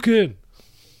Good.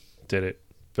 Did it.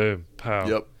 Boom. Pow.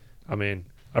 Yep. I mean,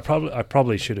 I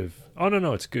probably should have. Oh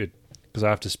no, it's good because I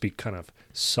have to speak kind of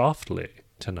softly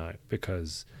tonight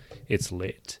because it's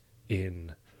lit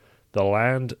in the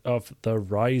land of the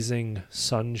rising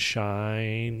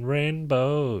sunshine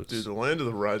rainbows. Dude, the land of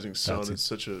the rising sun That's is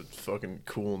such a fucking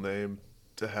cool name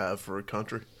to have for a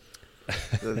country.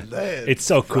 The land It's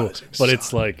so of cool, rising but it's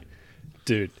sun. like,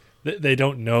 dude, they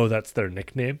don't know that's their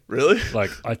nickname. Really?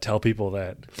 Like, I tell people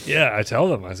that. Yeah, I tell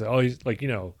them. I say, oh, he's like,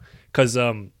 because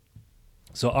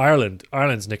so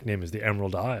Ireland's nickname is the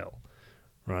Emerald Isle,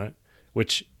 right?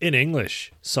 Which in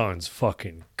English sounds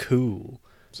fucking cool,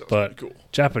 Sounds but pretty cool.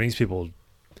 Japanese people,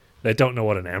 they don't know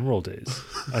what an emerald is,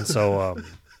 and so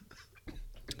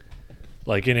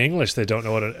like in English they don't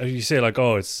know what you say like,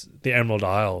 oh, it's the Emerald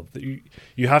Isle.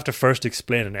 You have to first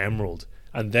explain an emerald,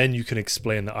 and then you can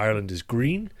explain that Ireland is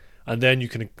green, and then you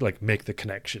can like make the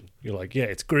connection. You're like, yeah,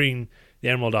 it's green, the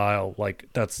Emerald Isle, like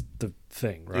that's the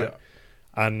thing, right? Yeah.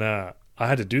 And I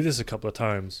had to do this a couple of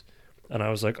times, and I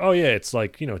was like, oh yeah, it's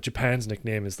like, Japan's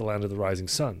nickname is the land of the rising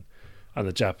sun, and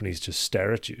the Japanese just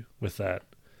stare at you with that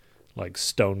like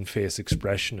stone face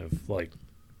expression of like,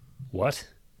 what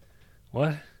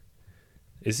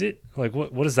is it, like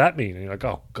what does that mean? And you're like,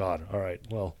 oh god, all right,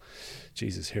 well,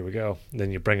 Jesus, here we go. And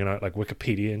then you're bringing out like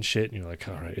Wikipedia and shit, and you're like,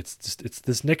 all right, it's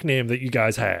this nickname that you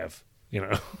guys have,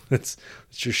 it's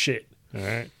your shit, all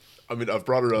right. I mean, I've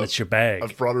brought it up. It's your bag.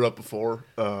 I've brought it up before,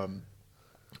 and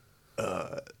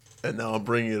now I'm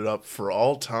bringing it up for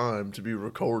all time to be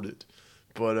recorded.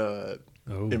 But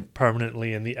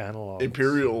Permanently in the analogs.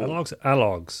 Imperial Analogs.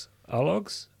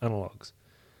 Annals. In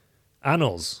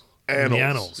annals. the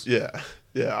annals.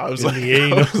 Yeah. I was In like, the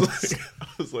annals. I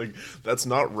was like, that's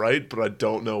not right, but I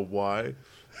don't know why.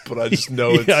 But I just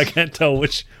know Yeah, I can't tell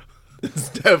which. it's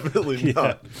definitely Yeah.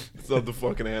 not. It's not the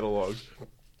fucking analogs.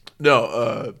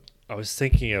 No. I was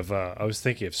thinking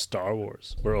of Star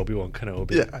Wars, where Obi-Wan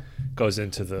Kenobi Yeah. goes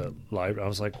into the library. I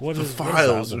was like, what The is files what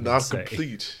are does that not one say?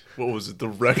 complete. What was it? The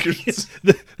records.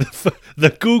 The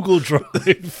Google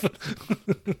Drive.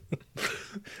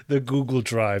 The Google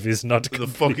Drive is not The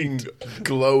complete. fucking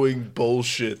glowing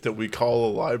bullshit that we call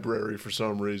a library for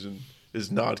some reason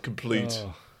is not complete.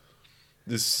 Oh.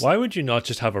 This Why would you not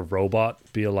just have a robot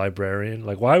be a librarian?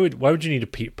 Like, why would you need a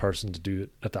person to do it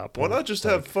at that why point? not just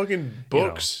Like, have fucking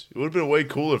books? It would have been way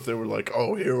cooler if they were like,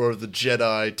 "Oh, here are the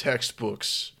Jedi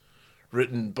textbooks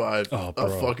written by a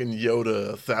bro. fucking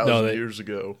Yoda 1,000 they- years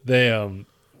ago." They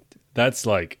that's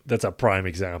a prime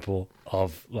example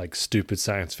of like stupid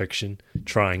science fiction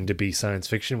trying to be science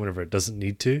fiction whenever it doesn't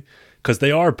need to, because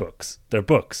they are books. They're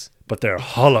books, but they're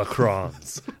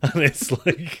holocrons, and it's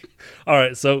like, all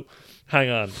right, so hang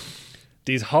on,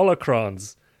 these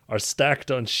holocrons are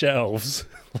stacked on shelves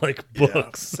like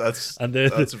books, Yeah, and they're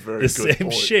that's a very the good same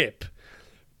point. shape,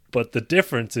 but the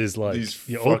difference is like These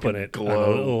you open fucking it and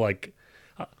glow.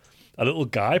 a little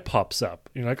guy pops up.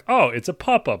 You're like, oh, it's a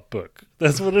pop-up book.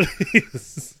 That's what it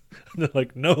is. And they're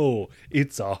like, no,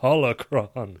 it's a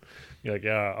holocron. You're like,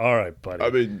 yeah, all right, buddy. I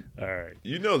mean, all right.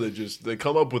 they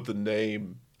come up with the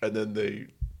name and then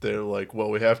they're like, well,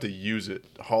 we have to use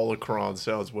it. Holocron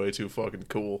sounds way too fucking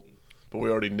cool, but we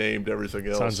already named everything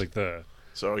else. Sounds like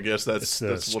so. I guess it's the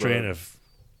that's what strain of.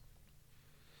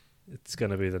 It's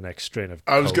gonna be the next strain of.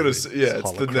 I was gonna COVID. say. Yeah,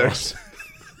 it's the holocron. next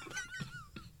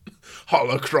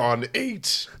Holocron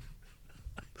 8.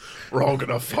 We're all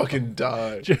gonna fucking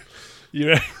die.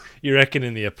 You reckon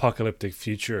in the apocalyptic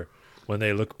future, when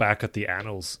they look back at the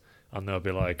annals, and they'll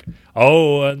be like,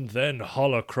 oh, and then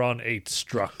Holocron 8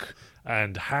 struck,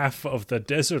 and half of the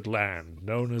desert land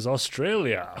known as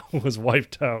Australia was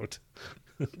wiped out.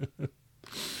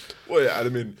 Well, yeah, I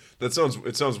mean, it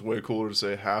sounds way cooler to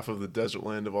say half of the desert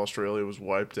land of Australia was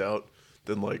wiped out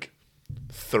than like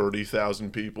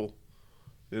 30,000 people.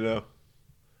 You know,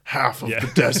 half of Yeah.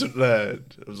 the desert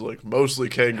land. It was like mostly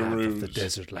Half kangaroos. of the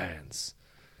desert lands.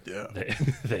 Yeah,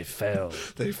 They fell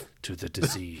they to the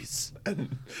disease.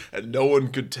 and no one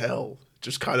could tell.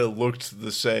 Just kind of looked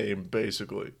the same,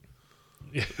 basically.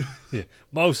 Yeah,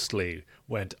 mostly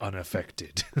went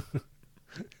unaffected.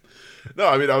 No,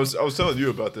 I mean, I was telling you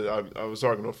about that. I was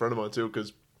talking to a friend of mine too,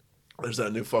 because there's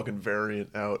that new fucking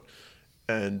variant out,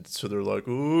 and so they're like,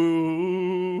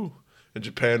 ooh, and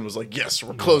Japan was like, yes,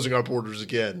 we're closing our borders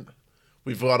again.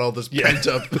 We've got all this pent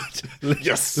up.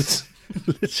 Yes.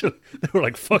 Literally, they were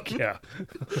like, fuck yeah.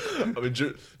 I mean,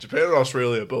 Japan and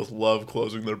Australia both love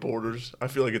closing their borders. I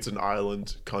feel like it's an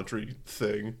island country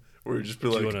thing where you just be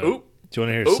like, Do you want to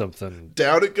hear oop. something?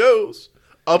 down it goes,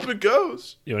 up it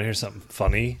goes. You want to hear something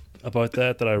funny about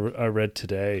that I read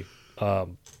today?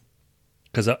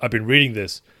 Because I've been reading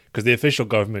this, because the official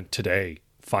government today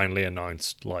finally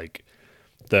announced like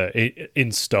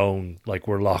in stone, like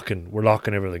we're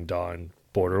locking everything down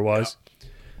border wise,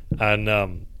 and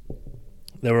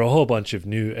there were a whole bunch of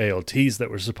new ALTs that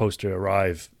were supposed to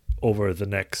arrive over the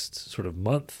next sort of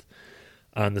month,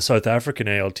 and the South African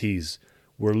ALTs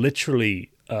were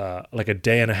literally like a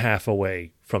day and a half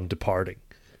away from departing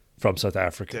from South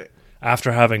Africa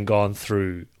after having gone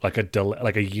through like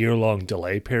a year-long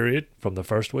delay period from the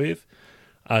first wave.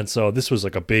 And so this was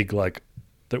like a big like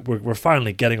that we're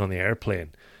finally getting on the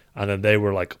airplane, and then they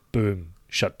were like boom,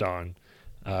 shut down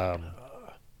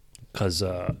because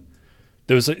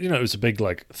there was it was a big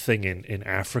like thing in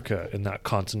Africa, in that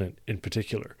continent in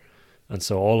particular, and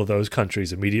so all of those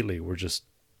countries immediately were just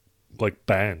like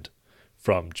banned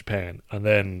from Japan. And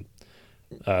then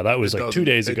that was like 2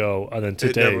 days ago, and then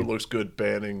today it never looks good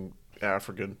banning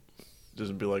African. It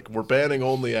doesn't be like we're banning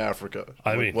only Africa.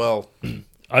 I mean,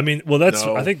 that's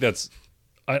no. I think that's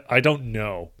I don't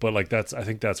know, but like I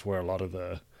think that's where a lot of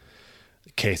the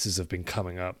cases have been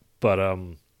coming up. But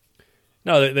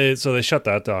no, they shut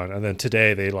that down, and then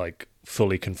today they like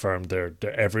fully confirmed they're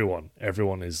everyone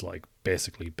is like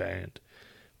basically banned.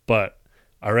 But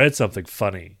I read something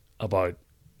funny about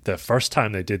the first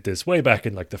time they did this, way back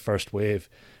in like the first wave,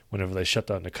 whenever they shut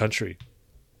down the country.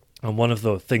 And one of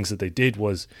the things that they did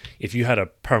was, if you had a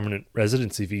permanent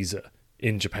residency visa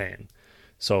in Japan,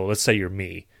 so let's say you're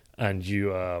me and you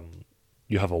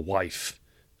have a wife,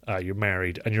 you're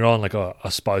married, and you're on like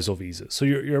a spousal visa, so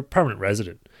you're a permanent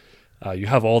resident. You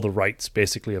have all the rights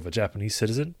basically of a Japanese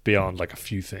citizen beyond like a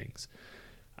few things,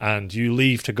 and you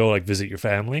leave to go like visit your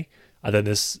family, and then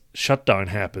this shutdown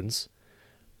happens.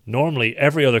 Normally,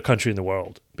 every other country in the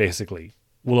world basically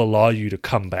will allow you to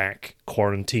come back,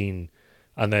 quarantine,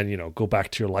 and then go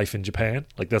back to your life in Japan.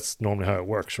 Like that's normally how it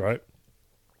works, right?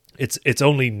 It's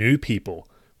only new people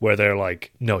where they're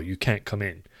like, no, you can't come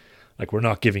in. Like, we're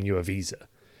not giving you a visa.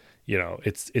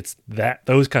 It's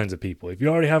those kinds of people. If you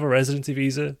already have a residency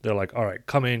visa, they're like, all right,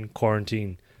 come in,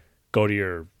 quarantine, go to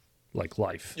your like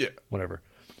life, whatever.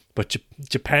 But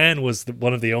Japan was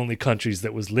one of the only countries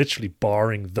that was literally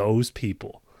barring those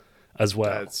people as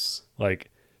well. That's like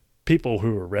people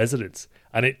who were residents.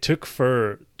 And it took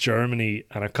for Germany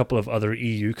and a couple of other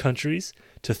EU countries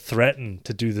to threaten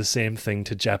to do the same thing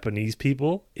to Japanese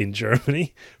people in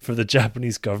Germany, for the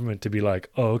Japanese government to be like,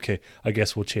 oh, okay, I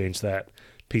guess we'll change that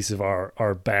piece of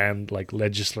our banned like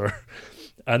legislature.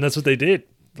 And that's what they did.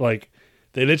 Like,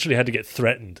 they literally had to get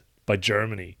threatened by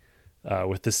Germany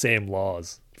with the same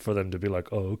laws for them to be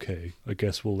like, oh, okay, I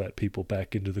guess we'll let people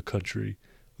back into the country.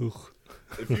 Ugh.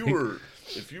 If you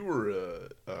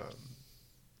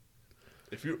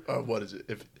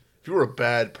were a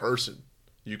bad person,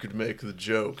 you could make the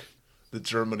joke that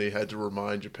Germany had to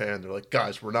remind Japan. They're like,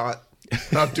 guys, we're not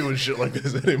doing shit like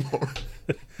this anymore.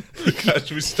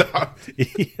 Guys, we stopped.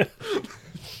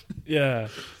 Yeah.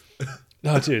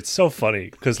 No, dude, it's so funny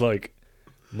because like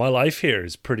my life here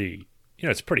is pretty,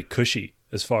 it's pretty cushy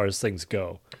as far as things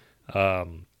go.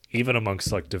 Even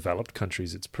amongst like developed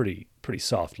countries, it's pretty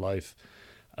soft life.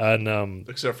 And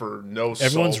except for no salt.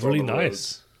 Everyone's really on the nice.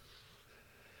 roads.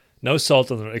 No salt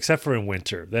on the, except for in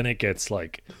winter. Then it gets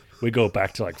like, we go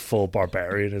back to like full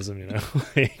barbarianism,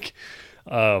 like,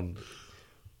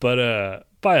 but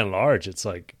by and large, it's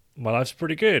like my life's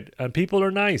pretty good and people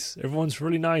are nice. Everyone's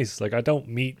really nice. Like, I don't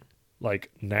meet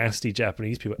like nasty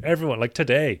Japanese people. Everyone, like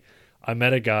today, I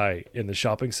met a guy in the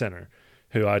shopping center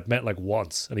who I'd met like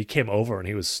once, and he came over and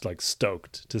he was like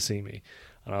stoked to see me,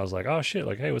 and I was like, oh shit,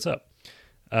 like, hey, what's up?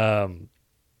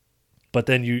 But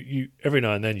then you every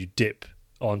now and then you dip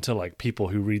onto like people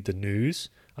who read the news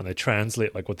and they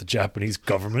translate like what the Japanese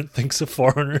government thinks of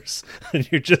foreigners,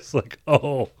 and you're just like,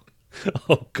 oh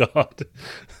god.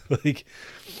 Like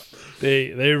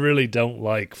they really don't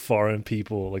like foreign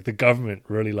people. Like, the government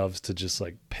really loves to just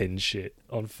like pin shit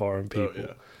on foreign people. Oh,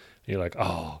 yeah. You're like,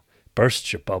 oh,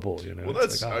 burst your bubble, Well,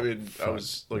 that's like, oh, I mean, fuck. I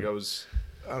was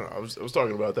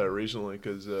talking about that recently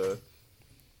because it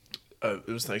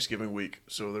was Thanksgiving week,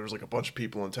 so there was like a bunch of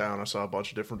people in town. I saw a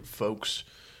bunch of different folks.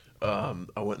 I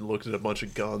went and looked at a bunch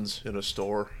of guns in a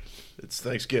store. It's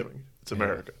Thanksgiving. It's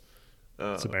America.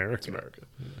 It's America. It's America.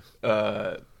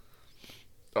 Yeah.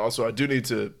 Also, I do need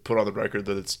to put on the record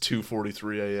that it's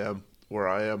 2:43 a.m. where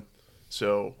I am,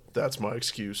 so that's my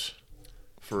excuse.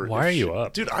 For why are you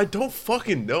up, dude? I don't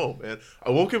fucking know, man. I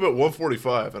woke up at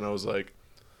 1:45 and I was like,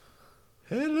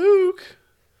 "Hey, Luke,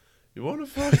 you want to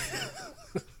fuck?"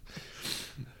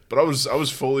 But I was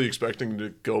fully expecting to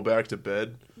go back to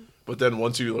bed. But then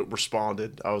once you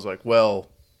responded, I was like, well,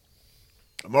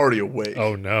 I'm already awake.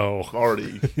 Oh no. I'm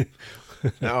already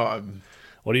now I'm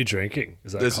What are you drinking?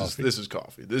 Is that coffee? This is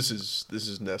coffee. This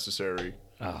is necessary.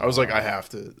 I was like, I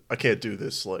can't do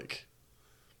this like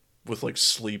with like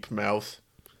sleep mouth,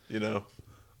 you know.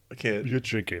 I can't. You're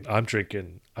drinking. I'm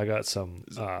drinking. I got some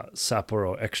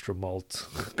Sapporo extra malt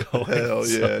going. Hell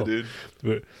yeah, so dude.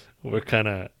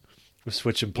 We're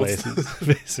switching places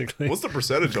basically. What's the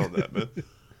percentage on that, man?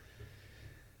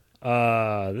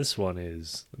 This one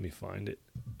is. Let me find it.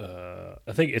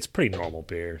 I think it's pretty normal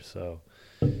beer. So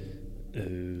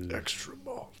Extra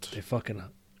malt.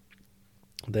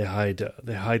 They hide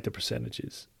the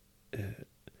percentages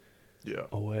Yeah.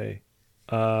 away.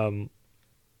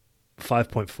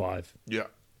 5.5. Yeah.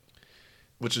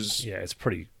 Which is It's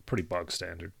pretty bog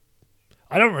standard.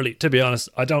 I don't really, to be honest,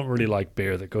 I don't really like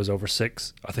beer that goes over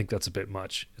 6. I think that's a bit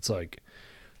much. It's like,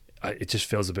 it just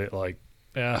feels a bit like,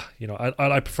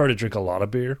 I prefer to drink a lot of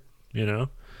beer, you know.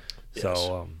 Yes.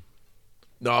 So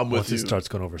no, I'm with once you. it starts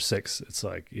going over 6, it's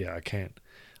like, I can't.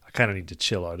 I kind of need to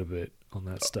chill out a bit on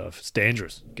that stuff. It's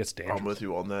dangerous. It gets dangerous. I'm with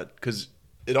you on that because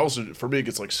it also, for me, it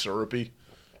gets like syrupy,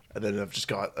 and then it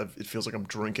feels like I'm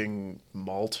drinking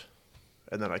malt,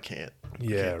 and then I can't.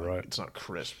 Yeah, right. It's not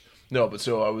crisp. No, but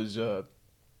so I was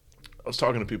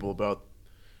talking to people about,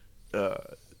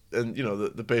 and you know,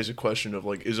 the basic question of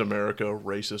like, is America a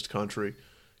racist country,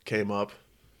 came up.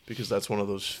 Because that's one of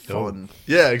those fun. Oh.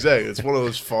 Yeah, exactly. It's one of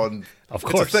those fun. Of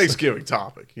course. It's a Thanksgiving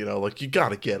topic, you know. Like you got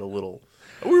to get a little.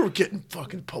 We were getting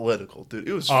fucking political, dude.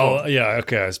 It was. Fun. Oh yeah,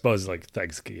 okay. I suppose like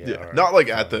Thanksgiving. Yeah, right. not like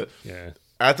at the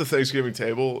Thanksgiving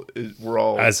table. We're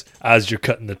all as you're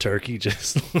cutting the turkey,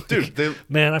 just like, dude.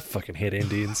 Man, I fucking hate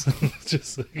Indians.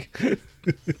 Just like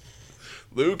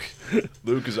Luke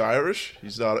is Irish.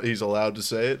 He's not. He's allowed to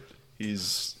say it.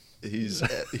 He's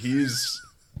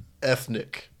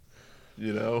ethnic.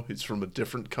 You know, he's from a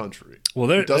different country. Well,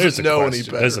 he doesn't know any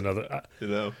better. There's another. You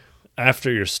know,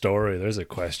 after your story, there's a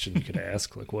question you could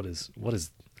ask, like, what is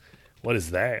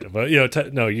that? But you know,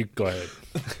 no, you go ahead.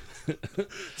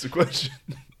 It's a question.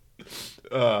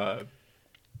 I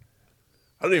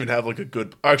don't even have like a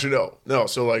good. Actually, no.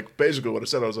 So like, basically, what I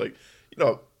said, I was like, you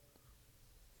know,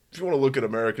 if you want to look at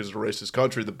America as a racist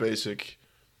country, the basic.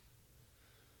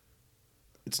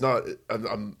 It's not.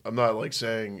 I'm not like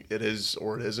saying it is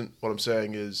or it isn't. What I'm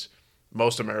saying is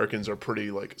most Americans are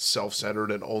pretty like self-centered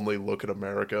and only look at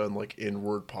America and like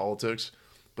inward politics.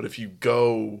 But if you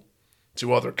go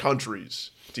to other countries,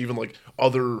 to even like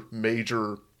other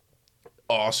major,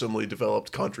 awesomely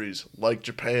developed countries like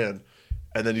Japan,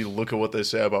 and then you look at what they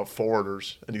say about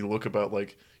foreigners, and you look about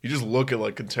like you just look at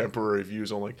like contemporary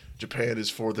views on like Japan is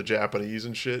for the Japanese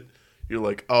and shit. You're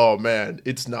like, oh man,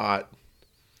 it's not.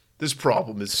 This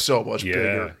problem is so much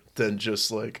bigger than just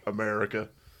like America,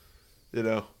 you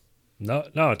know? No,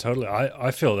 totally. I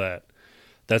feel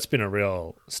that's been a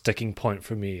real sticking point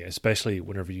for me, especially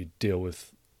whenever you deal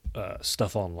with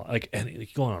stuff online, like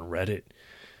going on Reddit,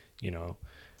 you know,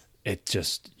 it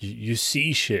just, you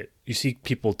see shit. You see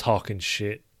people talking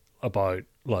shit about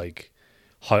like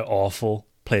how awful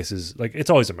places, like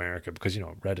it's always America because, you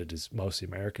know, Reddit is mostly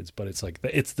Americans, but it's like,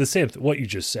 it's the same, what you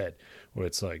just said, where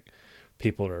it's like,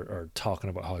 people are talking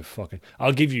about how fucking.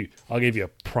 I'll give you a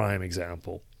prime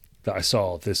example that I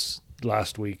saw this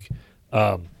last week.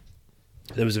 There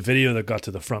was a video that got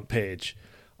to the front page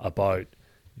about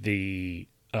the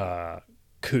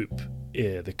coup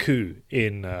in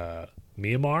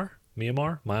Myanmar.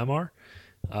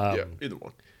 Yeah, either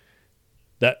one.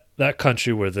 That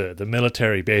country where the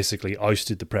military basically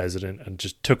ousted the president and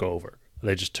just took over.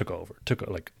 They just took over.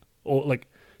 Like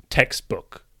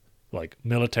textbook. Like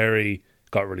military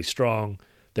got really strong.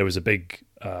 There was a big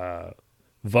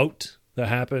vote that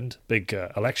happened, big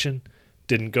election.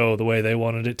 Didn't go the way they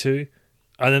wanted it to.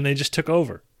 And then they just took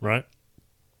over, right?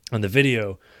 And the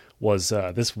video was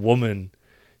this woman,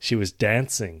 she was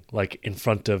dancing like in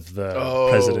front of the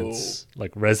president's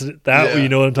like resident. You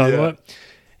know what I'm talking about?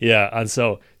 Yeah, and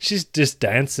so she's just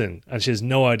dancing and she has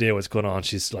no idea what's going on.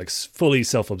 She's like fully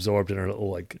self-absorbed in her little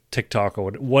like TikTok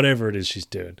or whatever it is she's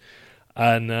doing.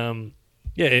 And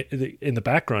in the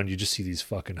background, you just see these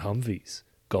fucking Humvees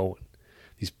going.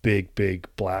 These big, big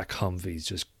black Humvees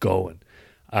just going.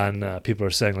 And people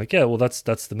are saying like, yeah, well, that's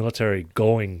the military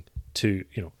going to,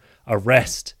 you know,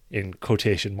 arrest, in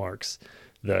quotation marks,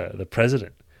 the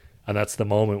president. And that's the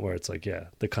moment where it's like, yeah,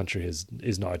 the country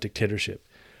is now a dictatorship.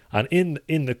 And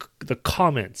in the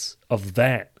comments of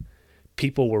that,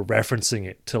 people were referencing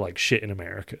it to like shit in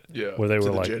America. Yeah. Where they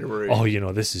were like, oh, you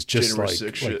know, this is just like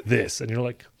this. And you're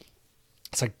like,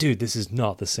 it's like, dude, this is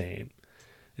not the same.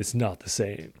 It's not the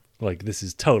same. Like, this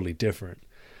is totally different.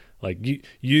 Like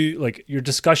you like your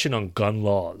discussion on gun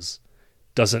laws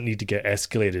doesn't need to get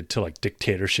escalated to like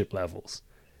dictatorship levels.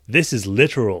 This is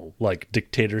literal like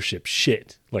dictatorship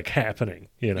shit like happening,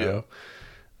 you know?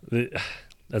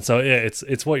 And so yeah,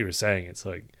 it's what you were saying. It's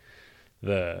like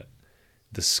the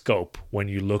scope when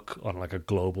you look on like a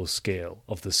global scale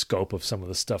of the scope of some of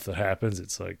the stuff that happens.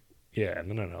 It's like, yeah,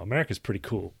 no. America's pretty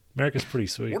cool. America's pretty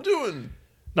sweet. We're doing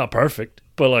not perfect,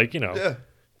 but like, you know, yeah.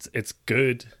 It's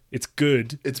good. It's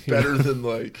good. It's better than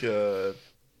like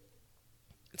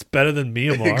it's better than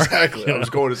Myanmar. Exactly. You know? I was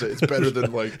going to say it's better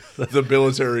than like the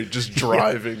military just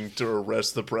driving to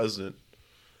arrest the president.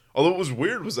 Although what was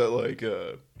weird was that like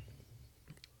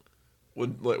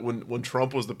when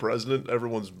Trump was the president,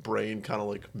 everyone's brain kind of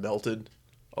like melted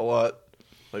a lot.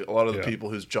 Like a lot of the people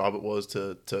whose job it was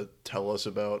to tell us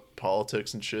about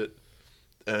politics and shit.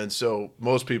 And so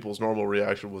most people's normal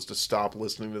reaction was to stop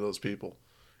listening to those people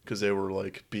because they were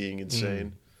like being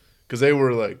insane. Because they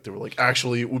were like,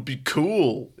 actually, it would be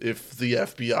cool if the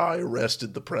FBI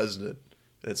arrested the president.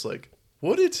 And it's like,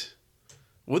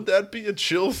 would that be a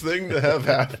chill thing to have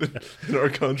happen in our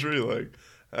country? Like,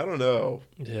 I don't know.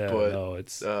 Yeah, but, no,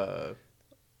 it's on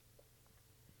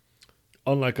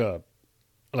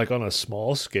on a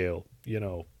small scale, you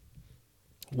know,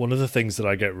 one of the things that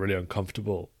I get really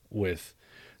uncomfortable with.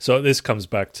 So this comes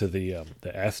back to the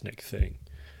ethnic thing,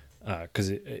 because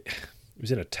it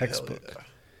was in a textbook.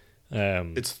 Yeah.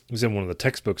 It was in one of the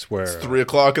textbooks where it's 3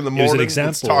 o'clock in the morning.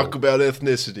 Let's talk about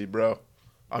ethnicity, bro.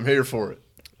 I'm here for it.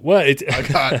 Well, I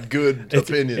got good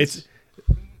opinions.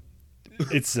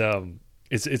 It's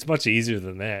much easier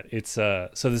than that. It's so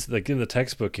this, like, in the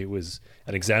textbook, it was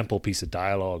an example piece of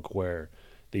dialogue where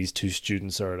these two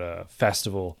students are at a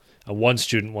festival, and one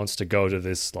student wants to go to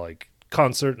this like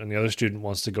concert, and the other student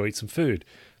wants to go eat some food.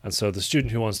 And so the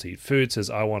student who wants to eat food says,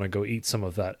 "I want to go eat some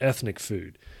of that ethnic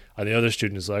food." And the other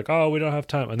student is like, "Oh, we don't have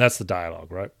time." And that's the dialogue,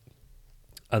 right?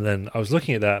 And then I was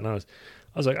looking at that, and I was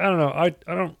like, I don't know. I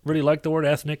don't really like the word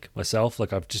ethnic myself.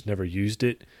 Like, I've just never used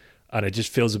it, and it just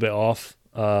feels a bit off.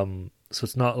 So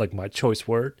it's not like my choice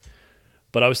word.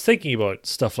 But I was thinking about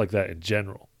stuff like that in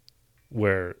general,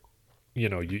 where, you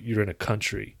know, you're in a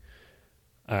country,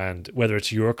 and whether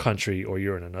it's your country or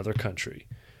you're in another country,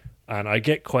 and I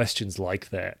get questions like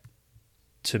that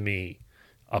to me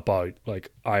about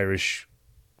like Irish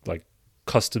like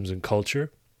customs and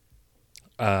culture.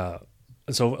 And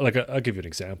so, like, I'll give you an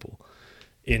example.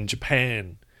 In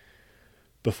Japan,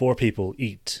 before people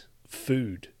eat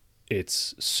food,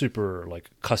 it's super like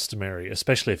customary,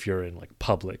 especially if you're in like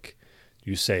public,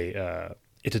 you say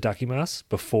itadakimasu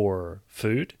before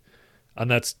food,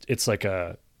 and it's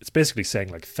basically saying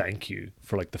like thank you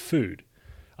for like the food,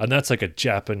 and that's like a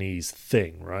Japanese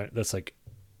thing, right? That's like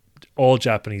all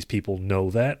Japanese people know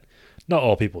that. Not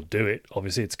all people do it.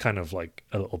 Obviously, it's kind of like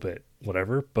a little bit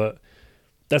whatever, but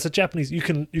that's a Japanese. You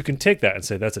can take that and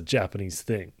say that's a Japanese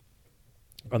thing.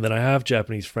 And then I have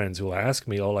Japanese friends who will ask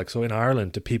me, "Oh, like, so in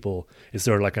Ireland, is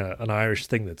there like an Irish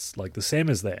thing that's like the same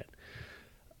as that?"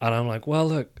 And I'm like, "Well,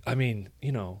 look, I mean,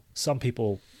 you know, some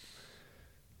people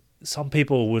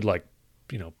would, like,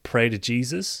 you know, pray to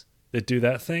Jesus. They do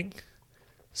that thing.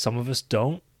 Some of us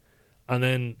don't." And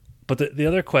then, but the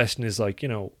other question is, like, you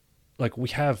know, like we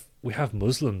have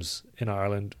Muslims in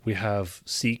Ireland, we have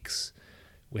Sikhs,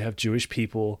 we have Jewish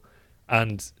people,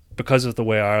 and because of the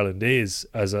way Ireland is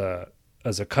as a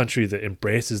country that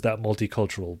embraces that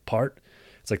multicultural part,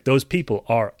 it's like those people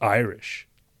are Irish.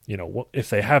 You know, if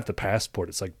they have the passport,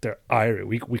 it's like they're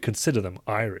Irish. We consider them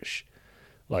Irish,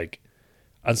 like,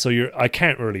 and so I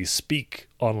can't really speak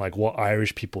on like what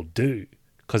Irish people do,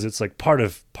 because it's like part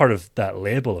of that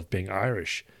label of being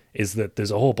Irish is that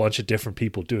there's a whole bunch of different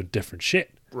people doing different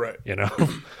shit. Right. You know?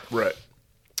 Right.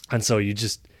 And so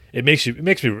it makes me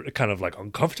kind of like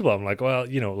uncomfortable. I'm like, well,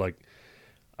 you know, like,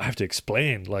 I have to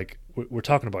explain, like, we're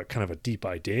talking about kind of a deep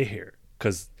idea here,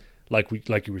 because like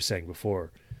you were saying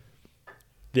before,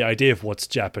 the idea of what's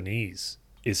Japanese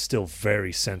is still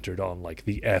very centered on like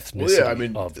the ethnicity. Well, yeah, I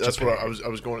mean, that's Japan. what I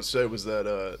was going to say was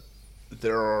that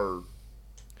there are,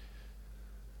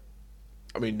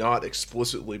 I mean, not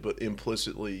explicitly but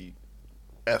implicitly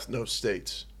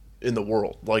ethno-states in the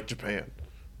world, like Japan,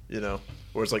 you know,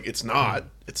 where it's like it's not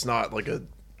like an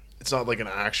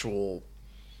actual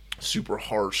super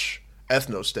harsh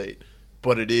ethno-state,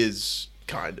 but it is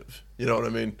kind of, you know what I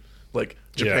mean? Like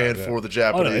Japan for the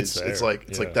Japanese, it's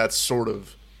like that's sort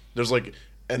of, there's like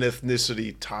an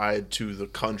ethnicity tied to the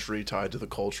country, tied to the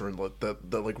culture, and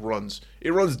that like runs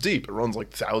deep. It runs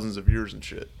like thousands of years and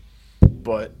shit.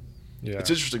 But it's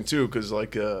interesting too, because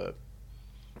like if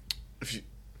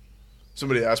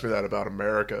somebody asked me that about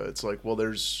America, it's like, well,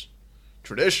 there's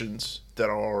traditions that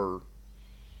are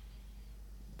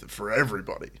for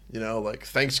everybody, you know, like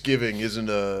Thanksgiving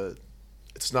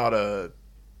it's not a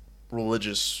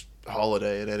religious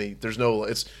holiday in any, it's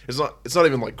not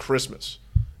even like Christmas,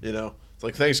 You know, it's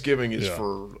like Thanksgiving is Yeah.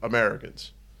 for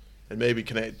Americans, and maybe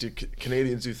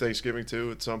Canadians do Thanksgiving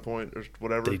too at some point or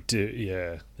whatever. They do,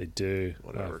 yeah, they do.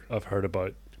 Whatever. I've heard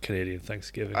about Canadian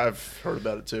Thanksgiving. I've heard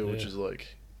about it too, which Yeah. is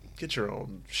like, get your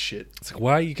own shit. It's like,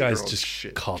 why are you Get your guys own just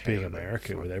shit, copying Canada.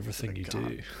 America with Fuck, everything my you God.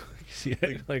 do?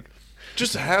 Yeah, like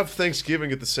Just have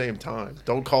Thanksgiving at the same time.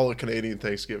 Don't call it Canadian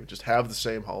Thanksgiving. Just have the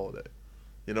same holiday.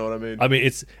 You know what I mean? I mean,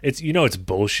 it's it's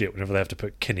bullshit whenever they have to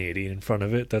put Canadian in front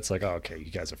of it. That's like, oh, okay, you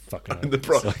guys are fucking up. It's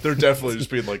like- They're definitely just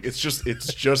being like, it's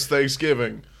just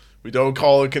Thanksgiving. We don't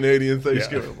call it Canadian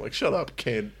Thanksgiving. Yeah. I'm like, shut up,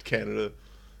 Canada,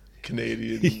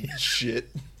 Canadian shit.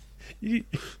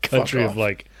 country off. of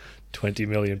like 20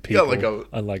 million You people, got like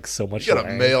a and like so much. you got a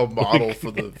land. male model Like,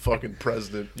 for the fucking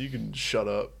president. You can shut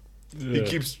up. He yeah.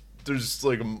 keeps there's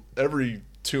like every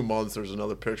 2 months there's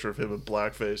another picture of him in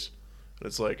blackface. And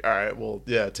it's like, all right, well,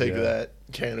 yeah, take Yeah. that,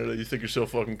 Canada. You think you're so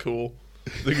fucking cool?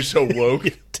 You think you're so woke?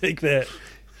 Take that.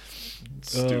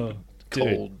 Stupid, dude.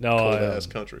 cold, No, cold I, ass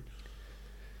country.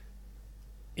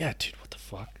 Yeah, dude, what the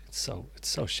fuck? It's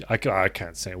so shit. I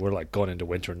can't say it. We're like going into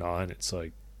winter now, and it's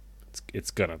like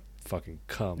it's gonna fucking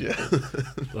come. Yeah.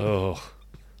 Oh,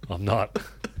 I'm not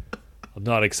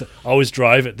excited. I was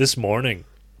driving this morning.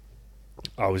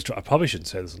 I probably shouldn't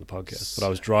say this on the podcast, but I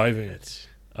was driving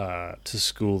to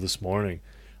school this morning,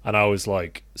 and I was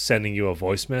like sending you a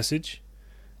voice message,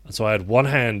 and so I had one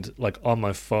hand like on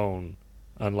my phone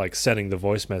and like sending the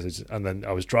voice message, and then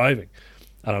I was driving,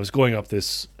 and I was going up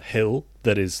this hill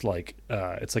that is like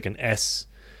it's like an S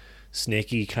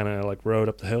snaky kind of like road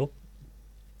up the hill,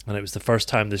 and it was the first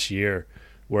time this year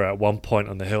where at one point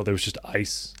on the hill there was just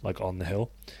ice like on the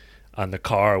hill, and the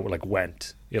car like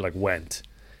went,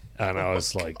 and I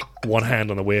was like one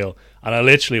hand on the wheel, and I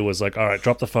literally was like, all right,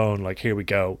 drop the phone, like here we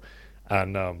go.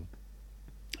 And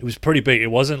it was pretty big. It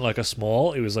wasn't like a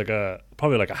small, it was like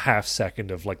probably like a half second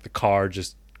of like the car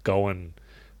just going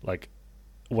like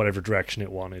whatever direction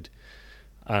it wanted.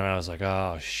 And I was like,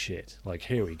 oh shit, like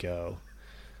here we go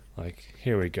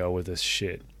with this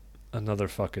shit. Another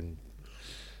fucking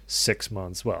 6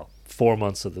 months, well 4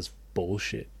 months of this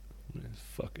bullshit.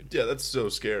 Fucking Yeah, that's so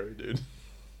scary, dude.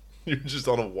 You're just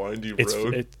on a windy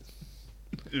road.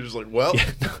 You're just like, well,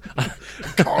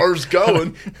 car's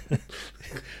going.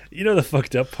 You know, the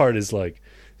fucked up part is like,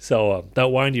 so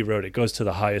that windy road, it goes to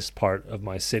the highest part of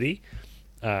my city,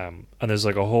 and there's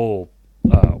like a whole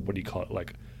what do you call it,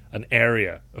 like an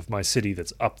area of my city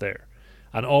that's up there,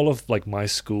 and all of like my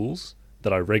schools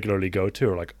that I regularly go to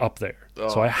are like up there,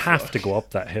 so I have to go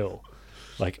up that hill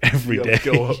like every You day.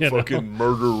 gotta go up you know? fucking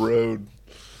Murder Road.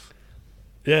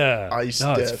 Yeah, Ice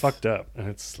no, it's death. fucked up, and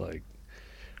it's like,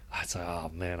 oh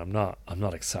man, I'm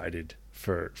not excited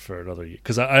for another year,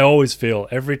 because I always feel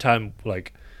every time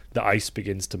like the ice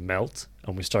begins to melt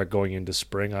and we start going into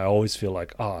spring, I always feel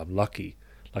like, oh, I'm lucky,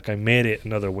 like I made it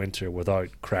another winter without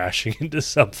crashing into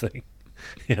something,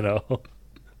 you know.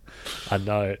 And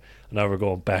now we're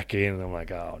going back in, and I'm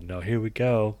like, oh no, here we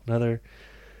go, another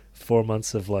 4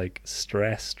 months of like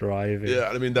stress driving. Yeah,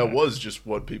 I mean, that was just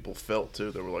what people felt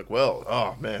too. They were like, well,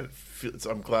 oh man,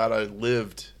 I'm glad I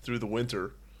lived through the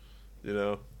winter, you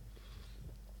know.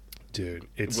 Dude, I'm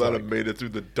it's glad like, I made it through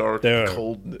the dark There-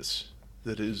 coldness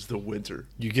that is the winter.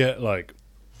 you get like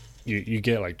you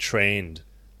get like trained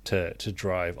to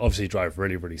drive, obviously drive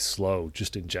really really slow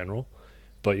just in general,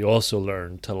 but you also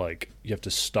learn to like, you have to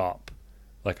stop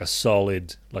like a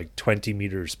solid like 20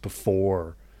 meters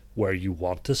before where you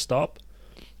want to stop,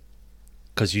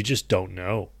 because you just don't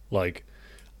know, like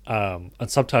and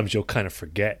sometimes you'll kind of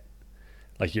forget,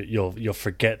 like you'll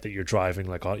forget that you're driving,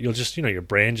 like you'll just, you know, your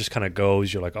brain just kind of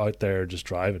goes, you're like out there just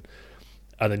driving,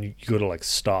 and then you go to like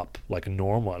stop like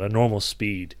normal at a normal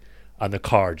speed, and the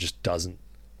car just doesn't,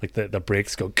 like the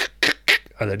brakes go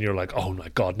and then you're like, oh my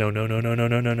god, no, and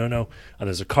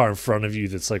there's a car in front of you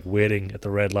that's like waiting at the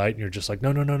red light, and you're just like,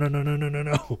 no,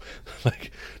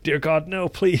 like, dear god, no,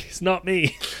 please, not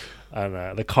me.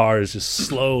 And the car is just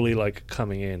slowly like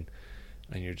coming in,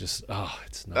 and you're just,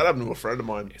 it's That not, happened to a friend of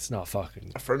mine. it's not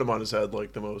fucking. A friend of mine has had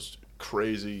like the most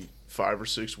crazy 5 or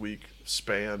 6 week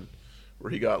span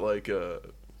where he got like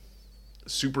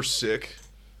super sick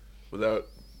without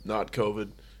not COVID,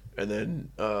 and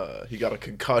then he got a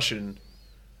concussion,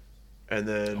 and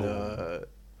then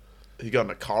he got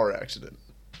in a car accident,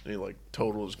 and he like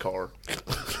totaled his car.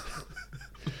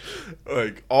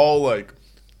 Like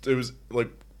it was like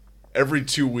every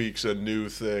 2 weeks a new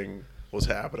thing was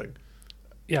happening.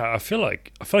 Yeah, I feel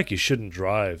like you shouldn't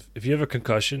drive if you have a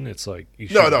concussion. It's like you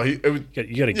No, shouldn't. it was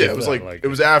you gotta yeah, give it was that, like it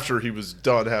was after he was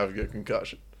done having a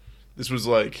concussion. This was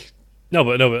like no,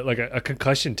 but like a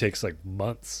concussion takes like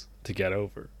months to get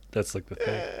over. That's like the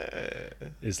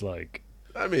thing. Is like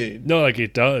I mean, No, like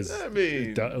it does. I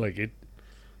mean, Like it.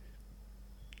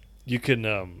 You can.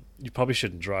 You probably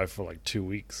shouldn't drive for like 2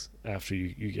 weeks after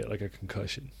you get like a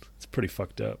concussion. It's pretty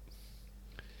fucked up.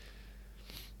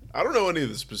 I don't know any of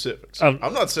the specifics. I'm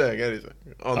not saying anything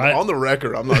I- on the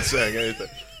record. I'm not saying anything.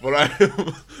 What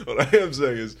I am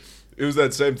saying is, it was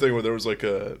that same thing where there was like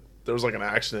an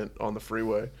accident on the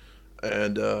freeway,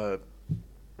 and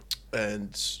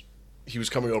he was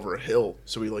coming over a hill,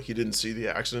 so he didn't see the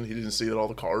accident. He didn't see that all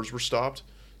the cars were stopped.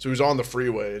 So he was on the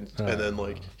freeway, and then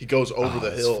like he goes over the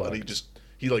that's hill, and fucked.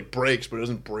 he like brakes, but it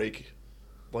doesn't brake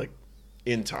like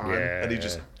in time, and he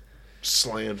just Yeah.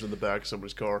 slams in the back of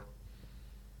somebody's car.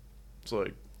 It's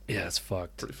like Yeah, it's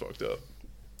fucked. pretty fucked up.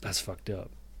 That's fucked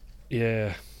up.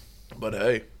 Yeah, But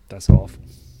hey, that's awful.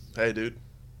 dude,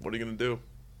 what are you gonna do?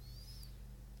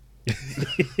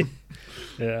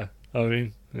 Yeah, I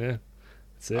mean, yeah,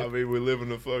 that's it, I mean, we live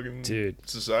in a fucking dude.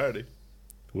 society.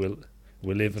 We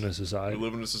live in a We society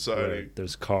live in a where society,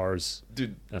 there's cars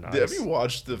dude. and Have ice. you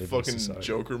watched the live in a fucking society.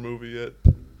 Joker movie yet?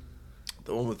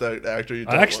 The one with that actor you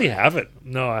don't I actually like? haven't.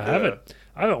 No, I haven't.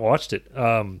 I haven't watched it.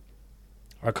 I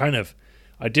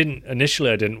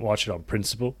didn't watch it on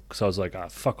principle because I was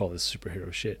like, fuck all this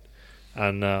superhero shit.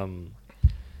 And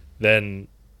then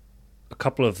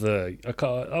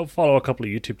I'll follow a couple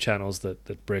of YouTube channels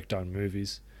that break down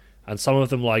movies, and some of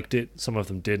them liked it, some of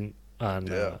them didn't. And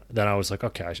Yeah. then I was like,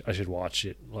 okay, I should watch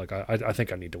it. Like, I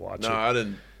think I need to watch No, it. I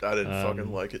didn't fucking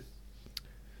Um, like it.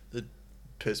 It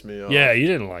pissed me off. Yeah, you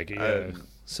didn't like it. I Yeah. didn't-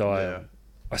 So yeah.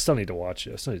 I still need to watch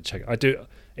it. I still need to check it. I do.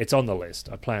 It's on the list.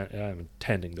 I'm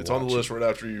intending to It's watch on the it. list right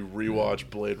after you rewatch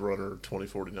Blade Runner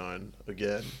 2049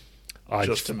 again,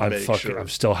 just to I'm make fucking. sure. I'm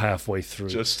still halfway through.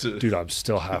 just to Dude, I'm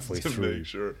still halfway to through make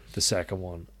sure. the second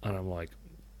one, and I'm like,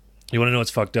 you want to know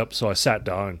what's fucked up? So I sat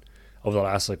down over the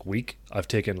last like week. I've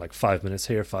taken like 5 minutes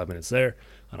here, 5 minutes there,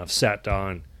 and I've sat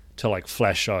down to like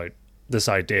flesh out this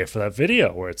idea for that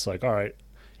video where it's like, all right,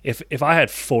 if I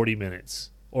had 40 minutes,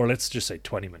 or let's just say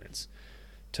 20 minutes,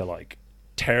 to like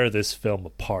tear this film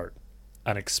apart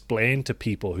and explain to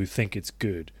people who think it's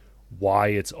good why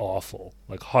it's awful,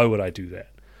 like how would I do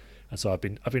that? And so I've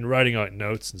been writing out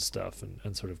notes and stuff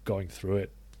and sort of going through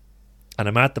it, and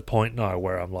I'm at the point now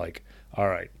where I'm like, all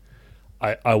right,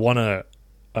 I want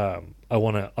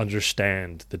to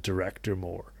understand the director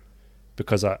more,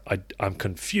 because I'm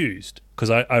confused, because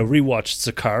I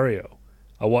rewatched Sicario.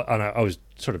 I was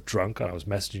sort of drunk and I was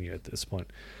messaging you at this point.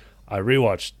 I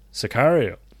rewatched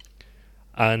Sicario,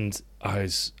 and I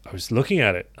was looking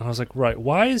at it and I was like, right,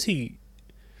 why is he?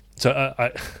 So I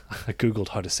I googled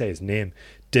how to say his name.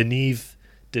 Denis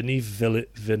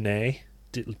Villeneuve.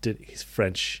 He's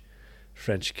French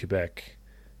Quebec.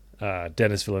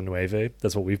 Denis Villeneuve.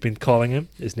 That's what we've been calling him.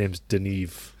 His name's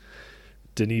Denis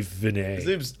Villeneuve. His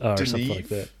name's or Denis. something like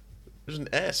that. There's an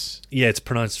S. Yeah, it's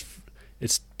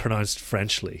pronounced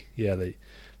Frenchly. Yeah,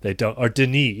 they don't, or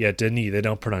Denis. Yeah, Denis. They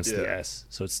don't pronounce the Yeah. S,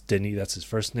 so it's Denis. That's his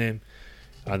first name,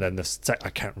 and then I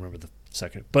can't remember the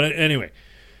second. But anyway,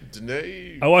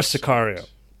 Denis. I watched Sicario,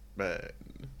 Man.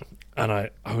 and I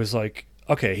was like,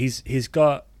 okay, he's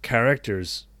got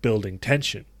characters building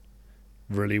tension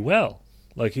really well.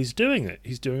 Like he's doing it.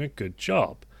 He's doing a good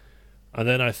job. And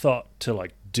then I thought to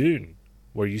like Dune,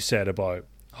 where you said about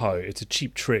how it's a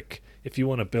cheap trick if you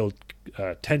want to build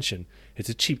tension. It's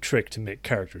a cheap trick to make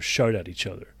characters shout at each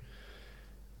other,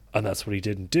 and that's what he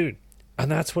did in Dune,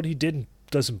 and that's what he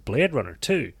does in Blade Runner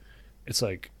too. It's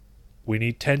like, we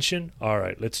need tension. All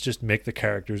right, let's just make the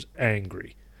characters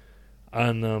angry.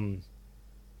 And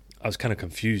I was kind of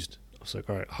confused. I was like,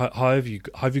 all right, how have you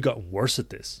gotten worse at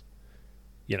this?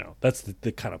 You know, that's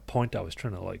the kind of point I was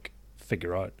trying to like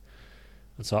figure out.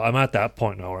 And so I'm at that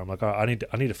point now where I'm like, all right,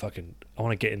 I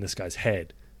want to get in this guy's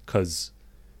head, because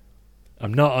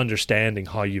I'm not understanding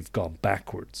how you've gone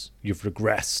backwards. You've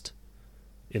regressed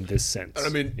in this sense. I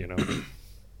mean, you know,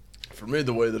 for me,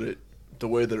 the way that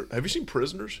have you seen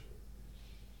Prisoners?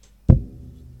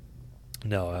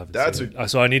 no, I haven't. That's seen it.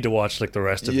 So I need to watch like the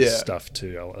rest of Yeah. his stuff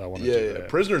too. I want to Yeah, do yeah. that.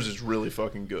 Prisoners is really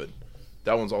fucking good.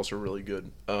 That one's also really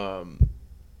good.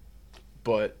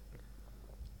 But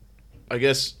I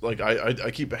guess like I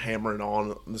keep hammering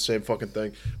on the same fucking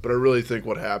thing, but I really think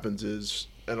what happens is,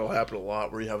 and it'll happen a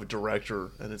lot, where you have a director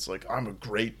and it's like, I'm a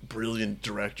great, brilliant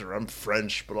director. I'm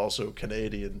French, but also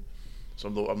Canadian, so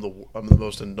I'm the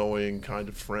most annoying kind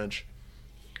of French,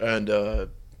 and the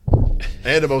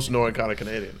most annoying kind of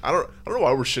Canadian. I don't know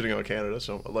why we're shitting on Canada.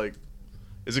 So like,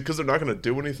 is it because they're not going to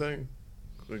do anything?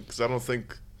 Because I don't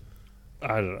think.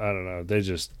 I don't know.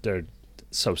 They're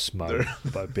so smug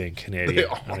about being They Canadian,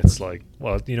 are. and it's like,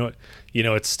 well,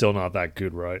 it's still not that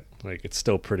good, right? Like it's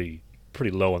still pretty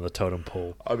low on the totem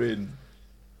pole. I mean,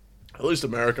 At least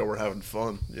America, we're having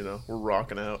fun. We're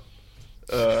rocking out.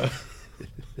 Uh,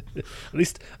 At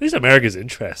least America's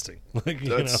interesting. Like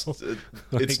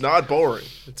it's not boring.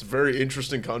 It's a very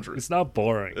interesting country. it's not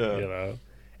boring. Yeah.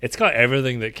 It's got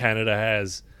everything that Canada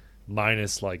has,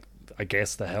 minus like I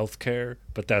guess the healthcare,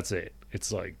 but that's it.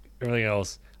 It's like everything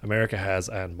else America has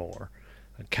and more.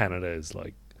 And Canada is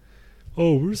like,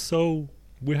 oh,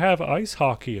 we have ice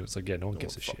hockey, and it's like, yeah, no one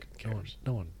gives a shit. fucking cares.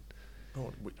 No one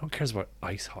Oh, no one cares about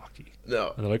ice hockey.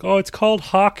 no, And they're like, oh, it's called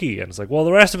hockey, and it's like, well,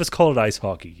 the rest of us call it ice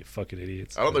hockey. You fucking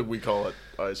idiots. I don't think we call it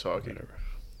ice hockey. Whatever.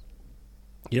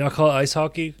 You not call it ice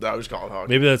hockey? No, we just call it hockey.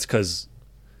 Maybe that's because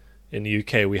in the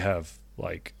UK we have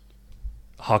like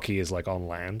hockey is like on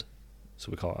land,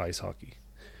 so we call it ice hockey.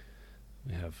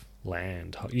 We have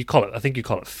land. You call it. I think you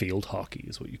call it field hockey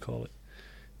is what you call it,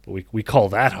 but we call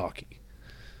that hockey.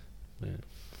 Yeah.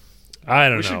 I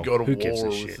don't know. We should go to Who gives war a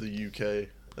with shit? the UK.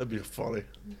 That'd be funny.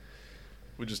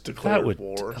 We just That declare would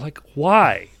war. like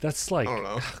why? That's like I don't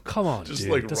know. come on, Just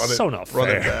dude. like That's run it, so not run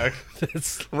fair. it back,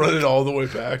 That's run it all the way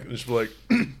back, and just be like,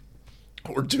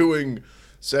 we're doing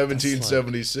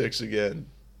 1776 again.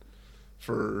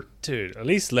 For dude. At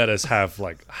least let us have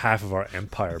like half of our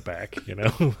empire back.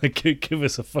 Like give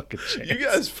us a fucking chance. you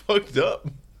guys fucked up.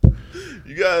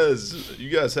 You guys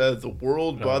had the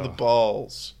world by the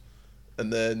balls,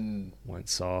 and then Went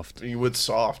soft. you went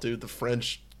soft, dude. The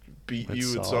French beat Went you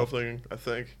at soft. something. I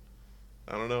think.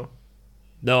 I don't know.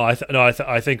 No, I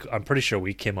think I'm pretty sure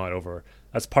we came out over.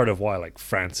 That's part of why like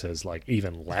France has like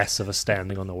even less of a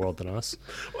standing on the world than us.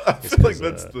 I feel like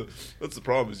 'cause, that's the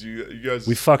problem. Is you guys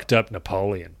We fucked up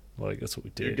Napoleon. Like that's what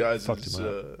we did. you guys fucked is, him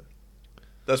up.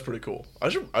 that's pretty cool. I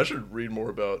should read more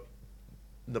about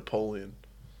Napoleon.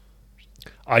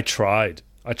 I tried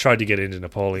to get into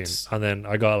Napoleon, It's- and then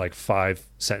I got like 5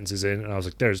 sentences in, and I was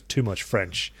like, "There's too much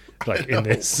French like I know. in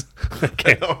this. I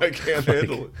can't, No, I can't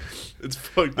handle it. It's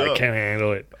fucked I up. can't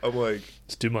handle it. I'm like,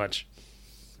 It's too much."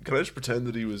 can I just pretend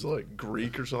that he was like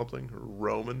Greek or something or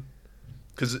Roman?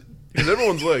 Because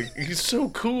everyone's like, he's so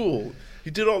cool.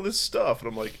 He did all this stuff, and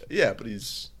I'm like, yeah, but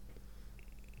he's.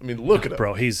 I mean, look at him,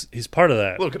 Bro, he's part of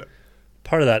that. Look at him.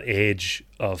 Part of that age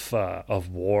of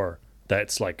war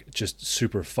that's like just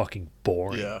super fucking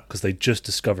boring. Yeah. Because they just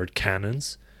discovered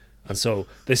cannons, and so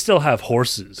they still have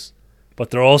horses,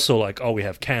 but they're also like, oh, we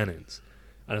have cannons,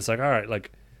 and it's like, all right,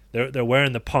 like they're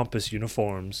wearing the pompous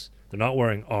uniforms. They're not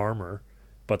wearing armor,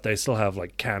 but they still have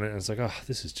like cannon. And it's like, oh,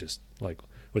 this is just like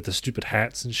with the stupid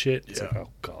hats and shit. It's like, Yeah. oh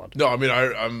god. No, I mean,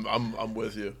 I'm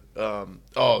with you.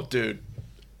 Oh, dude,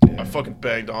 I fucking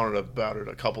banged on it about it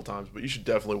a couple times, but you should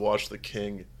definitely watch The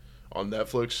King on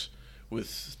Netflix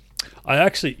with I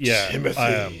actually, yeah,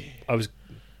 Timothy. I was.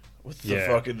 the Yeah.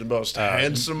 fucking most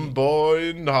handsome boy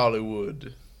in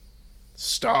Hollywood,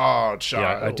 Star Yeah,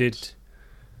 Child. I did.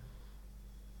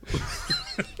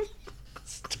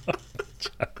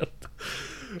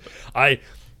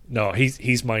 No,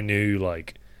 he's my new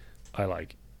like. I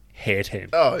like hate him,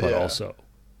 Oh, but yeah. also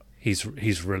he's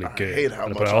really I good. hate how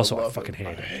much but also I I love fucking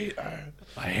him. hate him.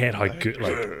 I I hate how good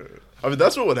like. I mean,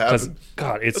 that's what would happen.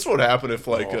 God, it's That's what would happen if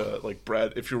Oh. like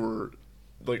Brad, if you were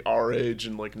like our age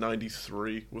in like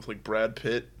 '93 with like Brad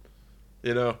Pitt,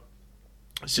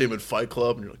 see him in Fight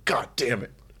Club, and you're like, God damn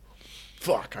it,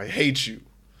 fuck, I hate you,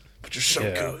 but you're so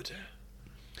Yeah. good.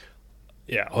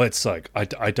 yeah. Oh, it's like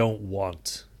I don't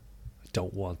want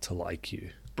to like you,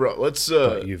 Bro, let's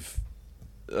but you've.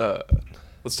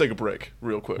 let's take a break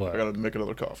real quick. What? I gotta make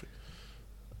another coffee.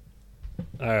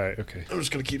 All right. Okay. I'm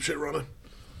just gonna keep shit running.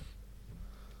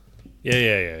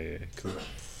 Yeah. Cool.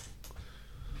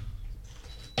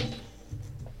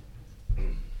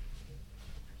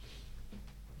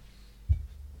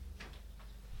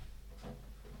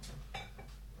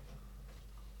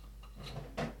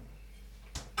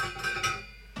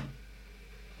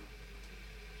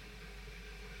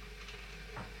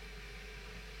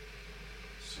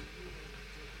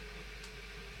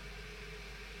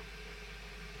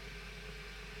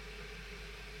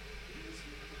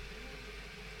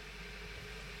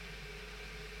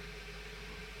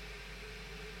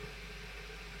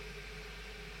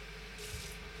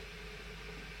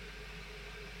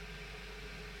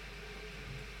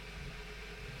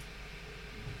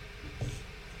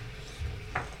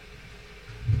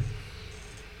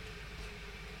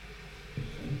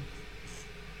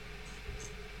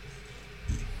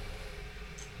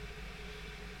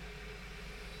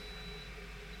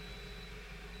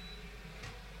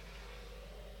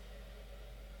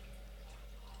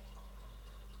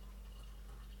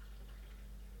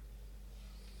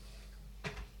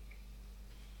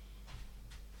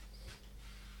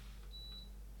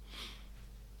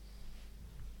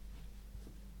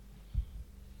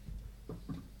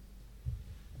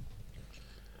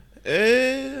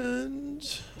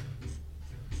 And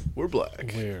we're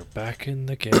black. We're back in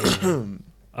the game.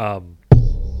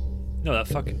 No, that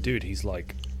fucking dude, he's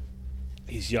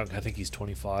young. I think he's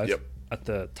 25 Yep. at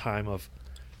the time of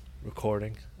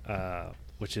recording,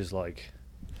 which is like,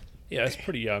 yeah, it's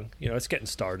pretty young. You know, it's getting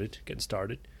started.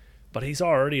 But he's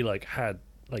already like had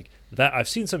like that. I've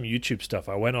seen some YouTube stuff.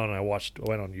 I went on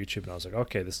YouTube and I was like,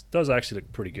 okay, this does actually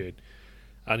look pretty good.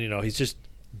 And you know,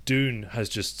 Dune has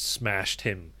just smashed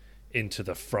him into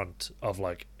the front of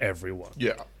like everyone.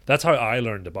 Yeah. That's how I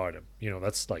learned about him. You know,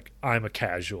 that's like, I'm a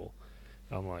casual.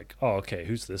 I'm like, oh, okay,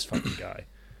 who's this fucking guy?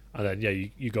 And then, yeah,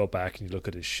 you go back and you look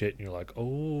at his shit and you're like,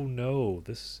 oh, no,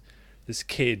 this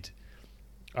kid,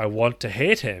 I want to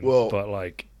hate him, Well, but,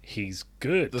 like, he's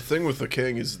good. The thing with The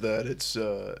King is that it's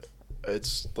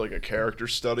like a character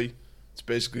study. It's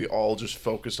basically all just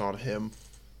focused on him.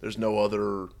 There's no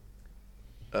other...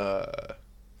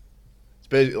 it's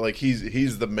basically like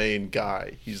he's the main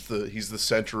guy. He's the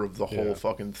center of the whole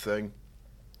fucking thing.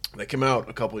 They came out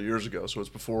a couple of years ago, so it's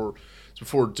before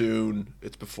Dune.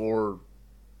 It's before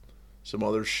some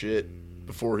other shit.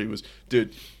 Before he was,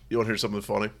 dude. You want to hear something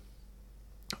funny?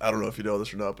 I don't know if you know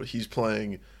this or not, but he's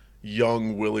playing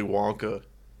young Willy Wonka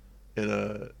in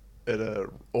a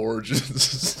origin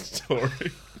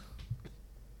story.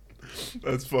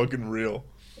 That's fucking real.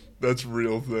 That's a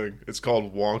real thing. It's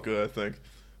called Wonka, I think.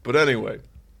 But anyway,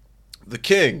 The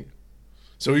King.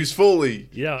 So he's fully...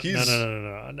 Yeah, he's,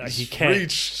 no. He can't.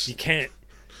 Reached, You can't.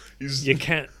 he's, You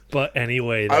can't. But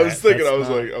anyway, I was thinking. that's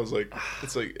I was like,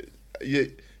 it's like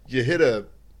you hit a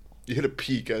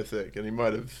peak, I think, and he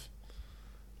might have.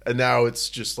 And now it's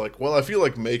just like, well, I feel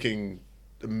like making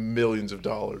millions of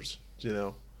dollars, you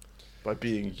know, by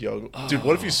being young. Dude,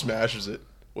 what if he smashes it?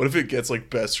 What if it gets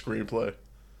like best screenplay?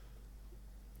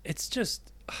 It's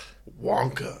just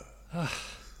Wonka.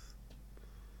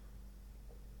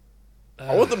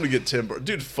 I want them to get Tim Burton.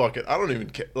 Dude, fuck it. I don't even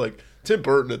care. Like, Tim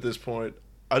Burton at this point,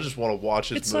 I just want to watch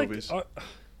his it's movies. like,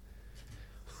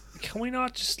 can we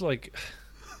not just like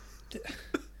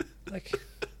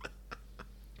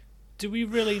do we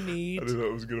really need I knew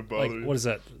that was gonna bother like you. what is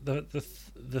that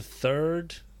the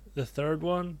third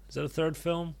one? Is that a third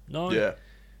film? No. Yeah.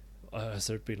 Has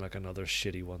there been like another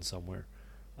shitty one somewhere?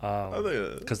 I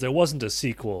think Because there wasn't a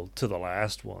sequel to the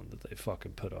last one that they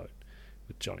fucking put out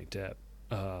with Johnny Depp.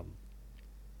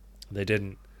 They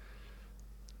didn't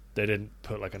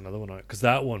put like another one out because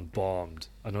that one bombed.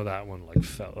 I know that one like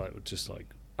felt like just like,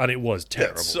 and it was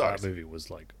terrible. sucked. That movie was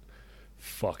like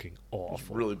fucking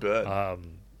awful. really bad.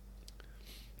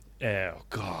 Oh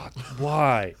god,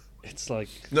 why? It's like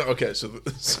No, okay, so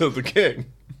the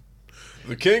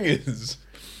King is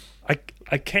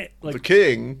I can't like the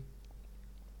King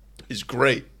is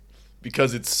great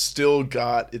because it's still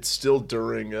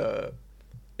during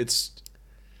it's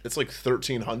like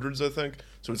 1300s, I think,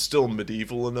 so it's still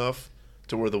medieval enough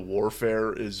to where the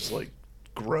warfare is like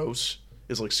gross,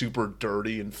 is like super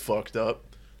dirty and fucked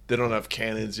up. They don't have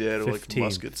cannons yet or like 15th.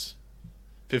 muskets.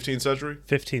 15th century.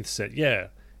 15th century.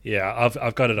 Yeah.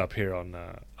 I've got it up here on.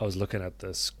 I was looking at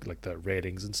this like the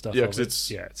ratings and stuff. Yeah, of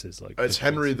because it. It says like it's 15th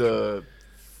Henry century. the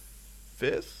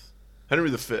Fifth.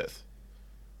 Henry the Fifth.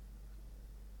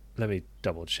 Let me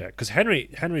double check because Henry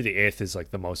VIII is like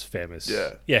the most famous.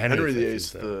 Yeah, Henry the VIII Eighth,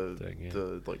 is the thing. Yeah.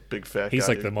 the like big fat. He's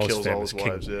guy like the who most kills all famous his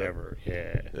king wives, ever.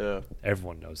 Yeah, Yeah.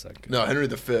 everyone knows that guy. No, Henry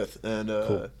the Fifth, and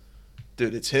Cool.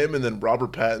 dude, it's him, and then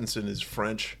Robert Pattinson is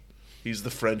French. He's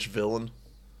the French villain,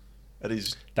 and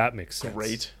he's That makes sense.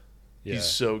 great. Yeah, He's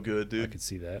so good, I dude. could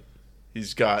see that.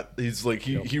 He's like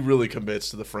he really commits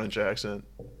to the French accent,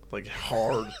 like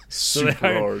hard, So they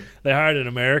super hard. hired an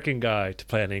American guy to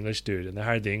play an English dude, and they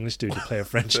hired the English dude to play a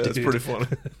French That's dude. pretty funny.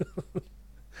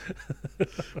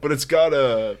 But it's got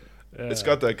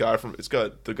that guy from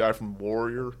the guy from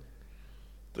Warrior,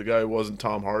 the guy who wasn't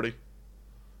Tom Hardy.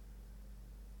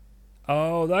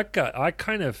 Oh, that guy. I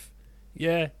kind of.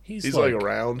 Yeah, He's like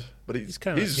around, but He's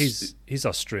kind of. He's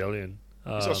Australian.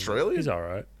 He's Australian? He's all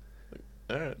right.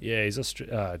 all right. Yeah, he's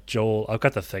Joel. I've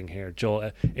got the thing here.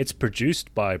 Joel. It's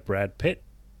produced by Brad Pitt.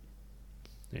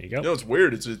 There you go. You know, it's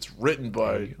weird. It's written There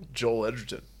by you go. Joel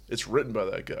Edgerton. It's written by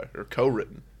that guy, or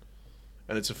co-written,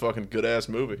 and it's a fucking good ass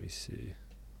Let movie. me see.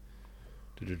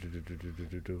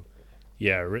 Do.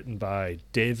 Yeah, written by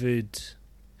David.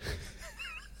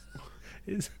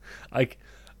 Is like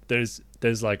there's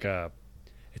like a.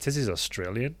 It says he's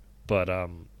Australian, but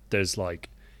there's like.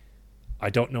 I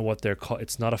don't know what they're called.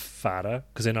 It's not a fata,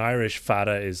 because in Irish,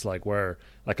 fata is like where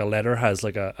like a letter has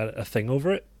like a thing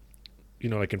over it. You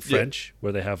know, like in French,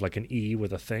 where they have like an E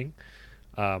with a thing.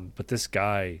 But this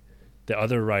guy, the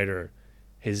other writer,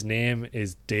 his name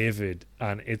is David,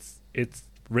 and it's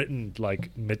written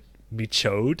like me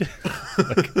chode,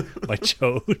 like my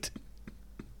chode,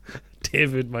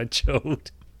 David my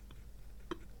chode.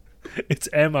 It's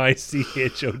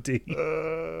Michod.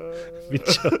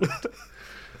 Michod.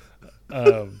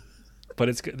 But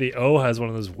it's the O has one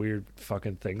of those weird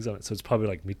fucking things on it, so it's probably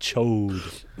like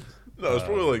Michod. No, it's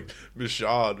probably like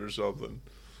Michod or something.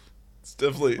 It's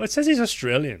definitely. Well, it says he's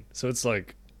Australian, so it's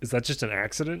like, is that just an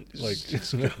accident? Like,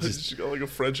 He's got like a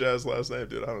French ass last name,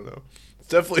 dude. I don't know. It's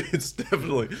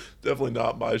definitely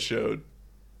not my show.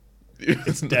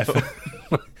 it's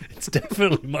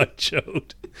definitely my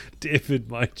chode,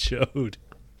 David my chode.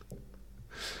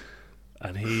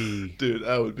 And dude,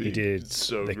 that would be he did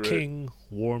so The great. King,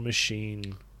 War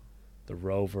Machine, The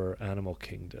Rover, Animal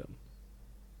Kingdom.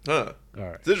 Huh. All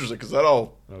right. It's interesting because that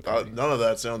all Okay. none of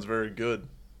that sounds very good,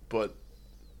 but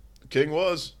King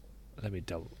was. Let me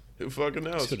double. Who fucking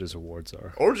That's knows? what his awards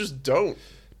are. Or just don't.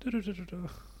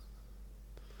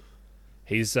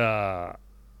 He's got.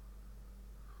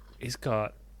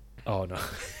 Oh no,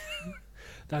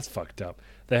 that's fucked up.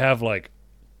 They have like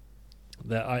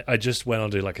that. I just went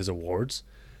onto like his awards,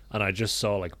 and I just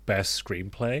saw like best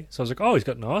screenplay. So I was like, oh, he's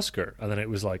got an Oscar, and then it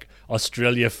was like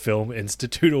Australia Film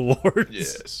Institute Awards.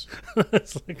 Yes.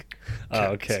 It's like, oh,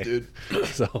 Counts, okay, dude.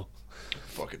 So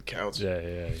Fucking counts.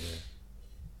 yeah.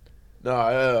 No,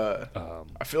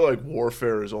 I feel like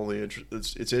warfare is only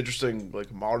it's interesting.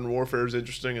 Like modern warfare is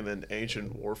interesting, and then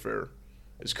ancient warfare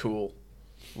is cool.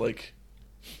 Like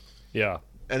Yeah.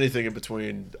 anything in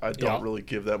between, I don't Yeah. really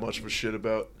give that much of a shit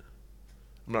about.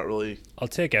 I'm not really. I'll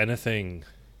take anything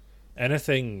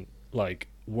like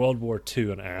World War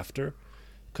II and after,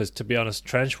 because to be honest,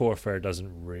 trench warfare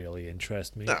doesn't really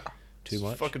interest me Nah, too it's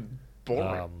much. fucking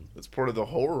boring. Um, It's part of the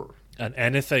horror. And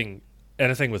anything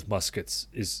with muskets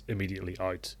is immediately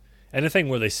out. Anything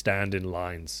where they stand in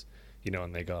lines,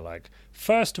 and they go like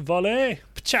first volley,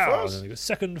 pow, and then they go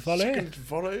second volley, Second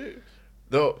volley.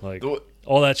 Though, like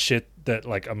all that shit that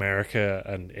like America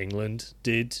and England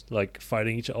did, like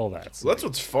fighting each other. All that. well, that's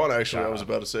what's fun. Actually, I was Ah.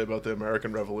 about to say about the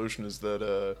American Revolution is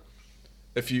that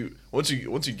if you once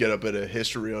you get a bit of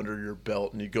history under your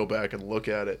belt and you go back and look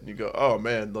at it and you go, oh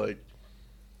man, like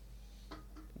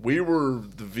we were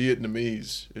the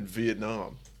Vietnamese in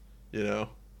Vietnam, and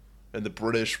the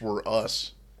British were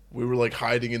us. We were like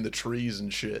hiding in the trees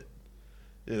and shit,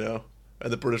 and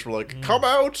the British were like, come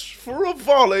out for a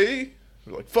volley.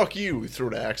 We're like, fuck you. We threw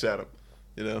an axe at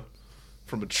him,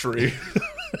 from a tree.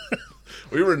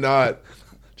 We were not.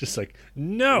 just like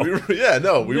no. We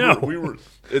were.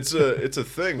 It's a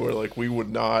thing where like we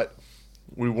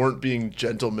weren't being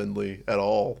gentlemanly at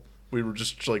all. We were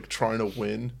just like trying to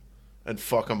win and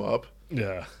fuck them up.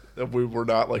 Yeah. And we were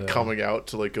not like Yeah. coming out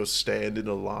to like go stand in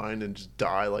a line and just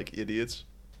die like idiots.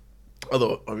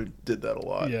 Although I mean, did that a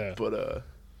lot. Yeah. But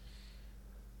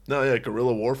no, yeah,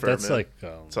 guerrilla warfare. That's man. like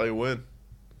That's how you win.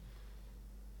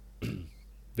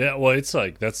 yeah. Well, it's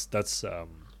like that's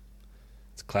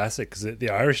it's classic because the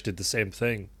Irish did the same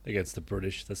thing against the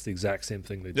British. That's the exact same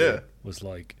thing they did. Yeah. Was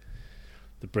like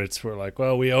the Brits were like,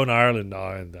 well, we own Ireland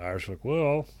now, and the Irish were like,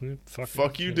 well,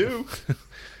 Fuck you, do.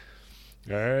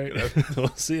 All right,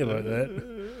 we'll see about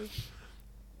that.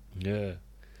 Yeah.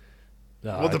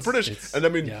 No, Well, the British, and I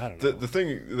mean, yeah, I don't the know. the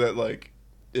thing that like,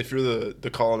 if you're the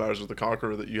colonizer, the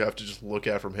conqueror, that you have to just look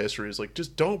at from history is like,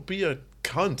 just don't be a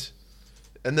cunt,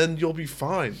 and then you'll be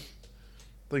fine.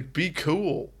 Like, be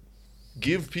cool,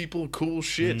 give people cool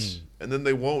shit, and then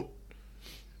they won't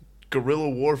guerrilla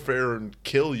warfare and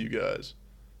kill you guys.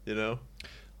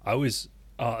 I was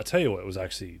I'll tell you what was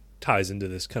actually ties into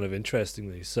this kind of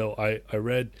interestingly. So I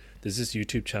read there's this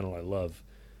YouTube channel I love,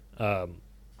 and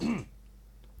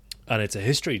it's a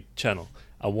history channel.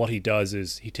 And what he does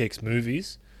is he takes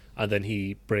movies and then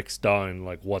he breaks down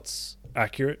like what's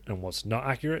accurate and what's not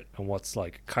accurate and what's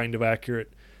like kind of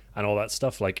accurate and all that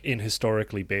stuff like in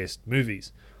historically based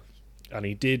movies. And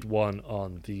he did one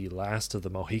on The Last of the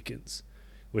Mohicans,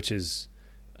 which is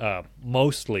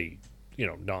mostly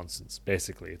nonsense.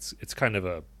 Basically, it's kind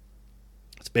of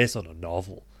it's based on a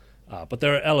novel, but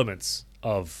there are elements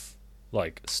of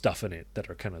like stuff in it that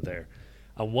are kind of there.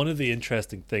 And one of the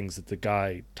interesting things that the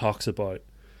guy talks about,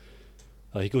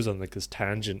 he goes on like this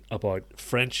tangent about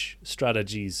French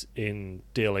strategies in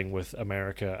dealing with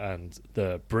America and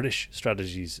the British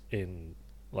strategies in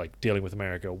like dealing with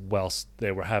America whilst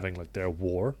they were having like their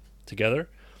war together.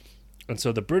 And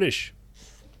so the British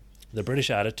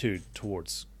attitude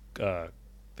towards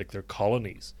like their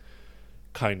colonies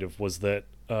kind of was that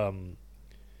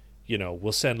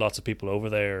we'll send lots of people over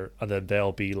there and then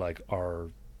they'll be like our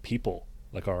people,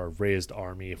 like our raised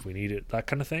army if we need it, that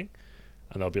kind of thing,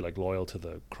 and they'll be like loyal to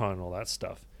the crown and all that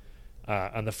stuff.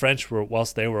 And the French were,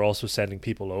 whilst they were also sending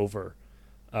people over,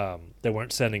 they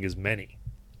weren't sending as many.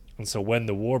 And so when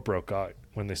the war broke out,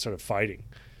 when they started fighting,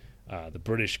 the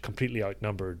British completely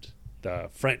outnumbered the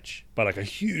French by like a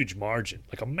huge margin,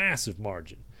 like a massive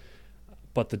margin.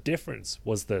 But the difference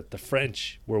was that the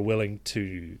French were willing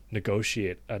to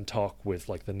negotiate and talk with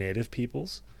like the native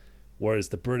peoples, whereas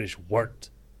the British weren't.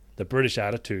 The British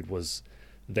attitude was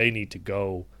they need to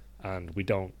go, and we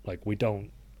don't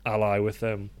ally with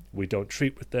them, we don't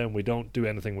treat with them, we don't do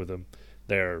anything with them.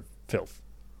 They're filth.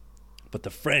 But the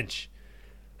French,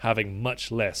 having much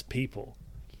less people,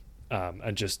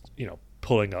 and just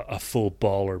pulling a full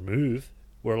baller move,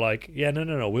 were like, yeah,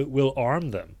 no, we'll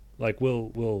arm them. Like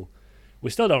we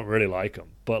still don't really like them,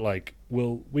 but like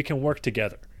we can work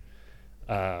together,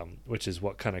 which is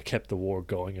what kind of kept the war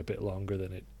going a bit longer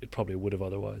than it probably would have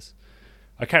otherwise.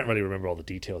 I can't really remember all the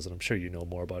details, and I'm sure you know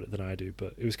more about it than I do,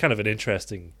 but it was kind of an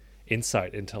interesting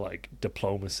insight into like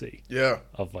diplomacy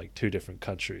of like two different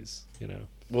countries,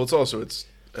 Well, it's also it's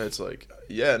like,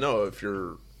 yeah, no, if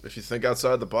you think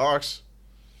outside the box,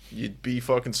 you'd be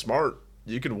fucking smart.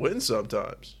 You can win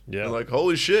sometimes. Yeah. And like,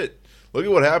 holy shit, look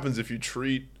at what happens if you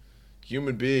treat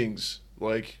human beings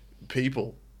like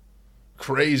people.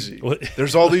 Crazy. What?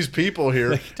 There's all these people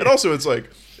here. And also it's like,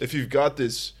 if you've got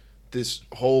this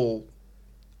whole,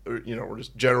 we're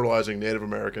just generalizing Native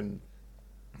American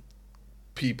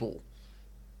people,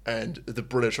 and the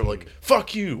British are like,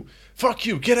 fuck you,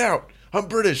 get out, I'm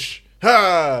British,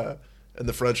 ha! And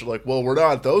the French are like, well, we're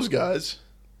not those guys.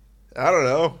 I don't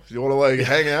know. You want to like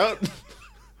hang out?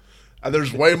 And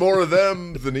there's way more of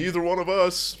them than either one of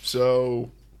us,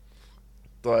 so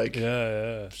like,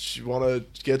 yeah. You want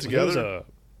to get together?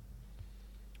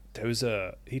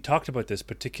 He talked about this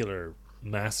particular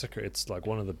massacre. It's like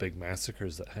one of the big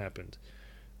massacres that happened,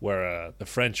 where the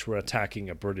French were attacking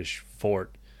a British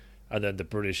fort, and then the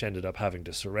British ended up having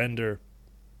to surrender,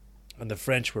 and the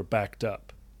French were backed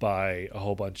up by a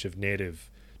whole bunch of native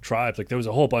tribes. Like there was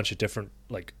a whole bunch of different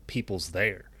like peoples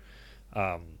there,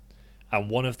 and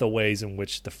one of the ways in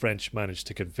which the French managed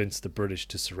to convince the British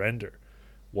to surrender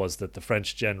was that the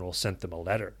French general sent them a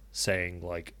letter saying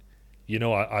like,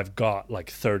 I've got like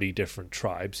 30 different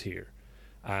tribes here,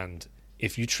 and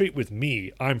if you treat with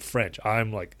me, I'm French,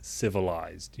 I'm like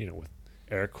civilized, with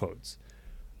air quotes,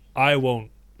 I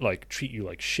won't like treat you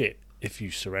like shit if you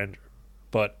surrender.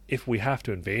 But if we have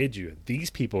to invade you and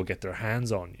these people get their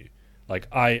hands on you, like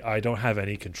I don't have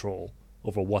any control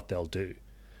over what they'll do.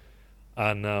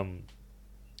 And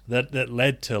that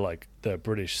led to like the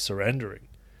British surrendering.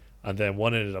 And then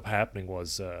what ended up happening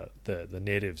was the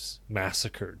natives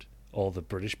massacred all the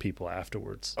British people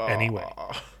afterwards. Anyway,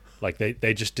 like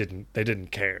they just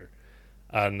didn't care.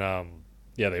 And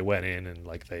they went in and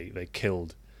like they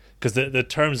killed, because the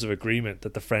terms of agreement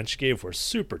that the French gave were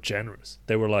super generous.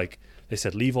 They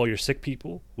said, leave all your sick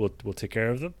people, we'll take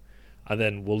care of them, and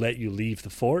then we'll let you leave the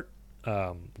fort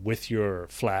with your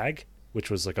flag,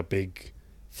 which was like a big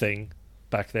thing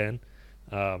back then.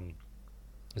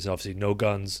 There's obviously no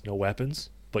guns, no weapons,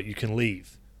 but you can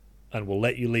leave, and we'll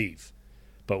let you leave.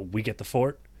 But we get the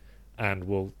fort, and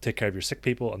we'll take care of your sick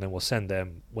people, and then we'll send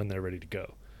them when they're ready to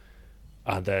go.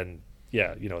 And then,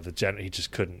 he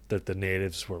just couldn't. The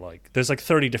natives were like, there's like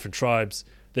 30 different tribes.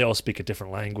 They all speak a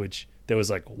different language. There was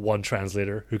like one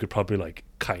translator who could probably like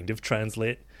kind of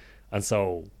translate. And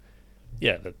so,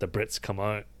 the Brits come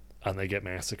out and they get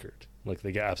massacred. Like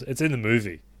they get it's in the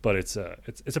movie, but it's a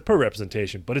poor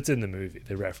representation, but it's in the movie.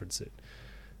 They reference it.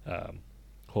 A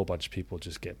whole bunch of people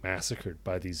just get massacred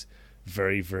by these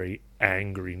very, very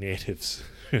angry natives.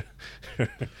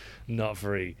 not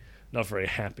very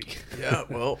happy. Yeah,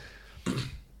 well,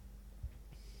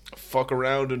 fuck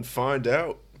around and find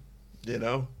out,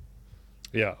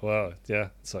 Yeah, well, yeah,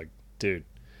 it's like, dude,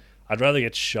 I'd rather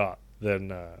get shot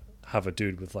than have a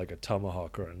dude with like a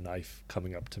tomahawk or a knife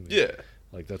coming up to me. Yeah.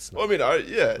 Like that's not, well, I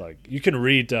mean, like you can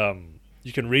read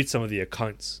some of the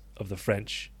accounts of the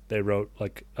French. They wrote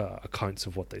like accounts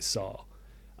of what they saw,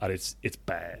 and it's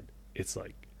bad. It's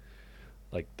like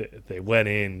they went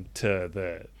into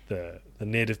the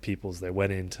native peoples. They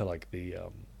went into like the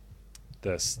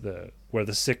where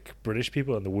the sick British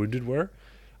people and the wounded were,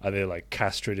 and they like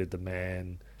castrated the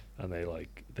men, and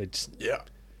they just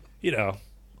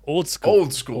old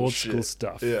school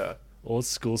stuff. Yeah. Old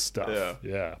school stuff.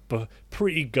 Yeah. But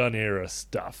pre-gun era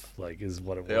stuff, like, is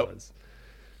what it was.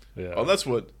 Yeah. Oh, that's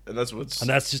just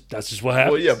what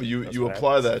happened. Well, yeah, but you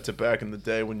apply that to back in the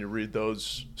day when you read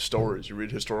those stories. You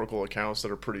read historical accounts that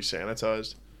are pretty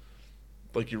sanitized.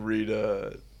 Like you read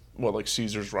like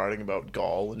Caesar's writing about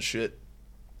Gaul and shit.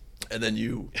 And then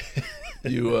you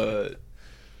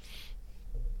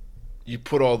you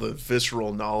put all the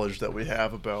visceral knowledge that we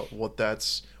have about what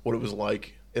it was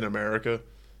like in America,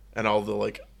 and all the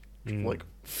like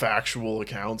factual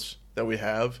accounts that we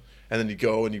have, and then you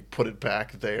go and you put it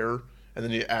back there, and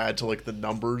then you add to like the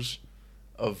numbers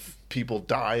of people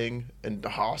dying and the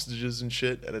hostages and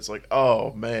shit, and it's like,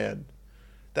 oh man,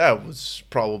 that was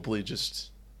probably just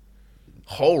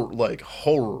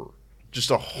horror,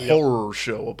 just a horror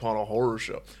show upon a horror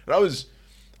show. And I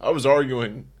was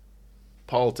arguing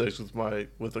politics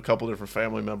with a couple different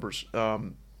family members,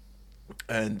 and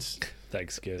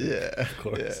Thanksgiving, yeah, of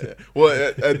course. yeah.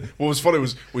 Well, and what was funny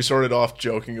was we started off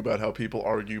joking about how people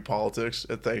argue politics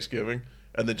at Thanksgiving,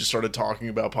 and then just started talking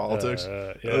about politics.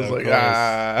 Yeah, I was like,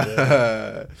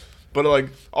 yeah. But like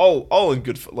all in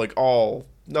good, like all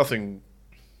nothing.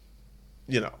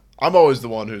 You know, I'm always the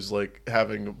one who's like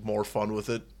having more fun with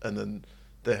it, and then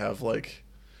they have like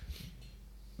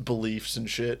beliefs and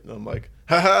shit, and I'm like,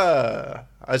 haha,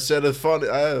 I said a fun,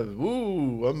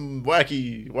 I'm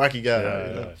wacky guy. Yeah,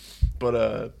 you know?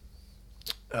 But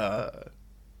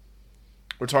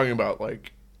we're talking about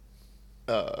like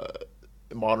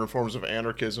modern forms of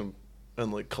anarchism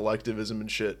and like collectivism and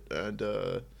shit, and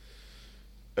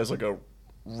as like a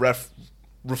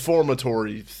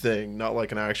reformatory thing, not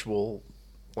like an actual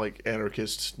like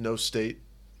anarchist no state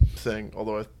thing.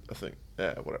 Although I think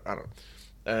whatever, I don't know.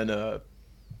 And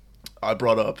I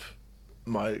brought up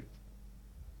my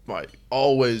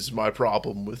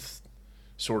problem with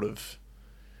sort of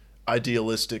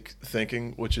idealistic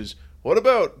thinking, which is, what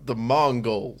about the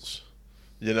Mongols?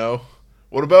 You know,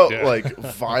 what about like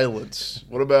violence?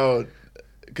 What about,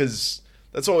 because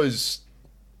that's always,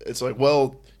 it's like,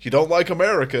 well, you don't like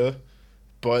America,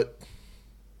 but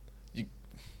do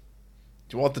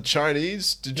you want the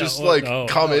Chinese to just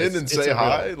come in and say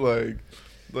hi? Like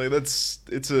it's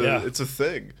a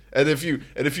thing. And if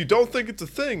you don't think it's a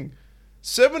thing,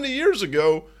 70 years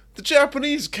ago, the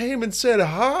Japanese came and said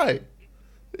hi.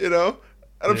 You know?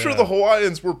 And I'm sure the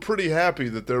Hawaiians were pretty happy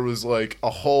that there was like a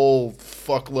whole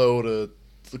fuckload of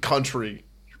the country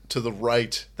to the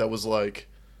right that was like,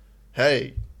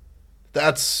 hey,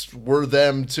 we're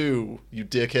them too, you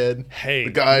dickhead. Hey,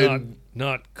 the guy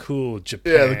not cool,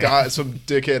 Japan. Yeah, the guy, some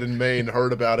dickhead in Maine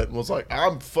heard about it and was like,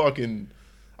 I'm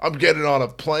getting on a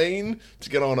plane to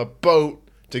get on a boat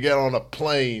to get on a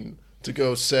plane to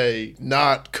go say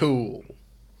not cool.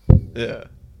 Yeah.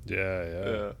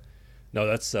 No,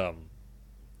 that's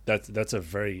a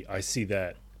very, I see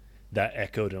that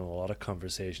echoed in a lot of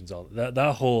conversations.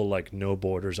 That whole like no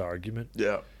borders argument.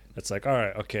 Yeah. It's like, all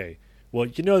right, okay. Well,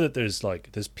 you know that there's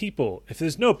people, if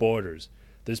there's no borders,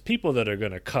 there's people that are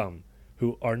going to come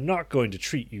who are not going to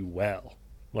treat you well.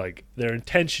 Like, their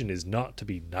intention is not to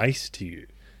be nice to you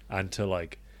and to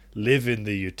like live in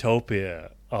the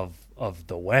utopia of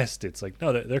the West. It's like,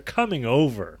 no, they're coming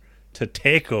over to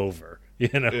take over, you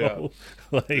know?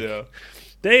 Yeah.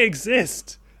 They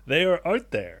exist. They are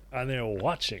out there and they're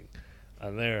watching,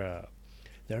 and they're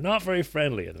not very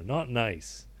friendly and they're not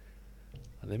nice.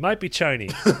 And they might be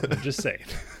Chinese. I'm just saying.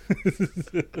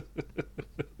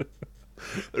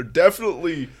 They're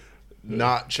definitely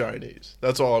not Chinese.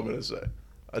 That's all I'm going to say.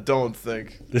 I don't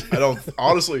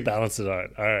honestly balance it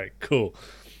out. All right, cool.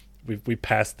 We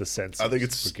passed the census. I think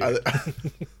it's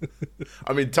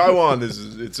I mean, Taiwan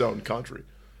is its own country,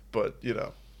 but you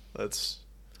know, that's.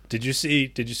 Did you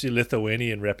see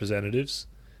Lithuanian representatives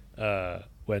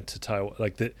went to Taiwan?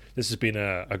 Like this has been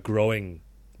a growing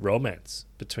romance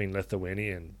between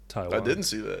Lithuania and Taiwan. I didn't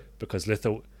see that because it's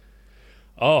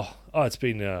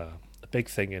been a big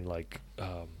thing in like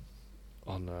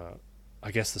on I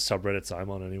guess the subreddits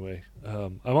I'm on anyway.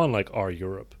 I'm on like Our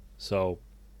Europe, so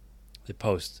they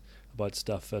post about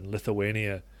stuff, and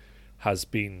Lithuania has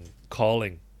been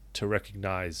calling to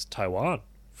recognize Taiwan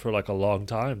for like a long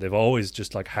time. They've always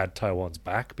just like had Taiwan's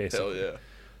back, basically. Hell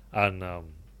yeah. And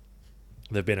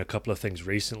there've been a couple of things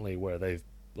recently where they've,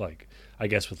 like, I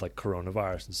guess with like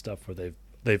coronavirus and stuff, where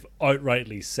they've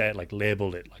outrightly said, like,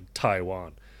 labeled it like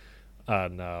Taiwan,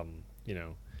 and you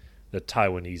know, the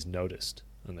Taiwanese noticed,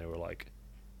 and they were like,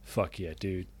 fuck yeah,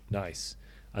 dude, nice.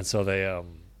 And so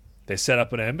they set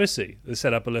up an embassy. They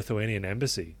set up a Lithuanian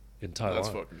embassy in Taiwan. That's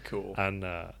fucking cool. And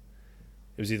it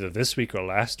was either this week or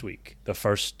last week, the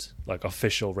first like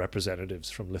official representatives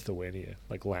from Lithuania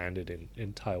like landed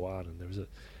in Taiwan, and there was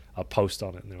a post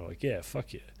on it, and they were like, yeah,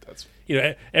 fuck yeah. That's, you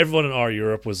know, everyone in Our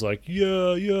Europe was like,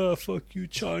 yeah, fuck you,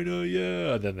 China,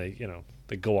 yeah. And then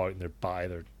they go out and they buy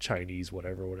their Chinese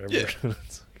whatever. Yeah.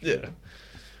 It's like,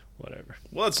 whatever.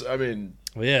 Well,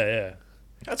 yeah.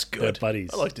 That's good. They're buddies.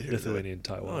 I like to hear Lithuania that. and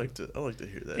Taiwan. I like to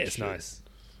hear that. Yeah, it's shit. nice.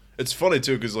 It's funny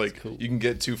too, because like cool. you can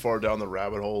get too far down the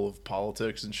rabbit hole of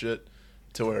politics and shit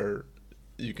to where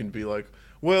you can be like,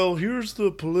 well, here's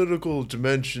the political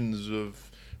dimensions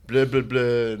of blah blah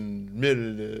blah and blah,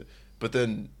 blah, blah. But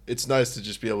then it's nice to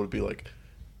just be able to be like,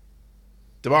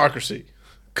 democracy,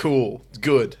 cool,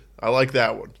 good, I like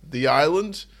that one. The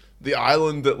island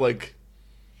that like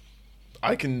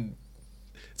I can.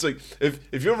 It's like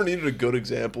if you ever needed a good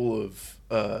example of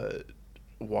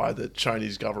why the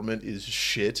Chinese government is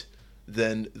shit,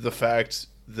 then the fact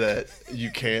that you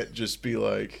can't just be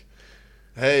like,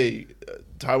 hey,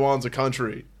 Taiwan's a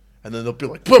country, and then they'll be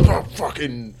like,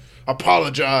 fucking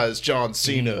apologize, John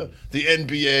Cena. The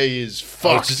NBA is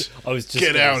fucked. I was just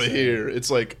Get gonna out of say. here.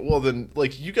 It's like, well, then,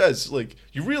 like, you guys, like,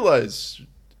 you realize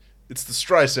it's the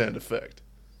Streisand effect,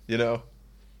 you know?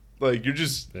 Like, you're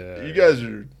just, you guys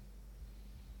are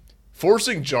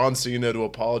forcing John Cena to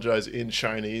apologize in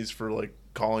Chinese for, like,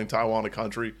 calling Taiwan a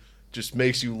country just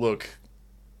makes you look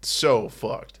so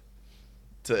fucked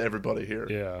to everybody here.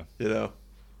 Yeah. You know?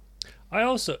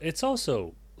 It's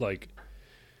also like,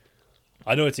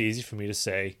 I know it's easy for me to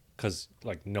say because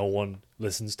like no one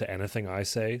listens to anything I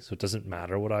say, so it doesn't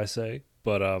matter what I say.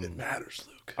 But It matters,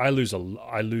 Luke. I lose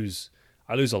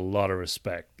a lot of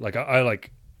respect. Like I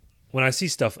like when I see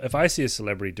stuff. If I see a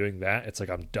celebrity doing that, it's like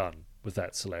I'm done with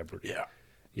that celebrity. Yeah.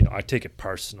 You know, I take it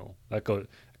personal. That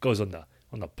goes on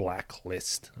the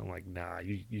blacklist. I'm like, nah,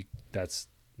 you that's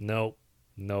no,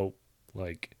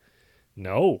 like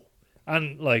no,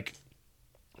 and like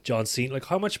John Cena, like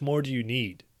how much more do you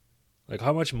need? Like,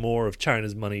 how much more of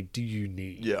China's money do you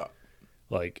need? Yeah.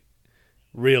 Like,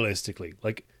 realistically,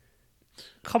 like,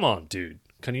 come on, dude.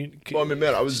 Can Well, I mean,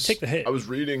 man, I was take the hit. I was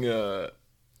reading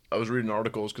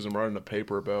articles because I'm writing a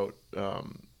paper about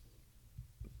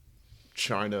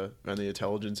China and the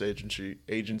intelligence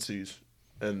agencies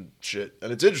and shit,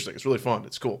 and it's interesting. It's really fun.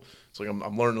 It's cool. It's like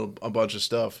I'm learning a bunch of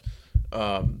stuff.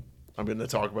 I'm going to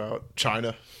talk about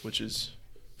China, which is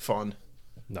fun.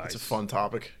 Nice. It's a fun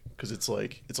topic because it's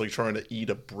like trying to eat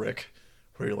a brick,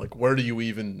 where you're like, how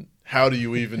do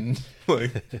you even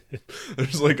like?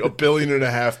 There's like 1.5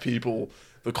 billion people.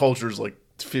 The culture's like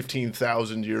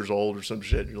 15,000 years old or some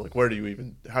shit. You're like, how do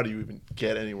you even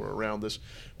get anywhere around this?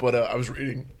 But I was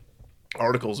reading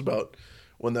articles about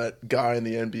when that guy in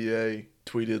the NBA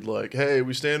tweeted like, "Hey,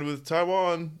 we stand with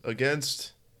Taiwan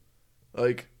against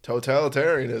like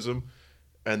totalitarianism,"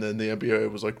 and then the NBA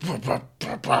was like,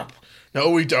 "No,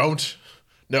 we don't.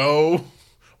 No,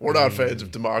 we're not fans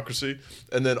of democracy."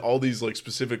 And then all these like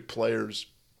specific players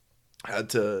had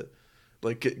to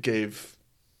like gave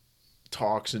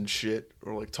talks and shit,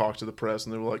 or like talk to the press,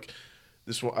 and they were like,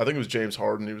 this one, I think it was James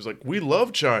Harden. He was like, "We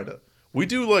love China. We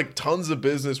do like tons of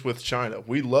business with China.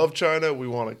 We love China. We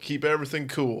want to keep everything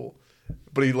cool."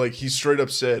 But he straight up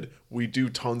said, "We do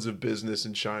tons of business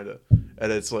in China."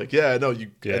 And it's like, yeah, no,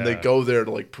 and they go there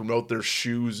to like promote their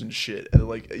shoes and shit. And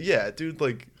like, yeah, dude,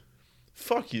 like,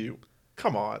 fuck you.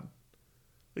 Come on.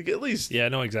 Like, at least, Yeah,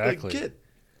 no, exactly. like,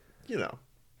 you know.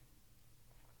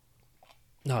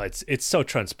 No, it's so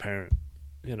transparent,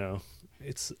 you know.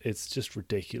 It's just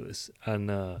ridiculous. And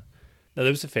now there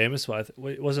was a famous one.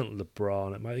 It wasn't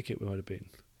LeBron. It might have been.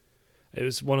 It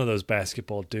was one of those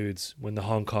basketball dudes when the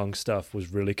Hong Kong stuff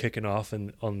was really kicking off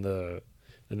in the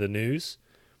news.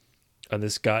 And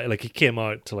this guy, like, he came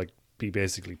out to like be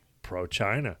basically pro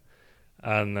China,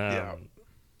 and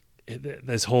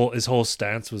his whole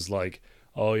stance was like,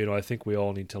 oh, you know, I think we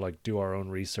all need to like do our own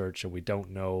research, and we don't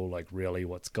know like really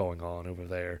what's going on over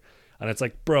there. And it's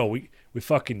like, bro, we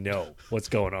fucking know what's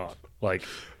going on. Like,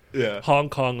 Yeah. Hong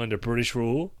Kong under British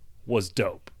rule was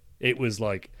dope. It was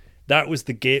like, that was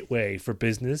the gateway for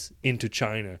business into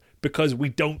China because we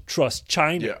don't trust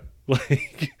China. Yeah.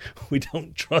 Like, we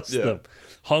don't trust them.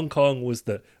 Hong Kong was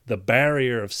the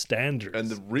barrier of standards.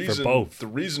 And for both. the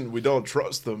reason we don't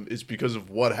trust them is because of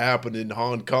what happened in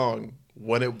Hong Kong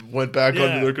when it went back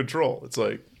under their control. It's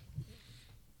like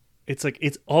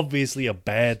it's obviously a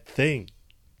bad thing.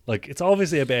 Like, it's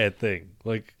obviously a bad thing.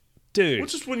 Like, dude. well,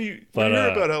 just when you hear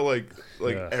about how like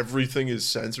everything is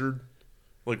censored,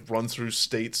 like run through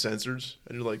state censors,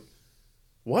 and you're like,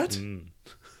 what?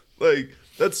 Like,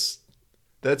 that's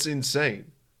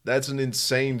insane. That's an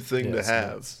insane thing to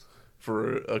have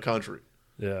for a country.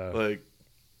 Yeah. Like,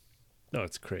 No,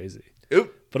 it's crazy.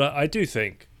 it, But I do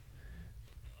think,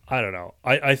 I don't know.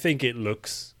 I think it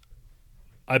looks,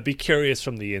 I'd be curious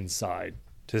from the inside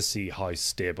to see how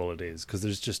stable it is, because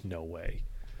there's just no way.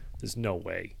 There's no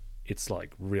way it's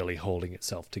like really holding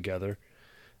itself together.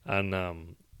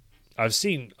 And I've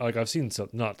seen some,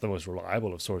 not the most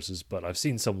reliable of sources, but I've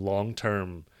seen some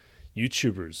long-term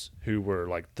YouTubers who were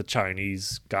like the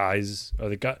Chinese guys, or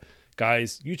the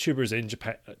guys YouTubers in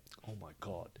Japan. Oh my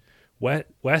god,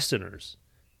 Westerners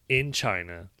in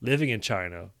China, living in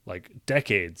China, like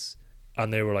decades,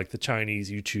 and they were like the Chinese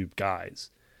YouTube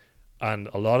guys. And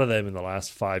a lot of them in the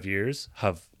last 5 years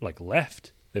have like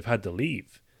left. They've had to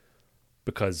leave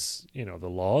because, you know, the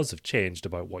laws have changed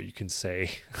about what you can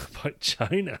say about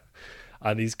China.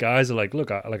 And these guys are like,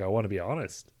 look, I want to be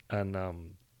honest. And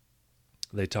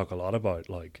they talk a lot about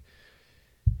like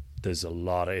there's a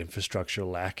lot of infrastructure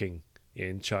lacking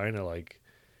in China. Like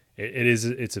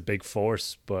it's a big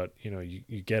force, but you know,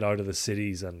 you get out of the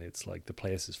cities and it's like the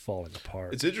place is falling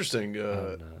apart. It's interesting.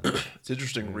 It's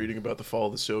interesting reading about the fall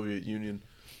of the Soviet Union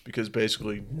because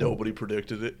basically nobody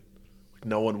predicted it.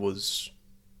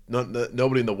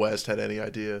 Nobody in the West had any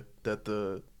idea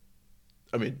that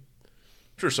I mean,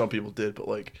 I'm sure some people did, but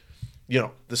like, you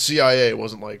know, the CIA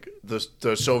wasn't like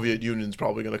the Soviet Union's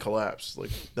probably going to collapse. Like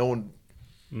no one,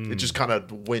 it just kind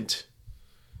of went.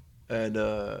 And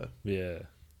yeah.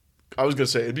 I was gonna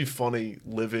say it'd be funny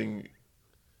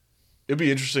it'd be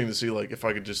interesting to see like if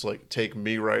I could just like take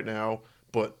me right now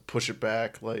but push it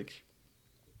back like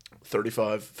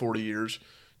 35 40 years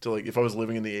to like if I was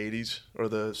living in the 80s or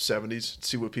the 70s,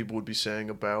 see what people would be saying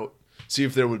about, see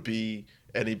if there would be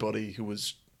anybody who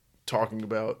was talking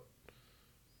about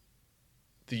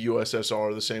the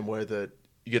USSR the same way that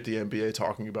you get the NBA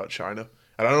talking about China.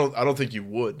 And I don't think you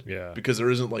would. Yeah. Because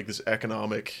there isn't like this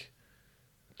economic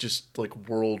just like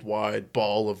worldwide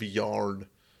ball of yarn,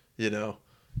 you know,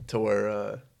 to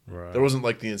where Right. there wasn't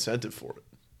like the incentive for it.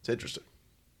 It's interesting.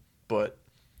 But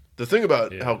the thing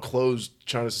about how closed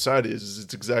China's society is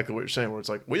it's exactly what you're saying, where it's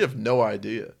like, we have no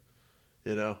idea,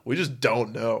 you know, we just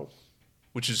don't know,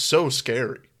 which is so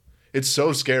scary. It's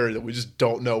so scary that we just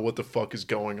don't know what the fuck is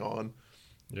going on.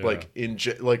 Yeah. Like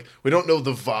like we don't know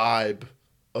the vibe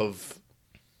of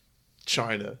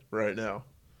China right now.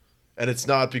 And it's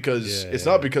not because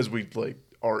because we like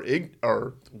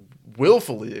are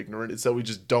willfully ignorant. It's that we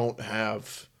just don't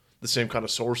have the same kind of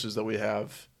sources that we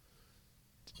have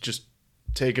just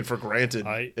taken for granted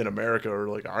in America or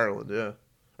like Ireland,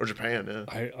 or Japan,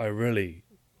 I really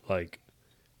like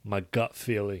my gut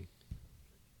feeling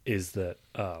is that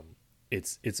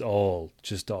it's all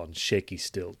just on shaky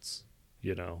stilts,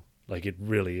 you know, like it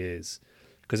really is,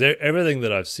 because everything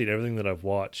that I've seen, everything that I've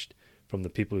watched from the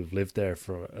people who've lived there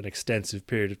for an extensive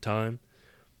period of time,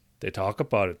 they talk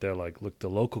about it. They're like, look, the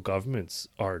local governments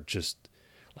are just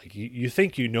like, you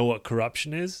think you know what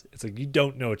corruption is. It's like you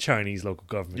don't know Chinese local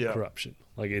government corruption.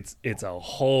 Like it's a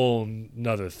whole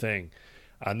nother thing,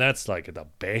 and that's like at the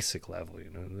basic level. You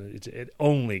know, it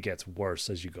only gets worse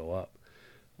as you go up,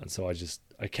 and so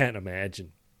I can't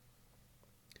imagine.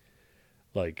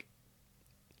 Like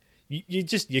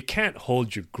you can't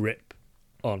hold your grip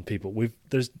on people.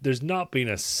 There's not been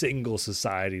a single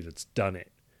society that's done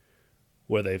it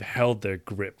where they've held their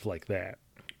grip like that.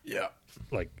 Yeah.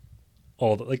 Like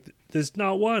there's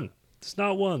not one. There's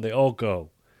not one. They all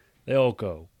go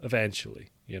eventually,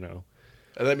 you know.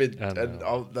 And I mean,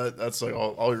 that's like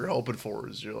all you're hoping for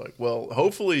is you're like, well,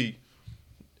 hopefully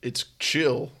it's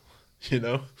chill, you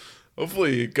know.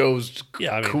 Hopefully it goes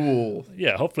cool.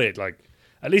 Yeah, hopefully it like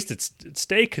at least it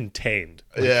stay contained.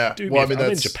 Like, yeah, dude, well, I mean,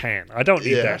 I'm in Japan. I don't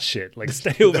need that shit. Like,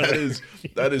 stay over there.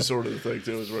 That is sort of the thing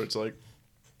too, is where it's like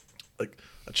a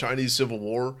Chinese civil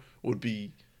war would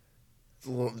be.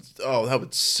 Oh, that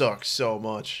would suck so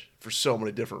much for so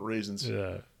many different reasons.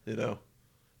 Yeah, you know.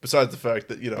 Besides the fact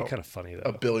that, you know, kind of funny though.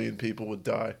 1 billion people would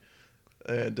die,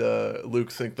 and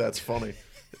Luke think that's funny.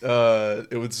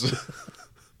 It would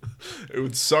it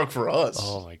would suck for us.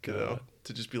 Oh my god. You know,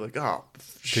 to just be like, oh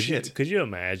shit. Could you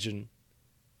imagine?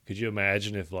 Could you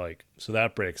imagine if like so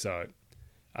that breaks out,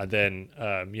 and then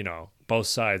you know, both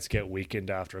sides get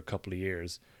weakened after a couple of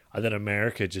years, and then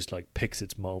America just like picks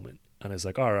its moment and is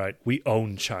like, all right, we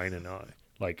own China now.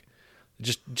 Like,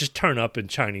 just turn up in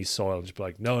Chinese soil and just be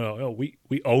like, no, we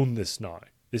own this now.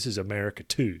 This is America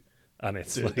too. And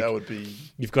it's Dude, like that would be.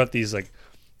 You've got these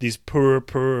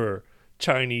poor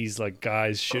Chinese like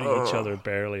guys shooting each other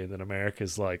barely, and then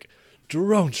America's like,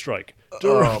 drone strike.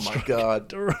 Oh my god.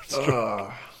 Drone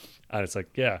strike. And it's like,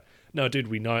 yeah, no, dude,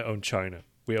 we now own China.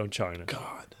 We own China.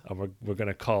 God. And we're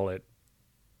gonna call it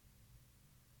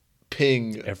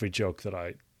Ping. Every joke that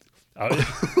I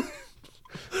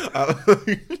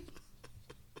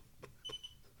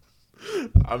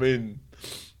mean,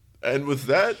 and with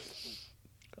that,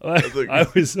 I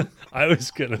was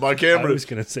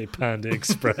gonna say Panda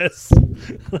Express. I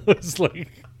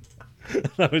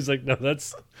was like, no,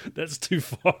 that's too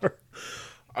far.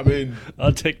 I mean,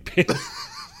 I'll take Ping.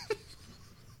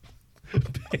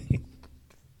 Ping.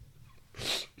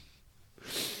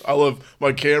 I love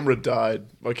my camera died.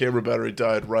 My camera battery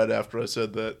died right after I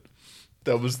said that.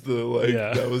 That was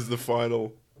the that was the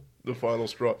final The final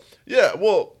straw. Yeah,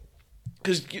 well,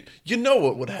 because you know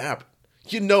what would happen.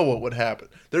 You know what would happen.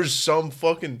 There's some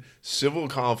fucking civil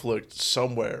conflict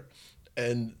somewhere,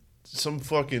 and some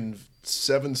fucking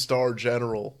 7-star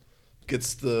general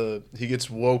gets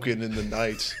woken in the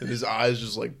night, and his eyes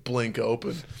just like blink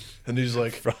open, and he's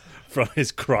like from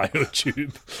his cryo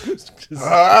tube.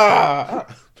 ah!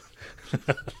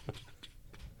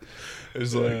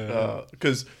 It's like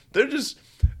because they're just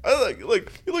like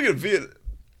you look at Vietnam.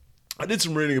 I did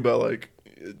some reading about like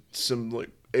some like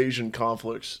Asian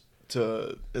conflicts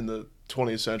in the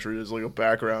 20th century as like a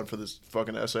background for this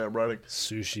fucking essay I'm writing.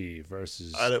 Sushi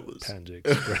versus Panda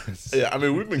Express. Express. Yeah, I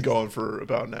mean we've been going for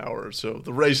about an hour, so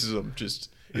the racism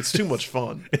it's too much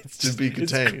fun to be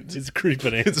contained. It's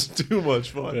creeping in. It's too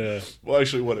much fun. Yeah. Well,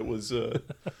 actually, what it was. Dude,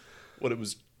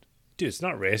 it's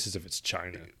not racist if it's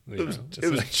China. It was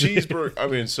cheeseburger. I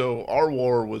mean, so our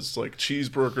war was like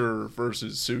cheeseburger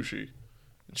versus sushi.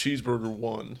 Cheeseburger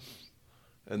won,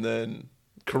 and then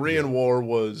Korean War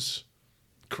was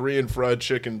Korean fried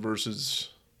chicken versus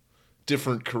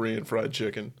different Korean fried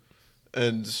chicken,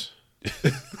 and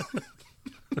and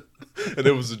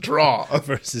it was a draw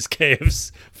versus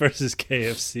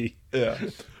KFC. Yeah,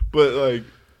 but like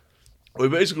we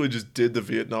basically just did the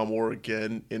Vietnam War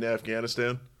again in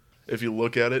Afghanistan. If you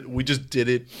look at it, we just did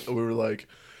it. We were like,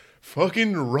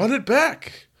 fucking run it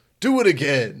back, do it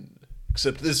again.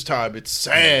 Except this time it's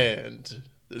sand.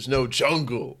 There's no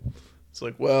jungle. It's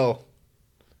like, well,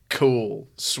 cool,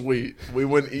 sweet. We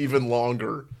went even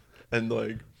longer. And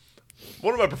like,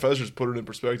 one of my professors put it in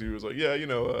perspective. He was like, yeah,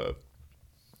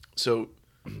 so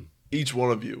each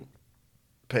one of you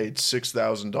paid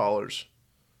 $6,000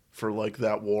 for like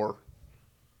that war.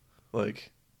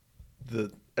 Like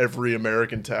every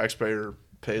American taxpayer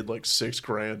paid like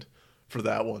 $6,000 for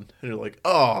that one. And you're like,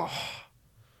 oh.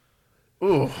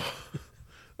 Ooh,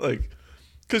 like,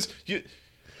 because you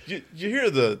hear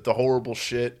the horrible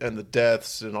shit and the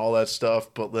deaths and all that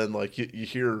stuff, but then like you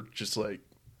hear just like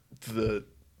the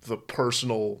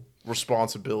personal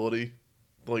responsibility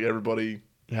like everybody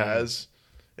has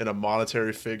in a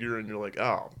monetary figure, and you're like,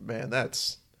 oh man, I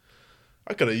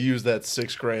could have used that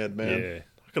 $6,000, man. Yeah.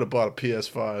 I could have bought a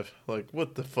PS5. Like,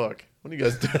 what the fuck? What are you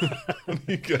guys doing? What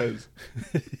are you guys?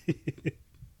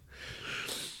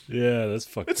 Yeah, that's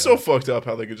fucked It's up. so fucked up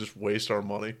how they could just waste our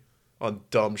money on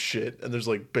dumb shit, and there's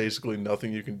like basically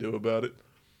nothing you can do about it.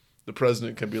 The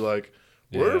president can be like,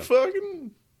 we're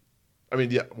fucking... I mean,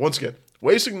 yeah, once again,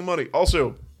 wasting the money.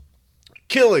 Also,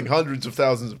 killing hundreds of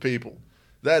thousands of people.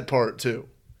 That part, too.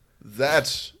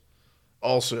 That's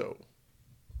also...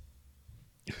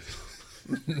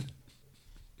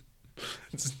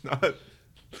 It's not...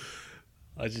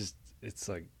 It's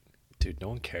like, dude, no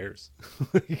one cares.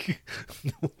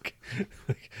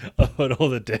 About all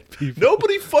the dead people.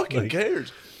 Nobody fucking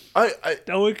cares.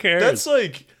 No one cares. That's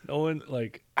like... No one,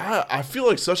 like... I feel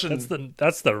like such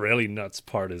That's the really nuts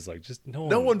part is like, just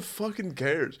no one fucking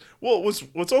cares. Well,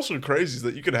 what's also crazy is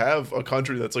that you could have a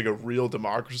country that's like a real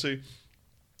democracy,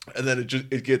 and then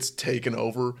it gets taken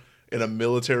over in a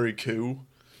military coup,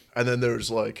 and then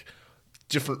there's like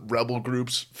different rebel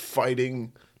groups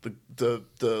fighting the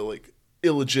like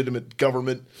illegitimate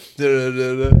government,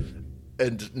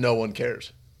 and no one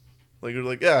cares. Like you're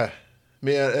like, yeah,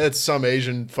 man, it's some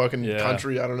Asian fucking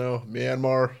country. I don't know,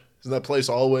 Myanmar. Isn't that place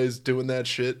always doing that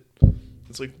shit?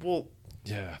 It's like, well,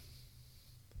 yeah,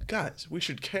 guys, we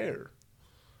should care.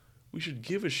 We should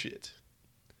give a shit.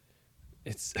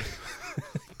 It's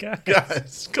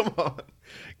guys, come on.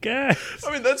 Guys.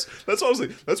 I mean, that's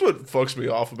honestly that's what fucks me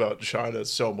off about China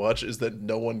so much is that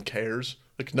no one cares.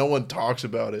 Like no one talks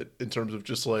about it in terms of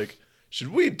just like, should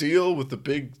we deal with the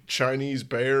big Chinese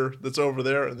bear that's over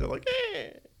there? And they're like,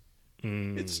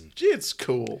 it's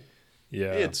cool.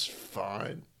 Yeah, it's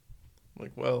fine. I'm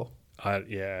like, well,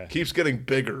 yeah, keeps getting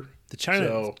bigger. The China,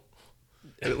 so,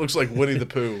 and it looks like Winnie the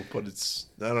Pooh, but it's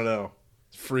I don't know,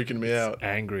 it's freaking me out.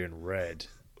 Angry and red.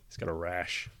 He's got a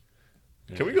rash.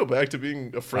 Yeah. Can we go back to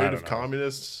being afraid of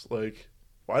communists? Like,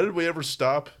 why did we ever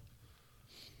stop?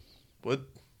 What?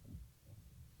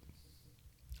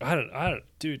 I don't,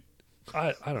 dude.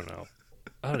 I don't know.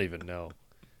 I don't even know.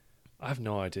 I have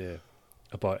no idea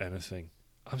about anything.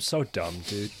 I'm so dumb,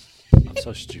 dude. I'm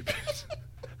so stupid.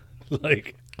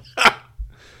 Like,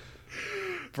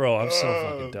 bro, I'm so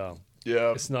fucking dumb.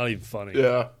 Yeah. It's not even funny.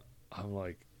 Yeah. I'm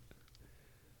like,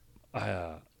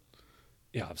 I'm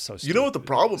so stupid. You know what the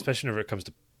problem... Especially whenever it comes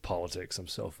to politics, I'm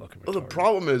so fucking retarded. Well, the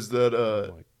problem is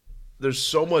that there's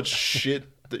so much shit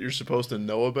that you're supposed to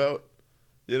know about,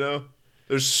 you know?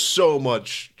 There's so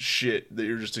much shit that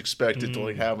you're just expected to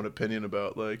like have an opinion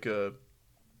about, like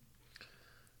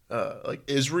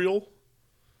Israel.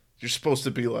 you're supposed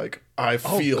to be like, I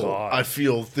God.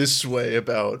 feel this way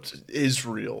about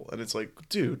Israel, and it's like,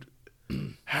 dude,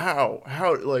 how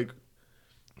like,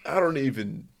 I don't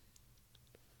even.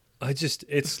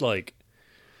 It's like,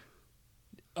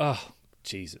 oh,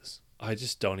 Jesus. I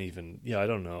just don't even, yeah, I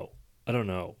don't know.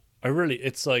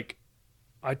 It's like,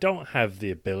 I don't have the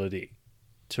ability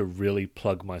to really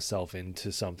plug myself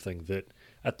into something that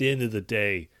at the end of the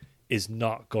day is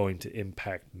not going to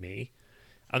impact me.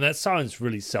 And that sounds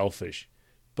really selfish,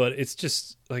 but it's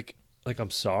just like I'm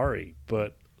sorry,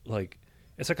 but like,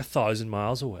 it's like 1,000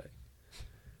 miles away,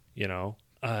 you know?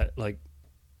 Like,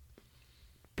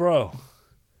 bro,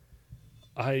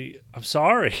 I'm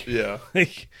sorry. Yeah.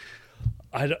 Like,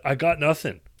 I got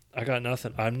nothing.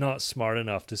 I'm not smart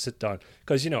enough to sit down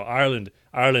because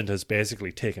Ireland has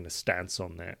basically taken a stance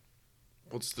on that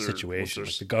What's their situation.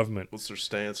 Like the government. What's their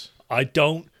stance? I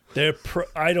don't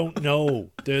know.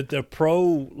 They're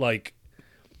pro like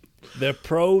they're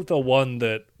pro the one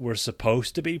that we're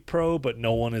supposed to be pro, but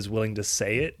no one is willing to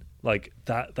say it. Like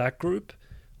that group,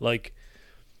 like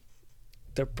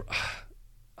they're.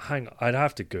 Hang on, I'd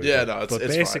have to go. Yeah, no, it's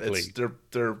basically fine.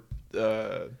 They're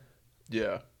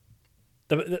yeah.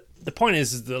 The point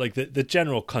is that like the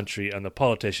general country and the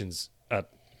politicians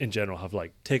in general have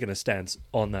like taken a stance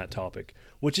on that topic,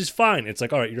 which is fine. It's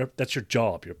like, all right, that's your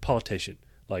job. You're a politician.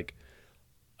 Like,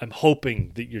 I'm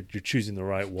hoping that you're choosing the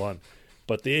right one,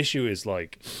 but the issue is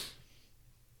like,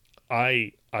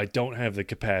 I don't have the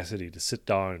capacity to sit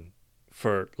down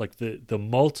for like the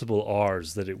multiple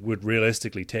hours that it would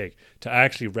realistically take to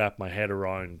actually wrap my head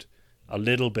around a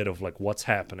little bit of like what's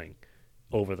happening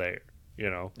over there.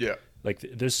 Yeah. Like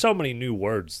there's so many new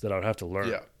words that I would have to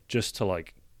learn just to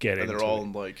like get into it. And they're all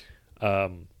in like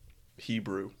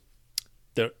Hebrew.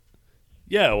 They're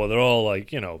all like,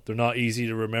 they're not easy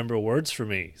to remember words for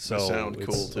me. So they sound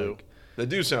cool too. Like, they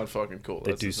do sound fucking cool.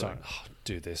 They do sound,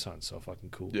 dude, they sound so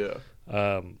fucking cool. Yeah.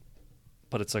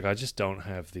 But it's like I just don't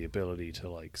have the ability to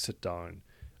like sit down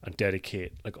and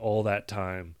dedicate like all that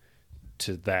time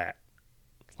to that.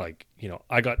 Like,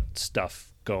 I got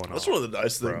stuff going on. That's one of the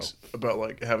nice things about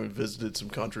like having visited some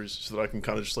countries, so that I can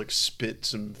kind of just like spit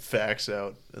some facts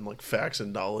out and like facts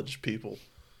and knowledge people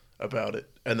about it.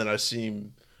 And then I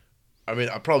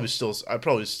probably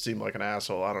seem like an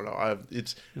asshole. I don't know.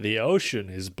 It's the ocean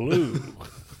is blue.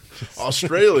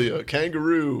 Australia,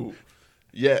 kangaroo.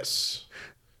 Yes.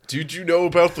 Did you know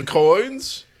about the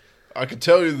coins? I can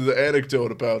tell you the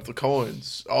anecdote about the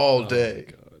coins all day.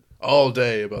 All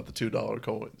day about the $2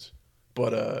 coins.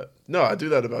 But no, I do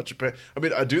that about Japan. I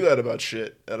mean, I do that about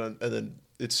shit, and then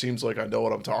it seems like I know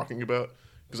what I'm talking about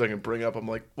because I can bring up. I'm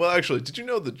like, well, actually, did you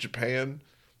know that Japan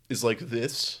is like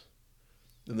this?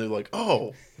 And they're like,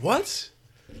 oh, what?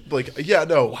 Like, yeah,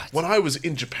 no. What? When I was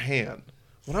in Japan,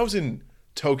 when I was in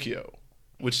Tokyo,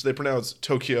 which they pronounce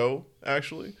Tokyo,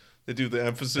 actually. They do the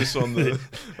emphasis on the...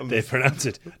 They pronounce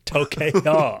it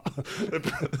Tokyo.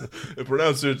 They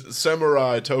pronounce it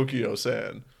Samurai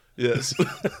Tokyo-san. Yes.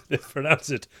 They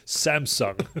pronounce it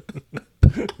Samsung.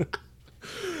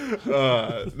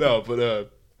 No,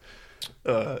 but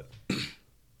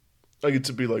I get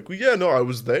to be like, well, yeah, no, I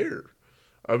was there.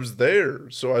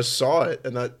 So I saw it,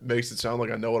 and that makes it sound like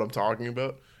I know what I'm talking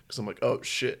about. Because I'm like, oh,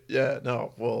 shit, yeah,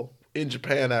 no. Well, in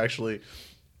Japan, actually,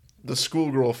 the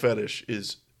schoolgirl fetish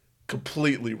is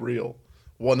completely real.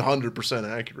 100%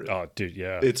 accurate. Oh, dude,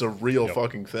 yeah. It's a real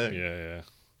fucking thing. Yeah.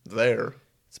 There.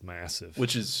 It's massive.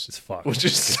 It's fucked. Which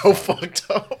is so fucked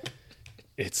up.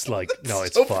 It's like, no,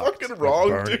 it's so fucked. fucking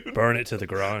wrong, dude. Burn it to the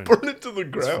ground. Burn it to the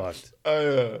ground. It's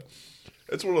fucked.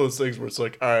 It's one of those things where it's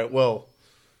like, all right, well,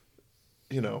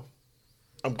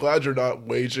 I'm glad you're not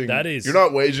waging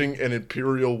an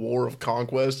imperial war of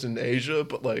conquest in Asia,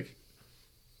 but like,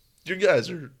 you guys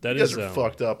are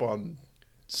fucked up on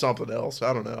something else.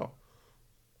 I don't know.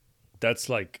 That's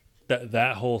like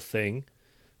that whole thing,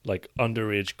 like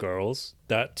underage girls.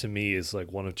 That to me is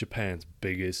like one of Japan's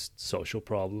biggest social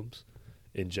problems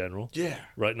in general. Yeah.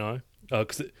 Right now,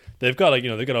 because they've got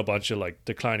they've got a bunch of like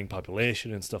declining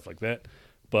population and stuff like that.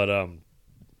 But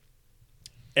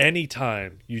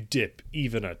anytime you dip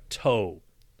even a toe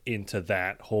into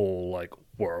that whole like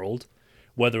world,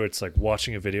 whether it's like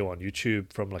watching a video on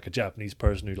YouTube from like a Japanese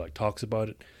person who like talks about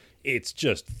it, it's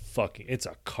just it's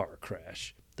a car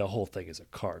crash. The whole thing is a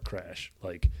car crash.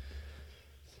 Like,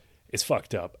 it's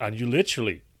fucked up. And you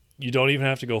don't even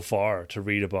have to go far to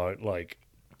read about like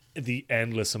the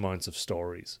endless amounts of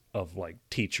stories of like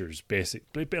teachers like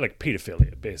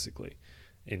pedophilia basically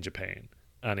in Japan.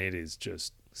 And it is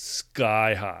just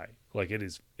sky high. Like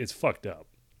it's fucked up.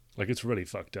 Like it's really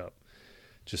fucked up.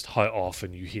 Just how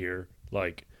often you hear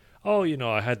like, oh,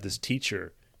 I had this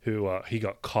teacher who he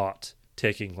got caught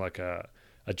taking like a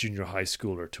junior high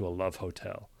schooler to a love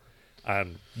hotel.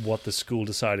 And what the school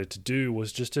decided to do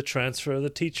was just to transfer the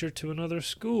teacher to another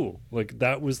school. Like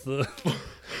that was the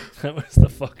that was the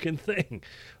fucking thing.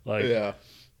 Like Yeah.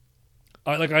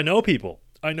 I know people.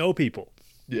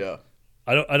 Yeah.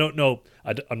 I don't know.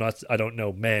 I don't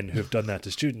know men who've done that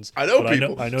to students. I know but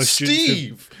people. I know students.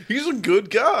 Steve, he's a good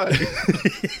guy.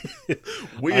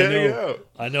 We hang out.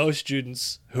 I know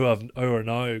students who are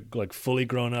now like fully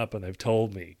grown up, and they've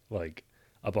told me like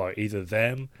about either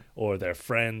them or their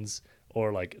friends,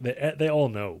 or like they all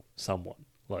know someone.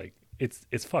 Like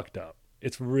it's fucked up.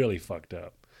 It's really fucked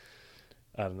up.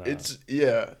 I don't know. It's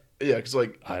yeah, because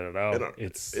like I don't know.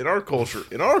 In our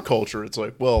culture, it's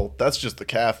like, well, that's just the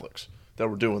Catholics that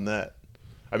were doing that.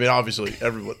 I mean, obviously,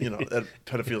 everyone, that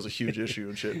pedophilia is a huge issue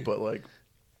and shit, but like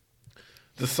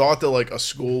the thought that like a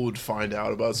school would find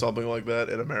out about something like that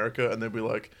in America and they'd be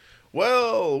like,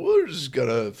 well, we're just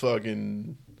gonna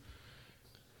fucking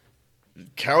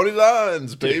county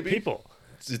lines, baby. Dude,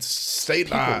 it's state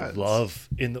lines. Love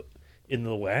in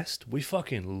the West. We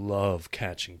fucking love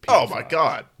catching people. Oh my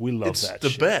god, we love it's that. The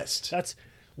shit. best.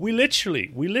 We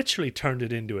literally turned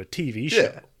it into a TV show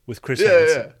Yeah. with Chris Yeah,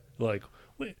 Hansen. yeah. Like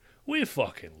we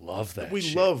fucking love that. We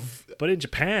shit. love. But in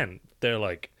Japan, they're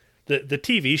like the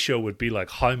TV show would be like,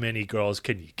 how many girls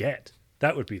can you get?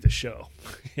 That would be the show,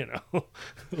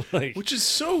 like, Which is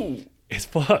so. it's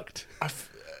fucked.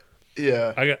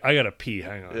 Yeah. I gotta pee.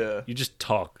 Hang on. Yeah. You just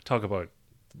talk about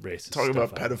racist. Talking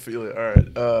stuff. about pedophilia. All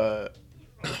right.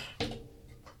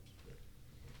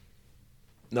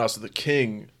 No, so the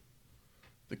king.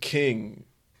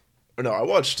 Or no, I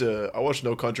watched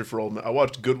No Country for Old Men. I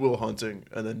watched Good Will Hunting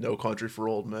and then No Country for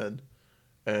Old Men,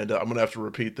 and I'm gonna have to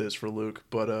repeat this for Luke,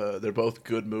 but they're both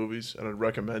good movies, and I'd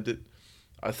recommend it.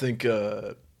 I think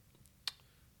Good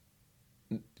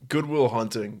Will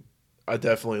Hunting, I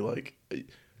definitely like.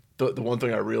 The one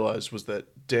thing I realized was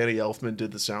that Danny Elfman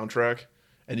did the soundtrack,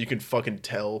 and you can fucking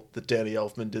tell that Danny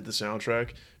Elfman did the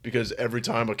soundtrack because every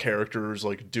time a character is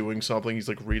like doing something, he's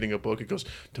like reading a book, it goes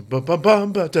and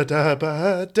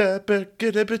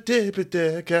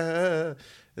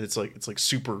it's like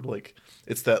super like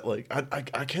it's that like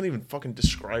I can't even fucking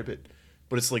describe it,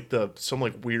 but it's like some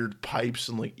like weird pipes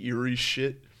and like eerie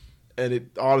shit, and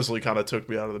it honestly kind of took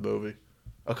me out of the movie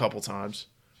a couple times.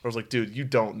 I was like, dude, you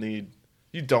don't need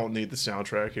the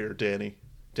soundtrack here, Danny.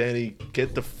 Danny,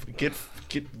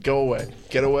 go away.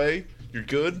 Get away. You're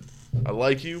good. I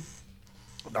like you.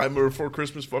 Nightmare Before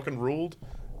Christmas fucking ruled,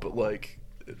 but like,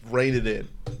 rein it in.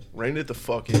 Rein it the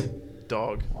fuck in,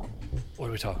 dog. What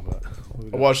are we talking about?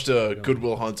 I watched Good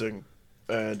Will Hunting,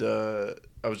 and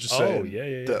I was just saying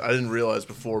yeah. that I didn't realize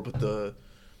before, but the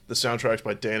soundtrack's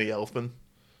by Danny Elfman,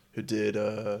 who did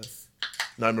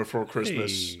Nightmare Before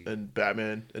Christmas and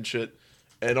Batman and shit.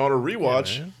 And on a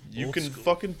rewatch, you can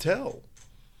fucking tell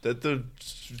that the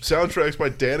soundtrack's by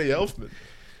Danny Elfman.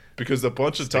 Because a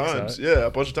bunch of times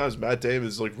Matt Damon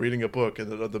is like reading a book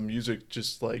and the music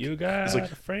just like You got it's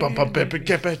like a friend. and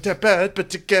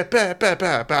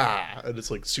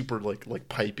it's like super like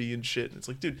pipey and shit. And it's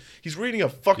like, dude, he's reading a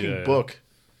fucking book.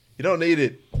 You don't need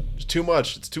it. It's too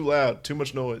much. It's too loud. Too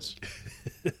much noise.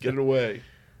 Get it away.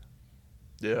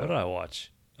 Yeah. What did I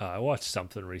watch? I watched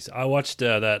something recent. I watched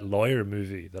that lawyer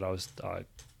movie that I was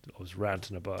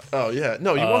ranting about. Oh yeah,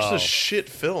 no, you watched a shit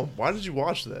film. Why did you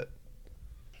watch that?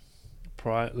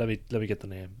 Let me get the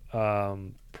name.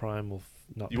 Primal.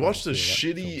 Not you watched a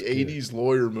Fear, shitty '80s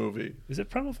lawyer movie. Is it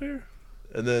Primal Fear?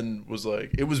 And then was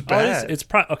like, it was bad. It's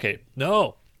okay.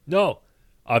 No.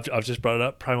 I've just brought it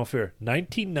up. Primal Fear,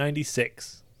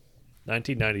 1996.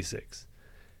 1996.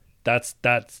 That's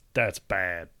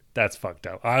bad. That's fucked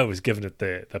up. I was giving it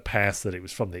the pass that it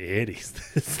was from the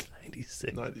 80s. It's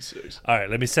 96. 96. All right,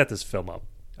 let me set this film up,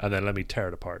 and then let me tear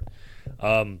it apart.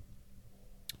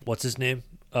 What's his name?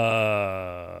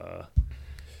 Richard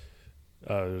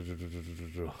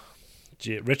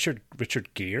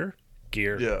Gere?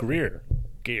 Yeah. Greer.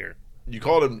 You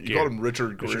called him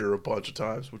Richard Gere a bunch of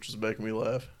times, which was making me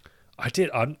laugh. I did.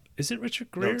 Is it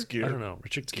Richard Gere? No, it's Gere. I don't know.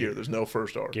 Richard It's Gere. There's no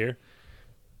first R. Gere.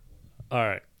 All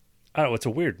right. I don't know. It's a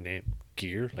weird name.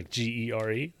 Gere, like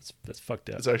Gere. That's fucked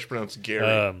up. It's actually pronounced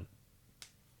Gary.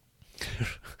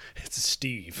 It's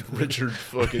Steve. Richard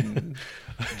fucking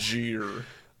Gere.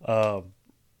 All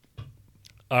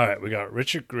right, we got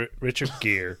Richard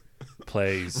Gere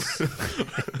plays.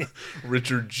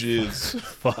 Richard Jizz.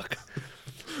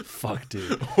 Fuck,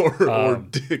 dude. or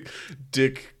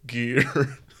Dick Gere.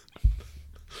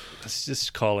 Let's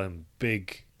just call him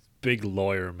big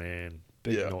lawyer man.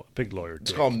 Big lawyer.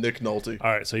 Let's call him Nick Nolte.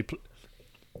 All right, so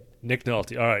Nick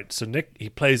Nolte. All right, so he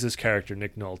plays this character,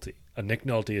 Nick Nolte. And Nick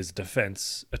Nolte is a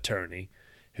defense attorney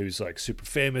who's like super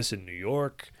famous in New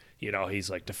York. You know, he's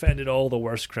like defended all the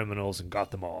worst criminals and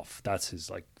got them off. That's his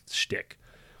like shtick.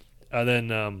 And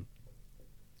then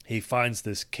he finds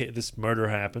this kid. This murder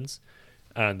happens,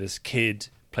 and this kid,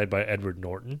 played by Edward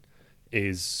Norton,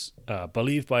 is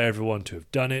believed by everyone to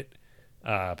have done it.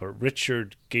 But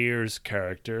Richard Gere's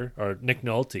character, or Nick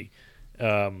Nolte,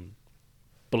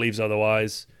 believes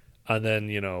otherwise. And then,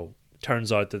 you know,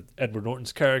 turns out that Edward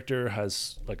Norton's character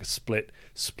has like a split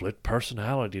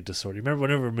personality disorder. You remember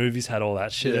whenever movies had all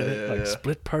that shit in it? Like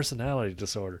split personality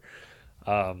disorder.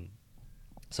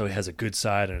 So he has a good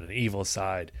side and an evil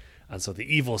side. And so the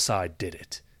evil side did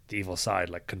it. The evil side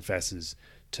like confesses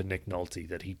to Nick Nolte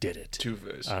that he did it.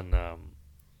 Two-Face. And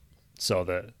so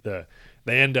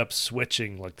they end up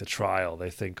switching like the trial. They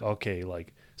think, okay,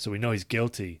 like, so we know he's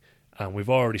guilty, and we've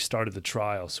already started the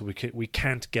trial, so we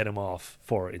can't get him off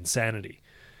for insanity.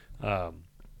 But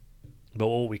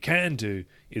what we can do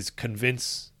is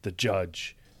convince the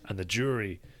judge and the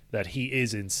jury that he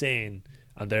is insane,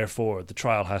 and therefore the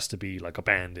trial has to be like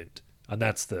abandoned. And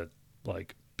that's the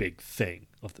like big thing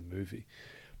of the movie.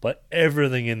 But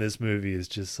everything in this movie is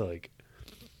just like,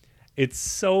 it's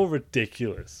so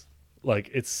ridiculous.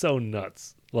 Like, it's so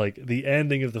nuts. Like, the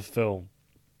ending of the film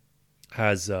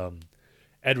has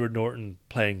Edward Norton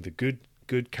playing the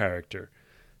good character.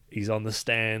 He's on the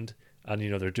stand, and, you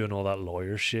know, they're doing all that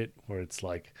lawyer shit where it's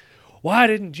like, why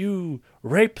didn't you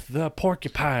rape the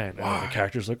porcupine? And the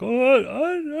character's like, oh,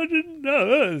 I didn't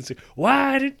know. And it's like,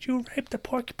 why didn't you rape the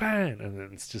porcupine? And then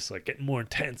it's just like getting more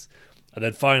intense. And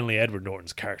then finally, Edward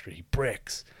Norton's character, he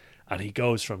breaks, and he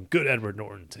goes from good Edward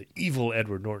Norton to evil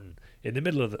Edward Norton in the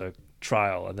middle of the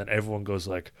trial. And then everyone goes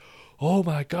like, oh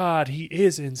my God, he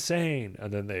is insane.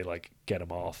 And then they like get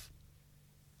him off.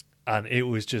 And it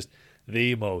was just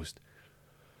the most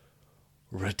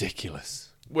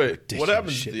ridiculous. Wait, what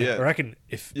happens shit. at the end? I reckon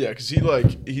if... Yeah, because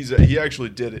he actually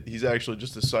did it. He's actually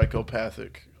just a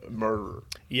psychopathic murderer.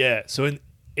 Yeah, so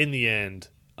in the end...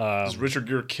 Does Richard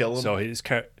Gere kill him? So his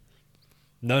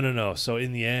No. So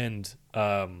in the end,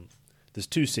 there's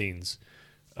two scenes.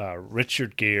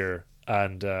 Richard Gere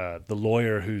and the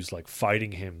lawyer who's like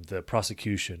fighting him, the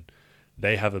prosecution,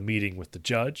 they have a meeting with the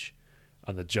judge,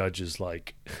 and the judge is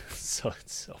like, it's so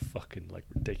fucking like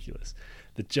ridiculous.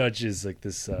 The judge is like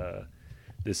this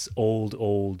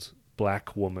old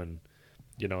black woman,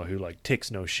 you know, who like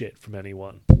takes no shit from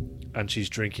anyone, and she's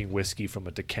drinking whiskey from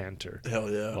a decanter. Hell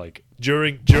yeah! Like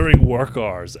during work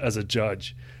hours as a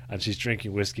judge, and she's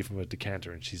drinking whiskey from a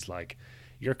decanter, and she's like,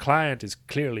 your client is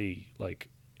clearly like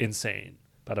insane.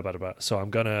 So I'm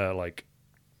gonna like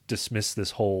dismiss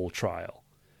this whole trial,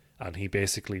 and he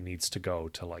basically needs to go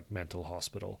to like mental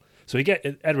hospital. So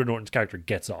Edward Norton's character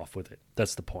gets off with it.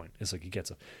 That's the point. It's like he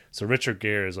gets off. So Richard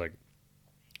Gere is like,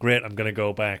 great, I'm gonna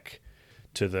go back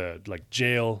to the like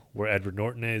jail where Edward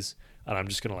Norton is, and I'm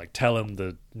just gonna like tell him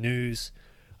the news.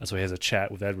 And so he has a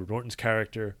chat with Edward Norton's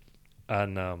character,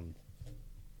 and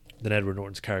then Edward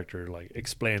Norton's character like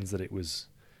explains that it was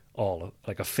all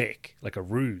like a fake, like a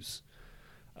ruse.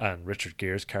 And Richard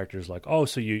Gere's character is like, oh,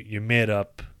 so you made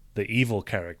up the evil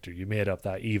character, you made up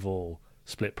that evil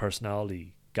split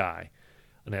personality guy.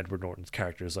 And Edward Norton's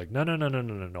character is like, no,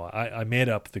 I made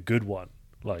up the good one.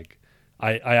 Like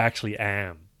I actually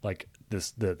am like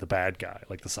this the bad guy,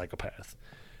 like the psychopath.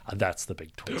 And that's the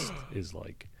big twist. Is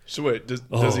like, so wait, does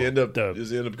he end up going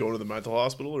to the mental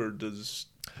hospital, or does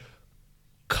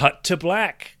cut to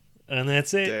black? And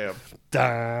that's it. Damn.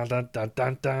 Dun, dun, dun,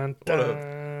 dun, dun,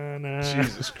 dun,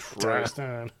 Jesus Christ.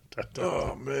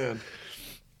 Oh, man.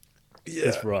 Yeah.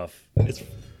 It's rough.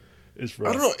 It's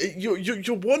rough. I don't know.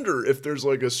 You wonder if there's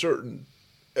like a certain...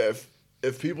 If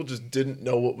people just didn't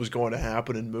know what was going to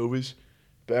happen in movies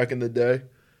back in the day,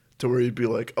 to where you'd be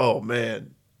like, oh,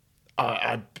 man,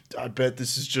 I bet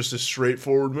this is just a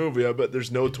straightforward movie. I bet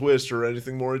there's no twist or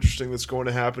anything more interesting that's going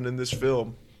to happen in this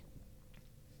film.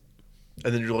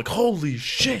 And then you're like, holy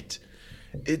shit,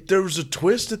 there was a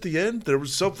twist at the end? There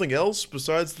was something else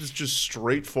besides this just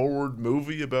straightforward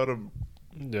movie about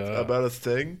a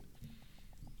thing?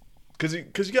 Because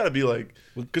you got to be like...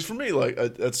 Because for me, like,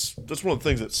 that's one of the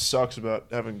things that sucks about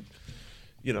having,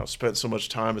 you know, spent so much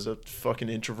time as a fucking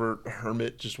introvert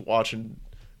hermit just watching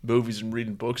movies and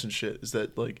reading books and shit, is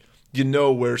that, like, you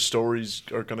know where stories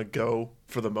are going to go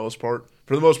for the most part.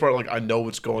 For the most part, like, I know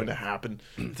what's going to happen.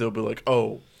 They'll be like,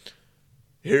 oh...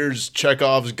 here's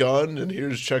Chekhov's gun and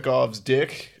here's Chekhov's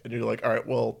dick. And you're like, all right,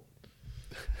 well,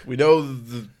 we know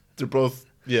they're both,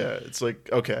 yeah, it's like,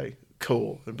 okay,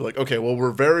 cool. And be like, okay, well,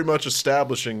 we're very much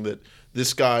establishing that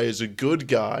this guy is a good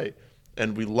guy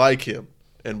and we like him.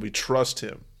 and we trust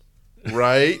him,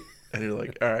 right? And you're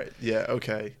like, all right, yeah,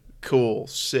 okay, cool,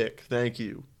 sick, thank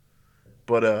you.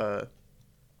 But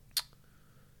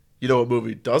you know what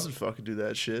movie doesn't fucking do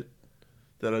that shit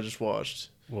that I just watched?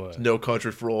 What? No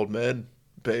Country for Old Men,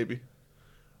 baby.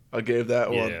 I gave that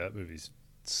one. Yeah, that movie's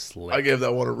slick. I gave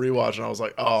that one a rewatch, and I was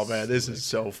like, oh man, this is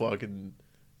so fucking.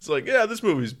 It's like, yeah, this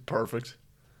movie's perfect.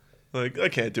 Like, I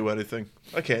can't do anything.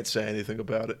 I can't say anything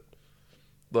about it.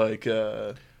 Like,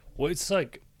 Well, it's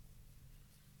like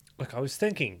I was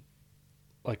thinking,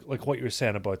 like what you were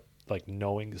saying about like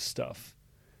knowing stuff,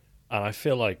 and I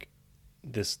feel like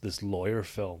this lawyer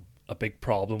film, a big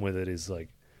problem with it is like,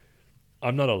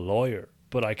 I'm not a lawyer,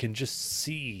 but I can just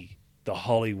see the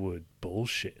Hollywood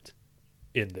bullshit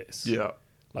in this. yeah,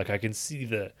 Like I can see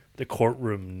the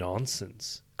courtroom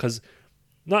nonsense, because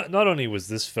not only was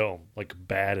this film like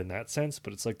bad in that sense,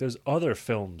 but it's like there's other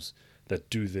films that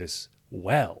do this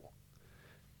well,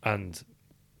 and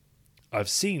I've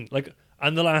seen like,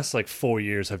 and the last like 4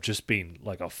 years have just been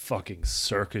like a fucking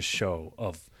circus show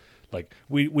of like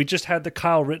we just had the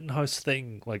Kyle Rittenhouse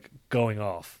thing like going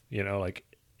off, you know, like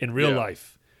in real Yeah.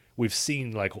 life we've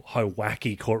seen like how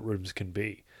wacky courtrooms can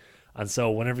be, and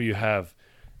so whenever you have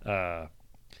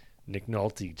Nick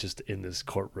Nolte just in this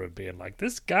courtroom being like,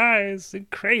 this guy is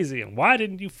crazy, and why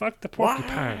didn't you fuck the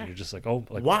porcupine? You're just like, oh,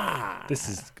 like wow, this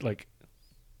is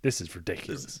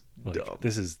ridiculous. This is Like, dumb.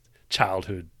 this is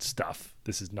childhood stuff.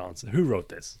 This is nonsense. Who wrote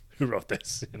this? Who wrote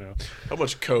this? You know, How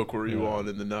much coke were you on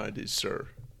in the '90s, sir?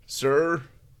 Sir,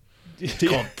 it's Yeah.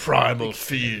 called Primal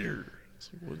Fear.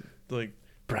 It's like,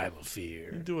 Primal you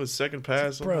Fear, do a second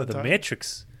pass, on bro. that The time?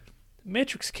 Matrix. The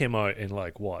Matrix came out in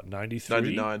like what, 93?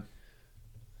 99,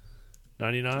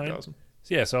 99? 2000.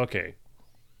 Yeah, so okay.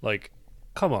 Like,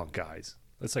 come on, guys.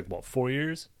 That's like what, 4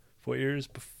 years? 4 years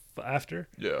after?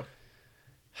 Yeah,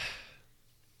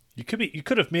 You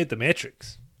could have made The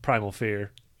Matrix. Primal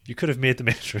Fear. You could have made The you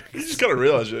Matrix. just gotta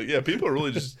realize, yeah, people are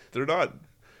really just they're not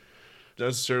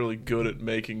necessarily good at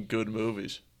making good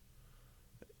movies.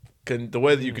 The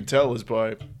way that you can tell is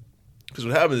by, because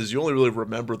what happens is you only really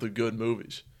remember the good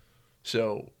movies.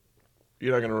 So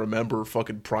you're not going to remember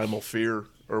fucking Primal Fear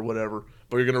or whatever,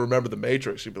 but you're going to remember The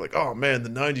Matrix. You'll be like, oh man, the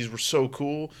 90s were so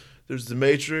cool. There's The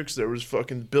Matrix, there was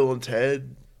fucking Bill and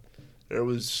Ted, there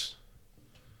was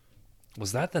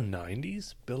Was that the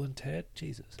 90s? Bill and Ted?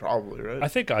 Jesus. probably, right? I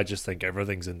think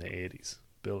everything's in the 80s.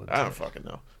 Bill and I Ted. don't fucking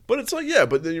know. But it's like, yeah,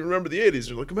 but then you remember the 80s.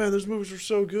 You're like, man, those movies were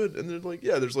so good. And they're like,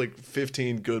 yeah, there's like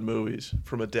 15 good movies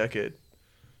from a decade,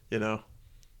 you know?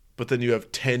 But then you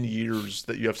have 10 years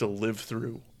that you have to live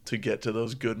through to get to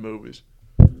those good movies.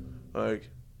 Like,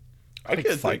 I think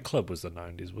can't Fight Club was the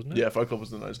 90s, wasn't it? Yeah, Fight Club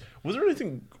was the nice. Was there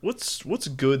anything, what's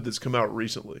good that's come out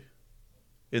recently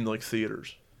in like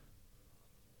theaters?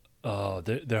 Oh,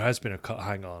 there has been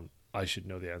hang on. I should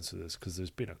know the answer to this, because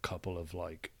there's been a couple of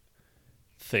like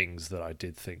things that I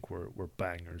did think were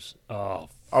bangers. Oh,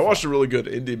 I watched a really good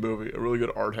indie movie, a really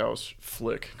good art house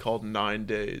flick called 9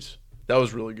 Days. That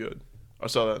was really good. I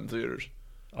saw that in theaters.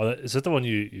 oh, is that the one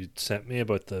you sent me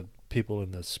about the people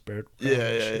in the spirit realm Yeah,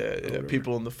 and shit, or yeah. whatever?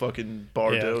 People in the fucking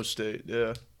Bordeaux Yeah. state.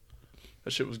 Yeah,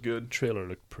 that shit was good. Trailer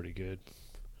looked pretty good.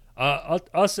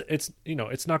 I'll say it's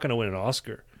not going to win an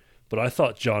Oscar, but I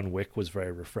thought John Wick was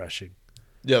very refreshing.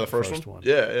 Yeah, the first First one. one.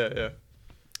 Yeah.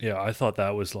 Yeah, I thought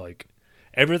that was like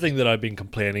everything that I've been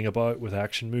complaining about with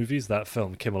action movies. That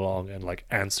film came along and like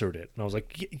answered it, and I was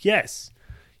like, yes.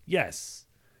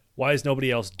 Why is nobody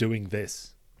else doing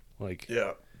this? Like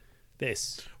Yeah.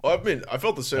 this. Well, I mean, I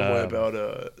felt the same way Um, about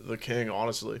The King,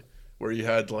 honestly, where you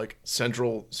had like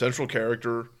central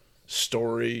character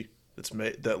story that's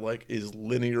made that like is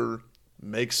linear,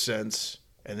 makes sense,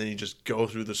 and then you just go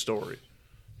through the story.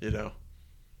 You know,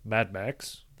 Mad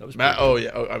Max. That was Mad. pretty Oh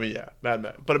yeah. Oh, I mean, yeah, Mad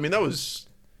Max. But I mean, that was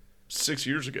 6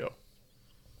 years ago.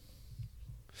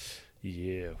 good.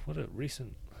 Yeah. What a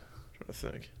recent. I'm trying to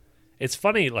think. It's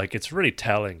funny, like it's really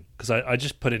telling, because I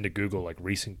just put into Google like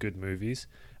recent good movies,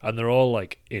 and they're all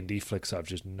like indie flicks I've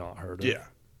just not heard of. Yeah.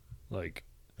 Like,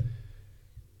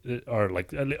 or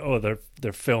like, oh,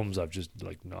 they're films I've just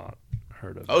like not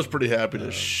heard of. I was pretty happy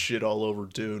to shit all over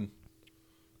Dune.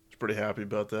 I was pretty happy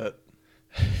about that.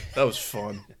 That was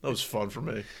fun. That was fun for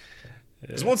me.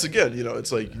 Because once again, you know,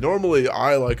 it's like normally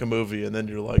I like a movie and then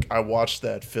you're like, I watched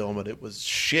that film and it was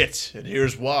shit and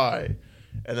here's why.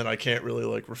 And then I can't really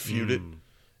like refute it.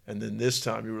 And then this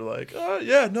time you were like, oh,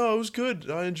 yeah, no, it was good.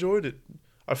 I enjoyed it.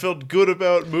 I felt good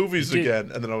about movies You did.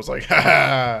 again. And then I was like, ha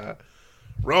ha,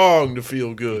 wrong to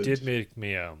feel good. It did make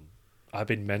me I've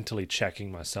been mentally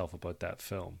checking myself about that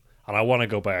film, and I want to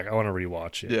go back. I want to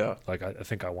rewatch it. Yeah. Like I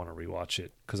think I want to rewatch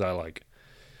it, because I like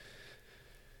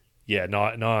yeah, now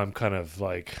I'm kind of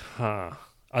like, huh.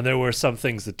 And there were some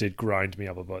things that did grind me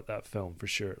up about that film for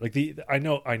sure. Like I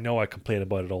know I complain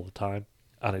about it all the time,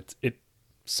 and it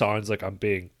sounds like I'm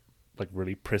being like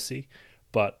really prissy,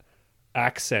 but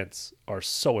accents are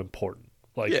so important.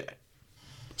 Like Yeah.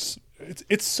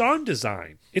 it's sound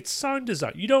design. It's sound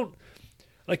design. You don't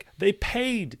like they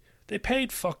paid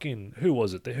fucking who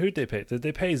was it? Who'd they pay? Did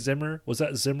they pay Zimmer? Was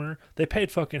that Zimmer? They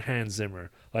paid fucking Hans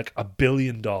Zimmer like $1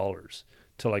 billion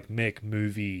to like make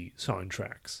movie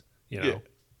soundtracks. You know,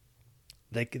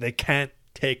 Yeah. they can't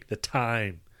take the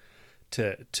time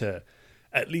to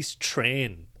at least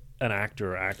train an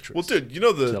actor or actress. Well, dude, you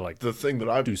know to, like, the thing that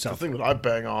I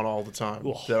bang on all the time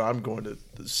that I'm going to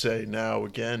say now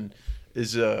again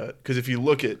is because if you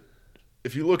look at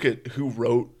who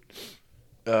wrote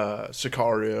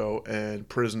Sicario and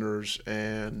Prisoners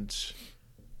and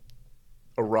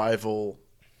Arrival,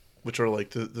 which are like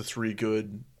the three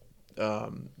good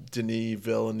Denis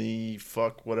Villeneuve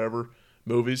whatever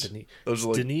movies. Those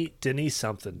are like Denis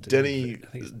something. Denny's.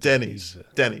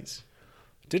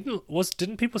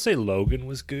 Didn't people say Logan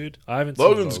was good? I haven't.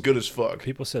 Logan's seen Logan. good as fuck.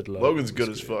 People said Logan's good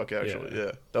was as fuck. Actually,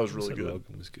 yeah, that was really good.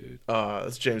 Logan was good.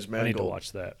 That's James Mangold. I need to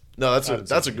watch that. No,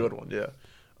 that's a good one. Yeah,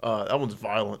 that one's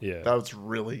violent. Yeah, that was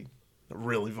really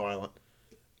violent.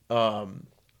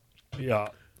 Yeah,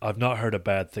 I've not heard a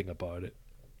bad thing about it.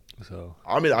 So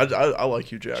I mean, I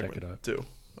like Hugh Jackman check it out. too.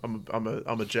 I'm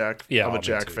a Jack. Yeah, I'm a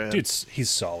Jack fan. Dude, he's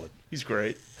solid. He's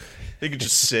great. He can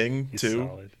just sing He's too.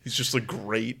 solid. He's just a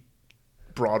great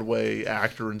Broadway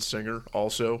actor and singer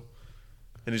also,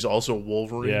 and he's also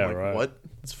Wolverine. Yeah, like, right. What?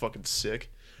 It's fucking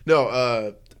sick.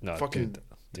 No, No, fucking.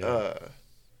 dude, yeah.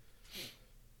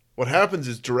 What happens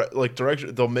is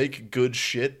director they'll make good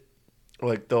shit,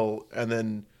 like and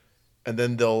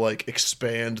then they'll like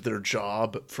expand their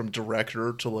job from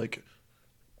director to like,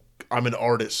 I'm an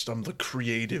artist, I'm the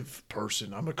creative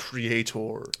person, I'm a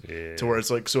creator. Yeah. To where it's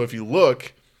like, so if you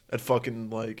look at fucking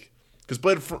like, because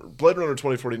Blade Runner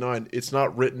 2049, it's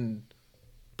not written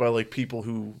by like people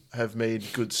who have made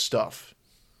good stuff,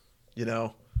 you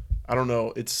know. I don't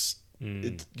know.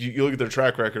 You look at their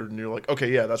track record and you're like,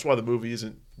 okay, yeah, that's why the movie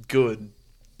isn't good,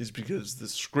 is because the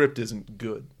script isn't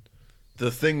good. The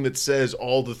thing that says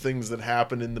all the things that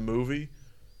happen in the movie,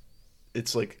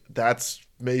 it's like that's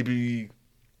maybe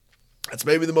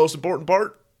the most important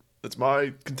part. That's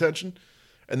my contention.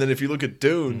 And then if you look at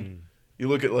Dune, you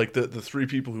look at like the three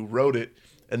people who wrote it,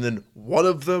 and then one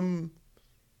of them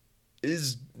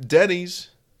is Denny's,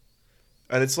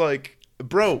 and it's like,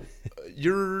 bro,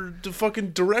 you're the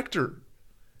fucking director.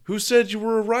 Who said you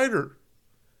were a writer?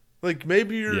 Like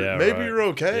maybe you're you're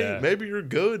okay, Yeah. maybe you're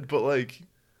good, but like,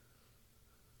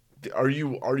 are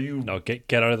you No,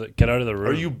 get out of the room.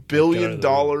 are you Get out billion of the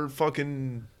dollar room.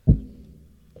 fucking?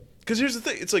 Because here's the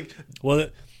thing, it's like Well,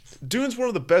 Dune's one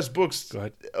of the best books Go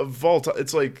ahead. of all time.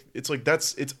 It's like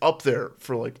it's up there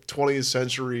for like 20th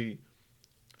century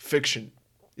fiction.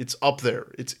 It's up there.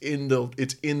 It's in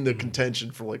the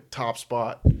contention for like top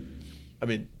spot. I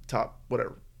mean, top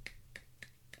whatever.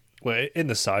 well, in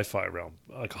the sci-fi realm,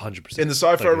 like 100%. In the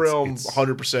sci-fi Like, realm, it's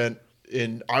 100%.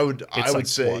 I would like,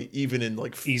 say what? even in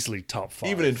like easily top 5.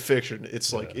 even in fiction,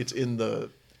 it's like it's in the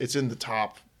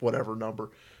top whatever number.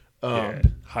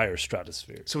 Higher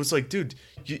stratosphere. So it's like, dude,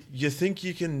 you think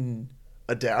you can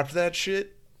adapt that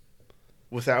shit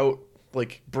without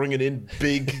like bringing in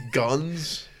big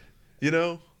guns, you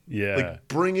know? Yeah. Like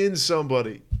bring in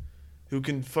somebody who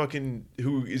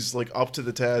is like up to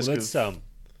the task. Well, let's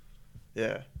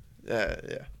yeah.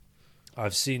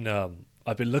 I've seen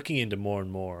I've been looking into more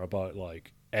and more about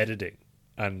like editing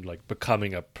and like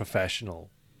becoming a professional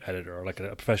editor or like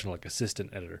a professional like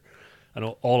assistant editor and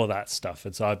all of that stuff.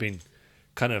 And so I've been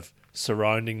kind of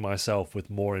surrounding myself with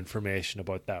more information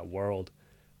about that world.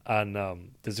 And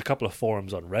there's a couple of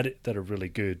forums on Reddit that are really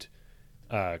good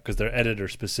because they're editor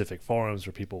specific forums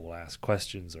where people will ask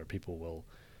questions or people will,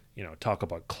 you know, talk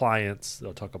about clients.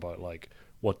 They'll talk about like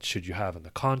what should you have in the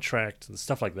contract and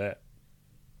stuff like that.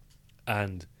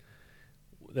 And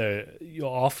you'll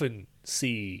often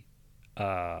see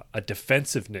a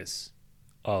defensiveness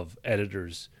of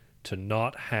editors to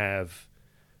not have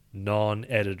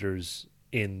non-editors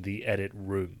in the edit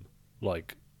room,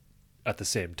 like at the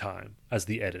same time as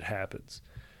the edit happens.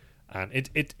 And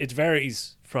it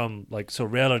varies from like, so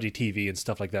reality TV and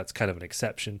stuff like that's kind of an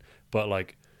exception, but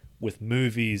like with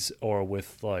movies or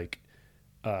with like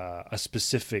a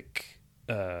specific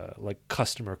like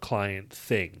customer client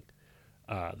thing,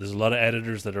 there's a lot of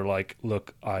editors that are like,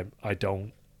 look, I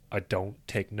don't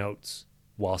take notes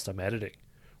whilst I'm editing.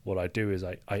 What I do is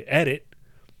I edit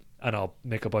and I'll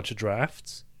make a bunch of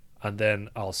drafts and then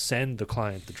I'll send the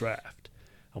client the draft.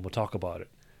 and we'll talk about it.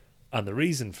 And the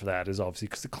reason for that is obviously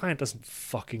because the client doesn't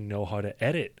fucking know how to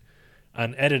edit.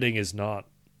 And editing is not,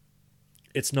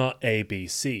 it's not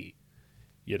ABC.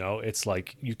 You know, it's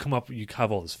like you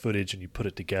have all this footage and you put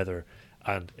it together.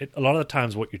 And a lot of the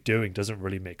times what you're doing doesn't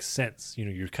really make sense. You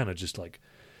know, you're kind of just like,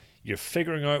 you're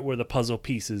figuring out where the puzzle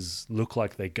pieces look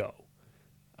like they go.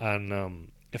 And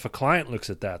if a client looks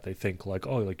at that, they think like,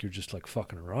 oh, like you're just like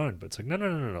fucking around. But it's like,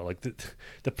 no. Like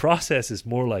the process is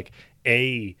more like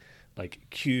A, like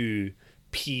Q,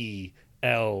 P,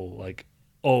 L, like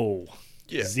O,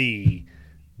 Z,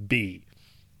 B.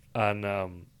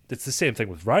 And it's the same thing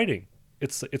with writing.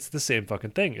 It's the same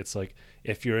fucking thing. It's like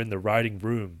if you're in the writing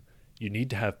room, you need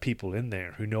to have people in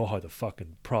there who know how the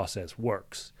fucking process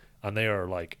works. And they are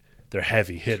like, they're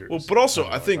heavy hitters. Well, but also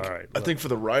I like, think right, I think for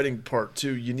the writing part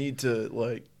too, you need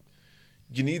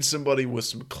somebody with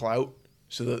some clout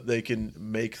so that they can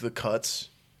make the cuts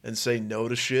and say no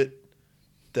to shit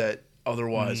that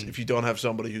otherwise, if you don't have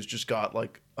somebody who's just got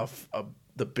like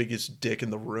the biggest dick in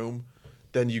the room,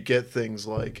 then you get things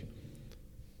like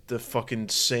the fucking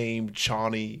same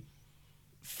Chani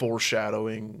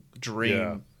foreshadowing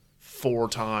dream 4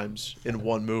 times in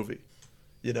one movie.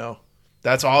 You know,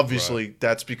 that's obviously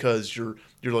that's because you're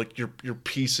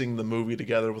piecing the movie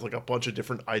together with like a bunch of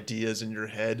different ideas in your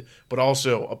head, but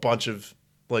also a bunch of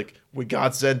like, we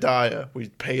got Zendaya, we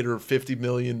paid her 50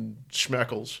 million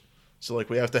schmeckles, so like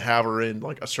we have to have her in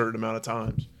like a certain amount of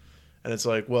times. And it's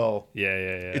like, well,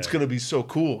 it's gonna be so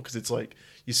cool because it's like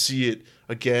you see it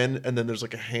again, and then there's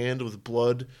like a hand with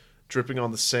blood dripping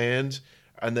on the sand,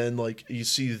 and then like you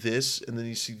see this, and then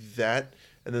you see that,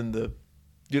 and then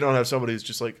you don't have somebody who's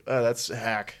just like, oh, that's a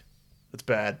hack, that's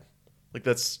bad, like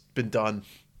that's been done,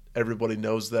 everybody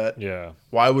knows that. Yeah.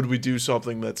 Why would we do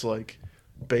something that's like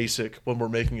basic when we're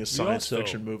making a science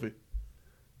fiction movie?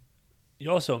 You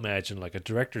also imagine like a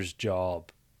director's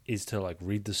job is to like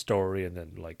read the story and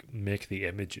then like make the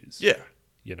images. Yeah.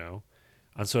 You know?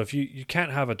 And so if you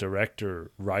can't have a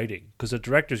director writing, because a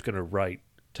director's going to write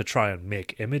to try and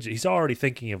make images. He's already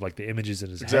thinking of like the images in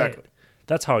his head.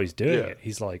 That's how he's doing it.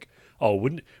 He's like, oh,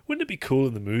 wouldn't it be cool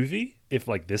in the movie if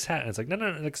like this happened? It's like, no,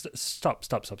 like, stop.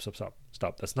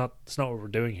 That's not what we're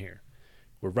doing here.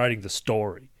 We're writing the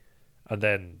story. And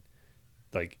then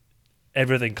like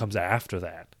everything comes after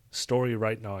that. Story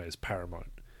right now is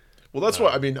paramount. Well, that's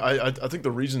why I mean I think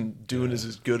the reason Dune is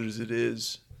as good as it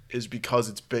is because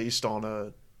it's based on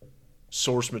a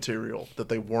source material that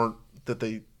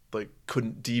they like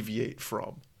couldn't deviate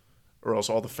from, or else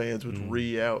all the fans would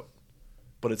re-out.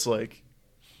 But it's like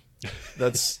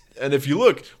that's and if you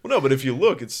look,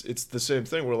 it's the same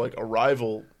thing where like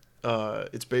Arrival,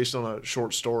 it's based on a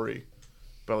short story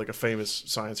by like a famous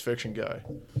science fiction guy,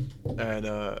 and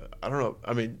I don't know.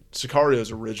 I mean,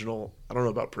 Sicario's original. I don't know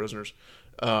about Prisoners,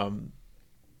 but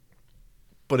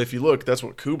if you look, that's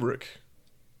what Kubrick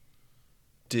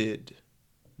did.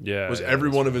 Yeah, was every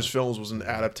one of his films was an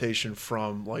adaptation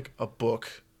from like a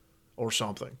book or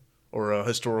something or a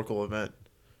historical event.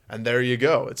 And there you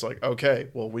go. It's like, okay,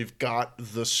 well, we've got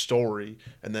the story,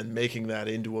 and then making that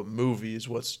into a movie is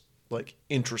what's like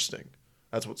interesting.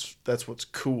 That's what's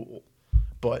cool.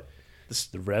 But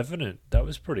The Revenant, that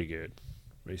was pretty good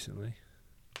recently.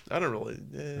 I don't really.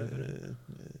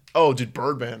 Oh, dude,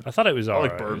 Birdman. I thought it was I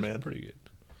alright. like Birdman. Pretty good.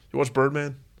 You watch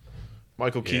Birdman?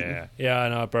 Michael Keaton. Yeah, I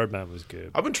know. Birdman was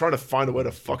good. I've been trying to find a way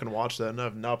to fucking watch that, and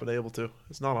I've not been able to.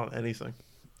 It's not on anything.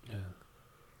 Yeah.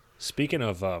 Speaking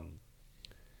of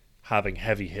having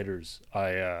heavy hitters,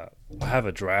 I have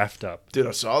a draft up. Dude,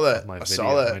 I saw that.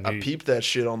 I peeped that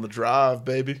shit on the drive,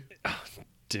 baby.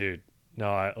 Dude, no,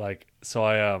 I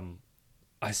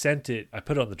sent it. I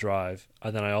put it on the drive,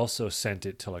 and then I also sent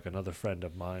it to like another friend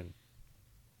of mine,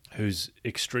 who's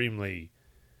extremely.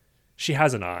 She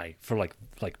has an eye for like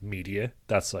media.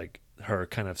 That's like her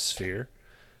kind of sphere,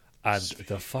 and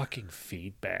the fucking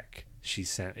feedback she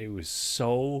sent, it was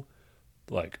so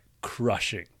like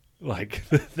crushing. Like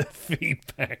the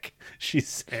feedback she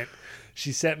sent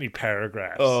me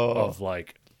paragraphs of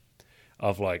like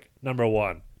number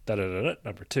 1, da da da da,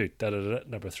 number 2, da da da,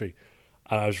 number 3,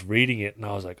 and I was reading it and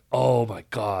I was like, oh my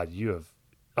god,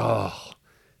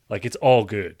 like it's all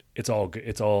good, it's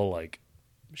all like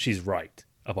she's right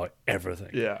about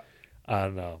everything,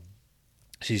 and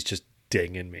she's just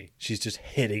dinging me, she's just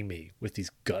hitting me with these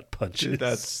gut punches. Dude,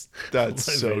 that's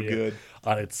so good,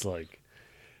 and it's like.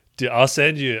 Dude, I'll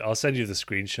send you the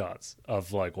screenshots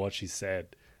of like what she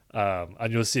said,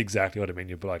 and you'll see exactly what I mean.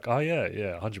 You'll be like, oh yeah,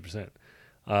 100%,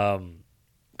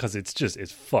 because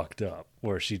it's fucked up.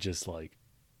 Where she just like,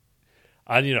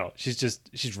 and you know,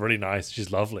 she's really nice, she's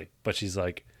lovely, but she's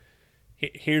like,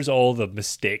 here's all the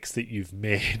mistakes that you've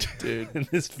made, Dude. in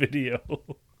this video.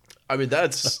 I mean,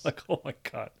 that's Like, oh my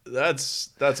god.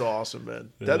 that's awesome,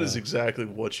 man. That is exactly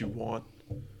what you want.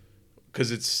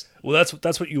 Because it's Well,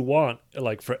 that's what you want,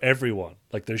 like, for everyone.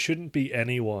 Like, there shouldn't be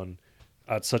anyone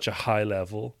at such a high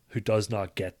level who does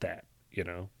not get that,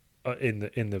 in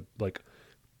the like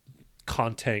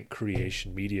content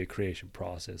creation, media creation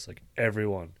process. Like,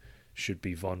 everyone should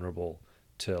be vulnerable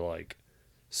to like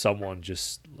someone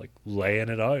just like laying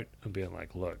it out and being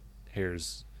like, look,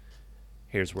 here's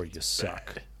where you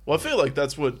suck. well, I feel like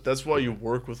that's why you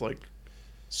work with like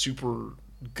super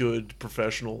good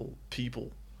professional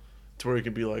people, to where you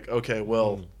can be like, okay,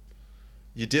 well,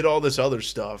 you did all this other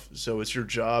stuff, so it's your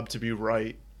job to be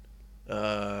right.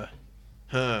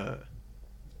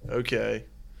 Okay.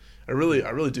 I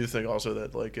really do think also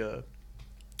that like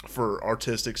for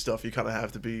artistic stuff you kind of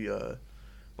have to be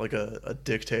like a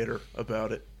dictator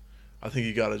about it. I think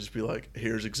you got to just be like,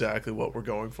 here's exactly what we're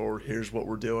going for. Here's what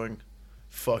we're doing.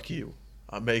 Fuck you.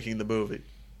 I'm making the movie.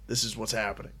 This is what's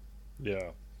happening.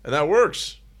 Yeah. And that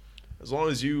works. As long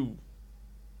as you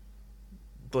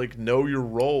like know your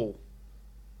role.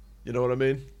 You know what I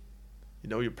mean? You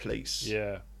know your place.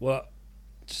 Yeah. Well,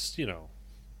 just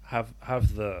have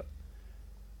the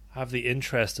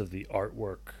interest of the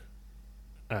artwork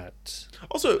at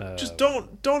Also, just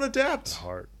don't adapt.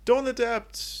 heart. Don't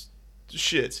adapt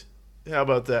shit. How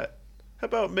about that? How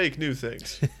about make new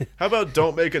things? How about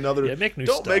don't make another Yeah, make new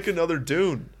don't stuff. make another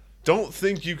Dune. Don't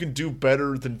think you can do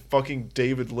better than fucking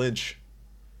David Lynch.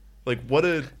 Like what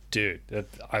a Dude,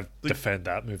 I defend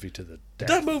that movie to the death.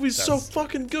 that movie's so That's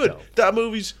fucking good. dope. That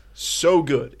movie's so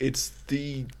good. It's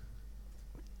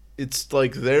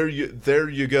like there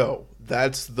you go.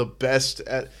 That's the best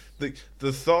at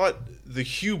the thought, the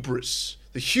hubris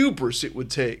it would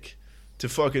take to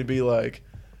fucking be like,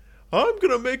 I'm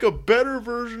gonna make a better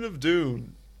version of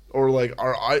Dune, or like,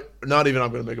 not even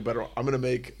I'm gonna make a better. I'm gonna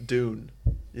make Dune.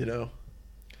 You know.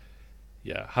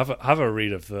 Yeah, have a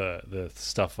read of the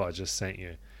stuff I just sent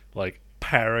you, like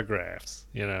paragraphs,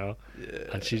 Yeah.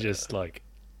 and she just like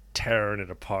tearing it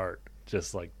apart,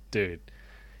 just like, dude,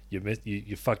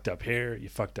 you fucked up here, you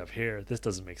fucked up here. This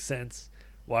doesn't make sense.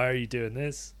 Why are you doing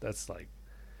this? That's like,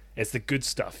 it's the good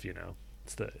stuff,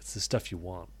 It's the stuff you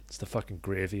want. It's the fucking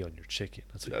gravy on your chicken.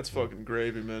 That's what That's you want. fucking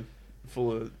gravy, man.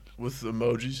 With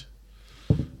emojis.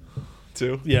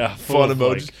 Too. Yeah, Fun full of,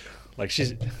 emojis. Like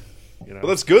she's, Well,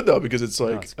 that's good though, because it's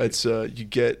like it's good. it's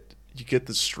you get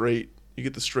the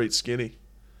straight skinny.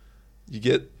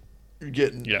 You're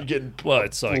getting Well,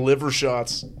 it's like, liver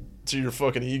shots to your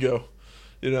fucking ego,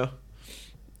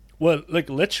 well, like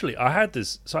literally, I have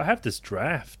this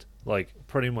draft. Like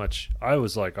pretty much, I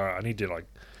was like, all right, I need to like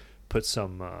put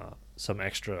some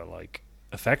extra like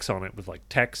effects on it with like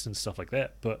text and stuff like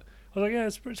that. But I was like, yeah,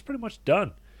 it's pretty much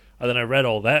done. And then I read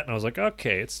all that and I was like,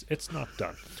 okay, it's not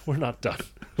done. We're not done.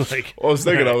 Like, I was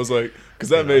thinking, right. I was like, because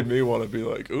that made me want to be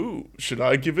like, ooh, should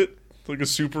I give it like a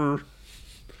super?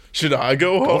 Should I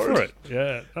go Go hard? for it.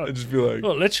 Yeah. No, And just be like,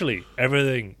 well, literally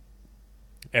everything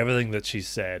that she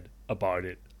said about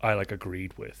it, I like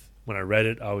agreed with. When I read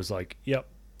it, I was like, yep,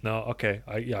 no, okay,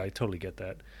 I totally get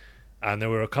that. And there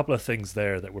were a couple of things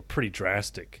there that were pretty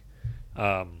drastic.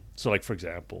 So like, for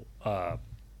example, the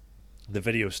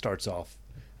video starts off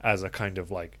as a kind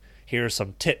of like, here are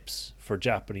some tips for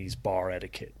Japanese bar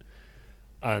etiquette.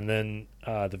 And then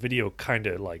the video kind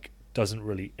of like doesn't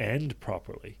really end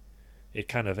properly. It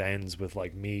kind of ends with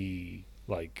like me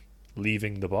like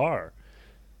leaving the bar.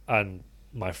 And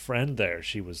my friend there,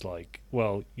 she was like,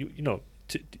 well,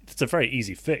 it's a very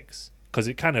easy fix because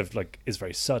it kind of like is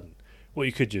very sudden. What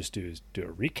you could just do is do a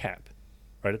recap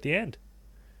right at the end.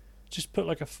 Just put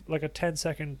like a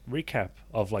 10-second recap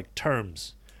of like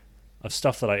terms of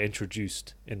stuff that I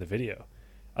introduced in the video.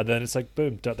 And then it's like,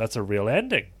 boom, that's a real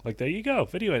ending. Like, there you go,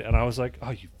 video end. And I was like,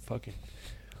 oh,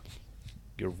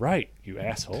 you're right, you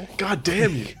asshole. God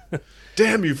damn you,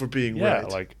 damn you for being Yeah, right.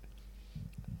 like,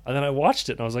 and then I watched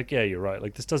it and I was like, yeah, you're right.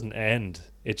 Like, this doesn't end.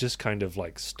 It just kind of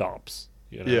like stops.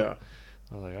 Yeah.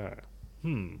 I was like, all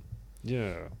right,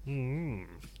 yeah,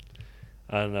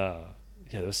 and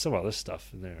there's some other stuff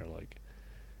in there. Like,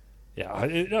 yeah,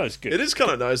 it's good. It is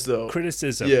kind of nice though.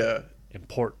 Criticism, Yeah.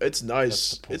 important. It's nice.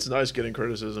 That's the point. It's nice getting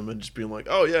criticism and just being like,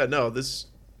 "Oh yeah, no, this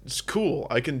is cool.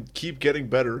 I can keep getting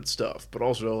better at stuff." But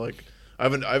also, like, I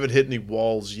haven't hit any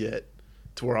walls yet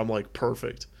to where I'm like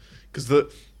perfect. Because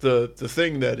the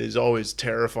thing that is always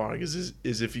terrifying is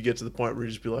if you get to the point where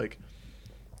you just be like,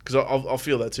 because I'll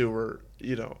feel that too, where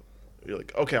you're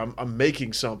like, okay, I'm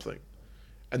making something,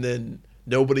 and then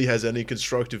nobody has any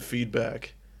constructive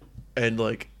feedback, and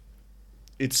like,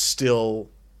 it's still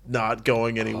not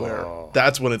going anywhere, Oh.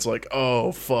 that's when it's like,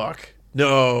 oh fuck,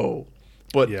 no.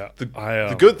 But Yeah,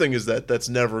 the good thing is that that's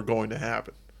never going to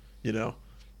happen, you know,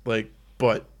 like.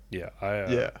 But yeah,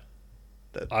 yeah,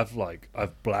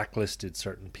 I've blacklisted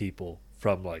certain people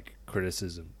from like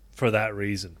criticism for that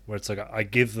reason, where it's like I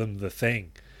give them the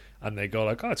thing, and they go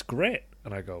like, oh, it's great,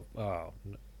 and I go, oh,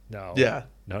 no, yeah,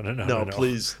 no,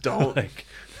 please don't, like,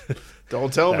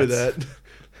 don't tell me that.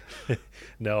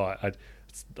 No,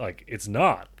 it's like, it's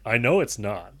not. I know it's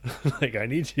not. Like, I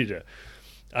need you to,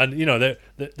 and you know,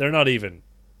 they're not even,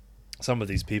 some of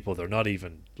these people, they're not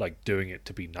even like doing it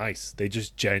to be nice. They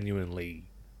just genuinely,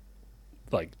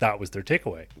 like, that was their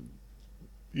takeaway.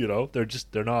 You know,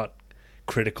 they're not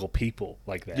critical people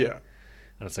like that. Yeah,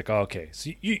 And it's like, oh, okay, so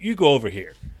you go over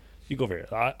here. You go over here.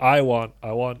 I want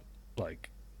like,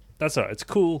 that's all right. It's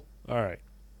cool. All right.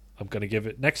 I'm going to give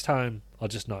it, next time I'll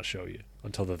just not show you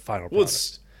until the final well,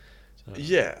 product.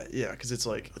 yeah, because it's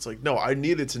like no, I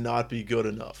need it to not be good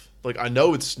enough. Like, I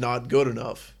know it's not good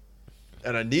enough,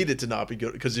 and I need it to not be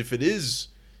good, because if it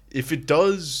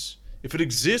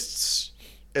exists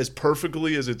as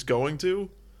perfectly as it's going to,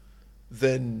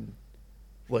 then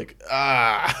like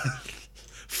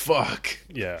fuck,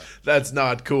 Yeah. that's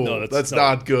not cool. No, that's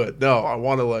not good. No, I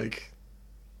want to like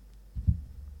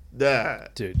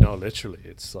that. Dude, no, literally,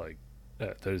 it's like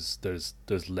there's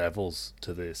levels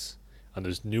to this, and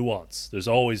there's nuance. There's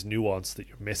always nuance that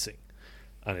you're missing,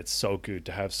 and it's so good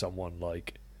to have someone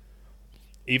like,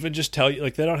 even just tell you,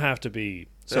 like, they don't have to be.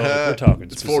 So if we're talking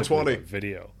It's specifically 4:20 about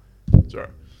video. Sorry,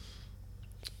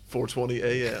 4:20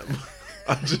 a.m.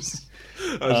 I just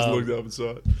looked up and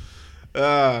saw it.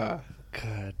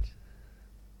 God,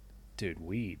 dude,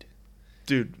 weed,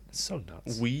 Dude, it's so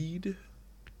nuts. weed.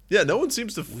 Yeah, no one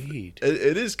seems to. Weed.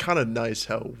 It is kind of nice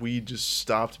how weed just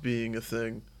stopped being a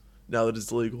thing now that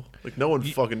it's legal. Like, no one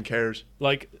fucking cares.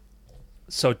 Like,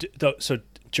 so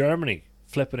Germany,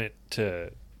 flipping it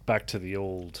to back to the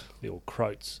old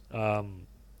Krauts,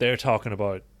 they're talking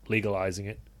about legalizing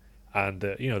it, and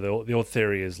the old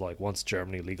theory is like, once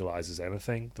Germany legalizes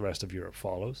anything, the rest of Europe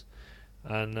follows,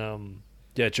 and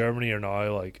Germany are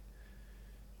now like,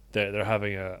 they're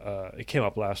having it came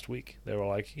up last week. They were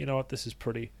like, you know what, this is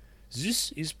pretty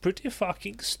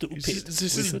fucking stupid. This We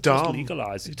is should dumb. just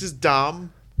legalize it. It's just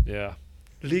dumb. Yeah.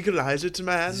 Legalize it,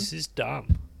 man. This is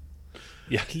dumb.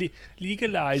 Yeah,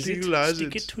 legalize it. Legalize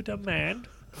Stick it. it to the man.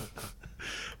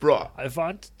 Bro, I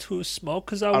want to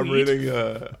smoke as a I'm weed.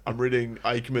 I'm reading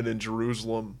Eichmann in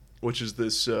Jerusalem, which is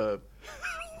this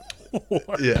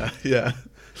What? yeah.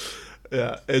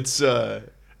 It's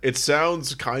it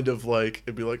sounds kind of like,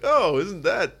 it'd be like, oh, isn't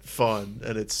that fun?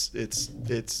 And it's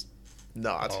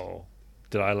not. Oh,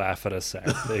 did I laugh at a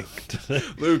sad thing?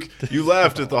 Luke, you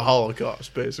laughed at the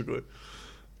Holocaust, basically.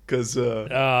 Because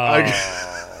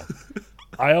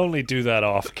I only do that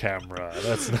off camera.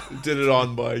 That's not did it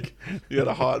on mic. You had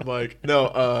a hot mic.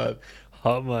 No,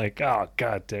 I'm like, oh,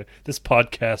 god damn. This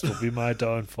podcast will be my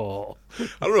downfall.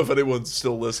 I don't know if anyone's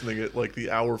still listening at like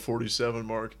the hour 47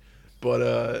 mark,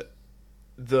 but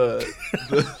the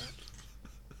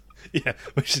Yeah,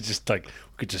 we should just like,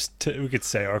 we could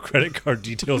say our credit card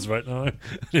details right now and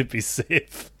it'd be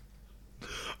safe.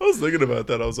 I was thinking about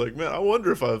that. I was like, man, I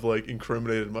wonder if I've like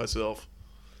incriminated myself.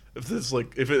 If this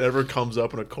like, if it ever comes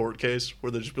up in a court case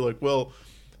where they just be like, well,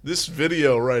 this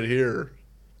video right here,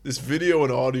 this video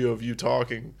and audio of you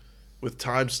talking with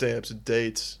timestamps and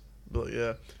dates. Be like,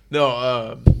 yeah,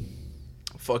 no,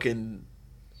 fucking,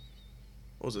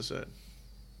 what was I saying?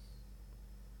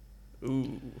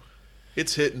 Ooh,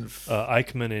 it's hitting.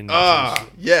 Eichmann in.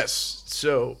 Yes.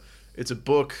 So it's a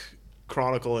book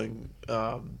chronicling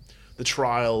the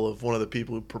trial of one of the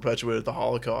people who perpetuated the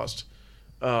Holocaust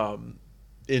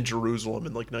in Jerusalem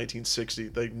in like 1960.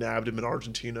 They nabbed him in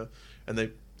Argentina, and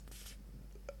they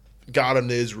got him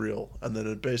to Israel, and then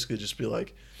it'd basically just be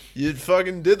like, you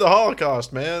fucking did the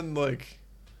Holocaust, man. Like,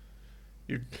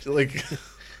 you're like,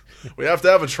 we have to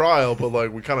have a trial, but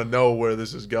like, we kind of know where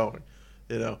this is going,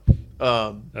 you know.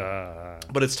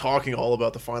 But it's talking all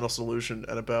about the final solution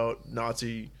and about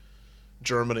Nazi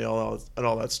Germany, and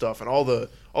all that stuff, and all the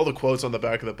quotes on the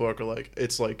back of the book are like,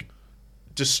 it's like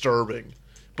disturbing,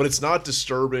 but it's not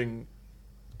disturbing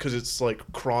because it's like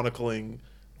chronicling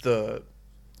the,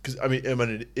 because I mean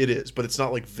it is, but it's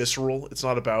not like visceral. It's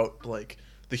not about like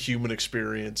the human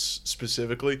experience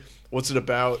specifically. What's it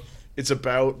about? It's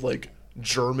about like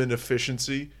German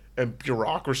efficiency and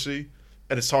bureaucracy,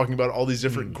 and it's talking about all these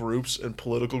different groups and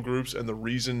political groups, and the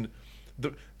reason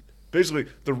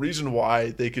why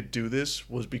they could do this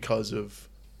was because of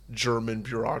German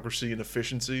bureaucracy and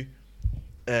efficiency,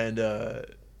 and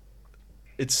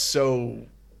it's so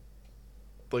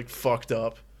like fucked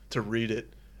up to read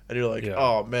it, and you're like, Yeah.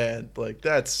 oh man, like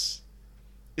that's,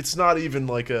 it's not even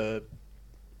like a,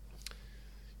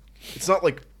 it's not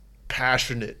like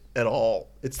passionate at all.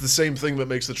 It's the same thing that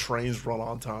makes the trains run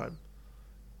on time.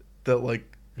 That like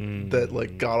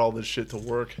got all this shit to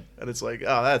work, and it's like,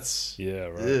 oh, that's Yeah,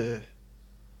 right.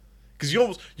 because you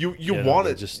almost you Yeah, want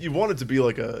no, it you want it to be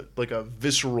like a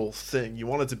visceral thing. You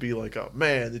want it to be like a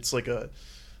man. It's like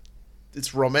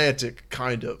it's romantic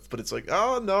kind of, but it's like,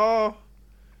 oh no,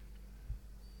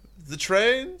 the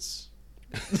trains.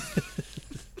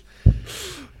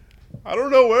 I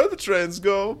don't know where the trains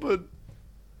go, but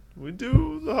we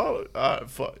do the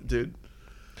fuck, dude.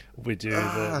 We do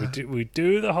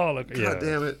the holocaust. God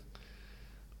damn it.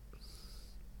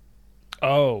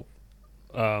 Oh,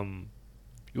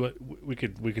 we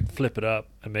could flip it up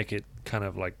and make it kind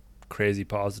of like crazy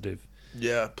positive.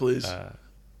 Yeah, please.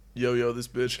 Yo, this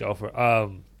bitch. Go for it.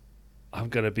 I'm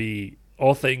gonna be,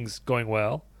 all things going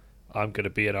well, I'm gonna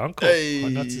be an uncle. Hey, How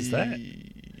nuts is that?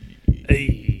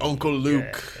 Hey, Uncle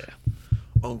Luke. yeah.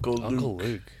 Uncle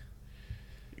Luke.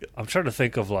 I'm trying to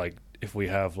think of like if we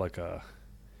have like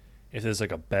if there's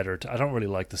like a better. I don't really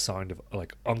like the sound of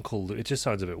like Uncle Luke. It just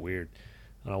sounds a bit weird,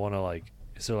 and I want to like.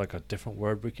 Is there like a different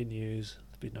word we can use?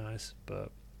 It'd be nice,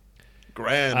 but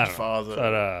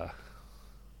grandfather.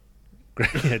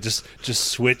 But yeah, just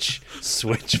switch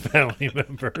family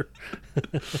member.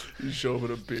 You show him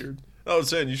in a beard. I was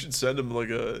saying you should send him like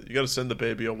you got to send the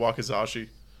baby a wakizashi,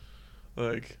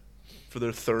 like for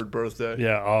their 3rd birthday.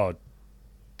 Yeah. Oh,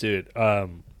 dude.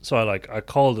 So I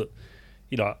called,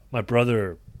 my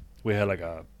brother. We had like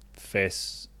a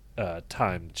face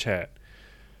time chat,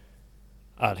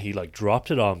 and he like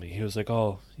dropped it on me. He was like,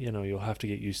 "Oh, you'll have to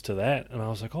get used to that." And I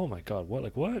was like, "Oh my god, what?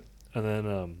 Like what?" And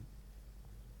then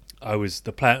I was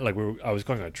I was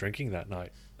going out drinking that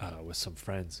night with some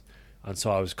friends, and so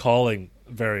I was calling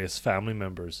various family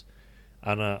members,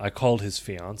 and I called his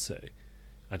fiance,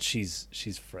 and she's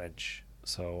French,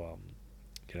 so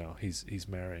he's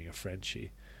marrying a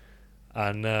Frenchie,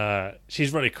 and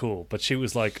she's really cool. But she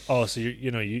was like, "Oh, so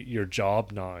your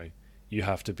job now, you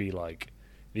have to be like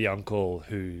the uncle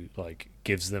who like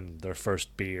gives them their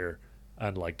first beer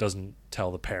and like doesn't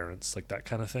tell the parents, like that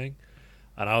kind of thing."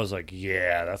 And I was like,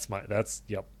 "Yeah,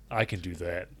 yep, I can do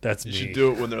that. That's me." You should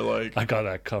do it when they're like, I got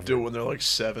that covered. Do it when they're like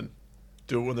 7.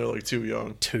 Do it when they're like too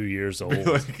young. 2 years old.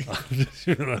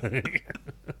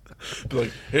 Be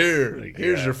like,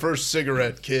 here's your first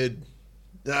cigarette, kid.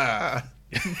 Ah.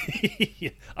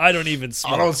 I don't even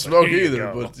smoke. I don't smoke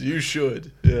either, go. but you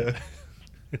should. Yeah.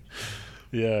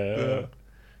 Yeah.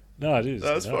 No, dude.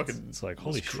 That's nuts. fucking. It's like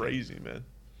holy shit. shit. Crazy, man.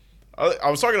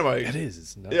 I was talking to my. It is.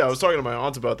 It's nuts. Yeah, I was talking to my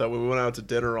aunt about that when we went out to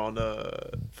dinner on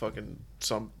fucking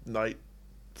some night,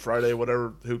 Friday,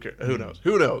 whatever. Who cares? Who knows?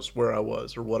 Who knows where I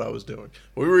was or what I was doing?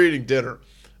 We were eating dinner,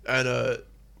 and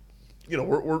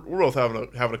we're both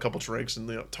having a couple drinks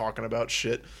and talking about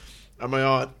shit. And my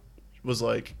aunt was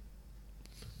like,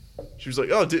 she was like,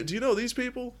 "Oh, do you know these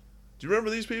people? Do you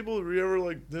remember these people? Were you ever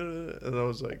like?" And I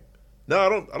was like, "No,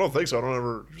 I don't think so. I don't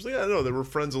ever." She was like, "Yeah, no, they were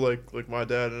friends of like my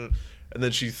dad." And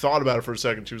then she thought about it for a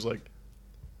second. She was like,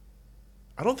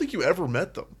 "I don't think you ever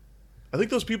met them. I think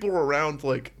those people were around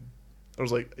like." I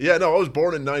was like, "Yeah, no, I was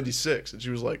born in '96." And she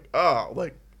was like, "Oh,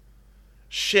 like,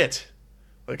 shit,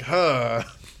 like, huh."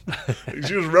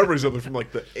 She was remembering something from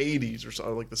like the '80s or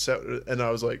something, like the '70s. And I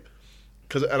was like,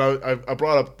 I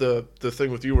brought up the thing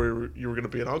with you where you were going to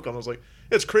be an uncle. And I was like,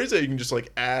 it's crazy that you can just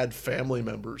like add family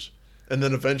members, and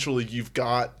then eventually you've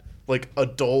got like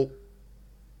adult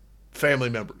family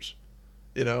members.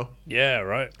 Yeah,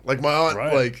 right. Like my aunt,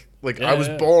 Right. like Yeah, I was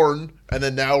yeah. born, and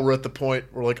then now we're at the point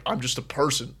where like I'm just a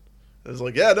person. And it's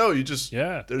like, yeah, no, you just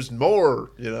there's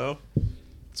more.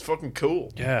 It's fucking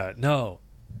cool. Yeah, no,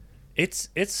 it's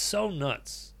so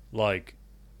nuts. Like,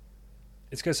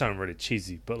 it's gonna sound really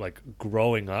cheesy, but like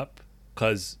growing up,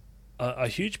 because a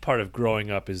huge part of growing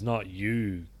up is not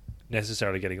you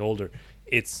necessarily getting older.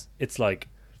 It's like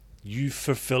you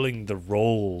fulfilling the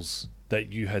roles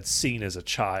that you had seen as a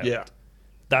child. Yeah.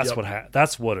 That's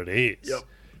that's what it is. Yep.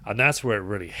 And that's where it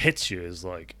really hits you, is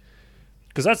like,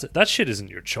 because that shit isn't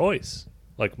your choice.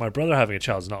 Like, my brother having a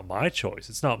child is not my choice.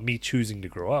 It's not me choosing to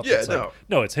grow up. Yeah, it's no. like,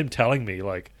 no, it's him telling me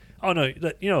like, oh no,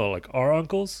 like our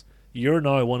uncles, you're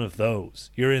now one of those.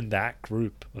 You're in that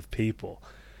group of people,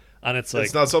 and it's like,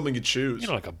 it's not something you choose.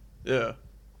 like a Yeah.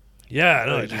 yeah,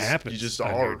 no, Yeah, it happens. you just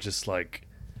And are. you're just like,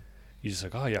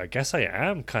 oh yeah, I guess I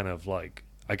am kind of like,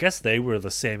 I guess they were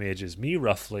the same age as me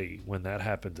roughly when that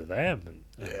happened to them, and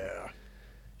Yeah.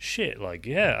 shit, like,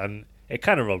 yeah, and it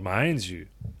kind of reminds you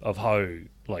of how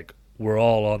like we're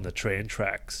all on the train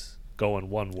tracks going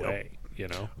one way. you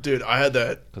know. Dude, I had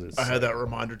that. 'Cause it's I had that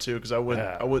reminder too because I went.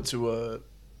 Yeah. I went to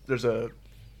there's a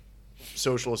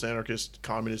socialist, anarchist,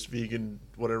 communist, vegan,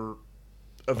 whatever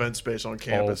event space on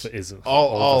campus.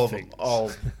 All of them.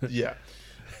 All yeah.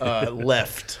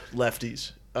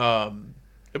 Lefties.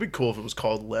 It'd be cool if it was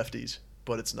called Lefties,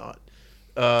 but it's not.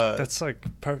 That's like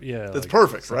that's like,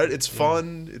 perfect, right? It's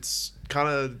fun. It's kind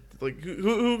of like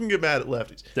who can get mad at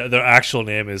lefties? Their actual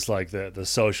name is like the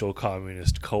Social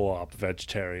Communist Co-op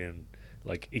Vegetarian,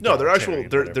 like No, they're actual.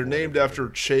 They're whatever, named after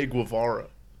Che Guevara.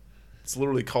 It's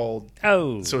literally called.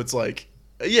 Oh, So it's like,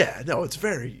 yeah, no, it's a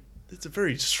very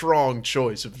strong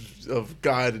choice of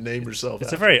guy to name yourself.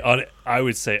 it's after. a very I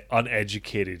would say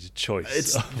uneducated choice.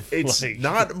 It's like,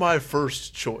 not my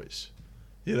first choice,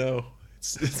 you know.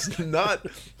 It's not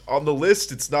on the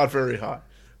list. It's not very high,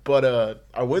 but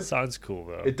I went. sounds cool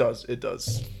though. It does.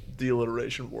 The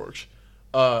alliteration works.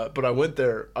 But I went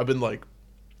there. I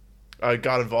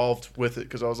got involved with it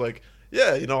because I was like,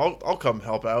 yeah, you know, I'll come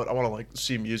help out. I want to like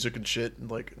see music and shit and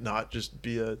like not just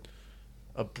be a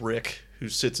brick who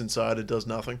sits inside and does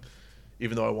nothing,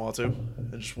 even though I want to,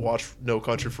 and just watch No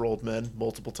Country for Old Men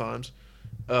multiple times.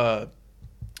 And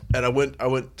I went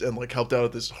and like helped out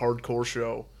at this hardcore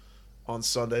show on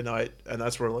Sunday night, and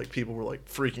that's where like people were like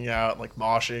freaking out and like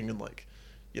moshing and like,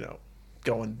 you know,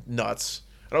 going nuts.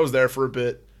 And I was there for a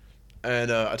bit,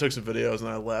 and I took some videos and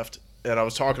I left, and I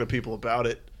was talking to people about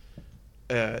it,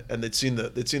 and they'd seen the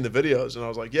videos, and I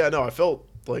was like, yeah, no, I felt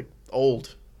like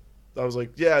old. I was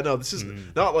like, yeah, no, this is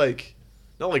not like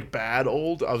bad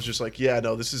old. I was just like, yeah,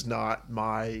 no, this is not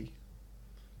my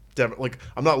like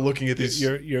I'm not looking at these.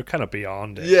 You're kind of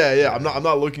beyond it. Yeah. I'm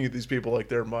not looking at these people like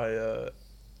they're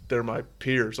my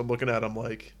peers. I'm looking at them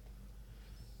like,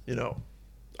 you know,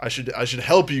 I should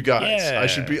help you guys. Yeah. I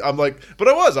should be. I'm like, but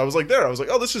I was like there. I was like,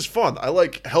 oh, this is fun. I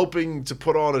like helping to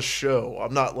put on a show.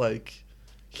 I'm not like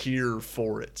here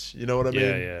for it. You know what I mean?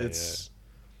 Yeah.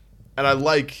 And I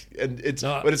like, and it's,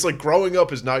 No, but it's like growing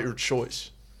up is not your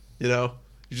choice. You know,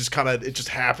 you just kind of, it just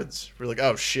happens. We're like,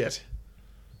 oh shit,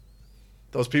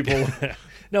 those people.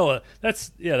 No,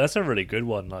 that's a really good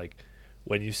one. Like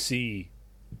when you see,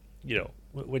 you know,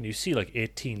 when you see like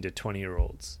 18 to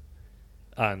 20-year-olds,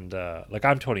 and like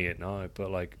I'm 28 now, but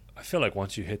like I feel like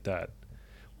once you hit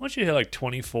like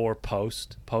 24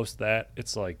 post that,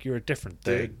 it's like you're a different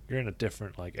thing. Dude, you're in a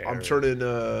different like area. I'm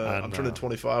turning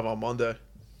 25 on Monday.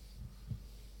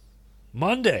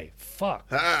 Monday, fuck,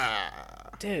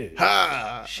 Ha! dude,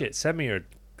 Ha! shit. Send me your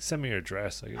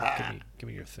address. Like, give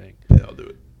me your thing. Yeah, I'll do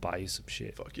it. Buy you some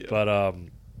shit. Fuck yeah. But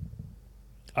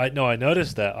I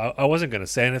noticed that. I wasn't gonna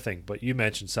say anything, but you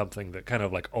mentioned something that kind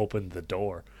of like opened the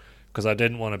door, because I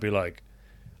didn't want to be like,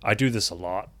 I do this a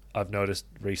lot. I've noticed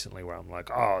recently where I'm like,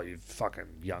 oh, you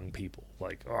fucking young people,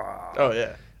 like, Oh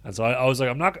yeah. And so I was like,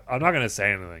 I'm not gonna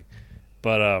say anything,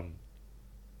 but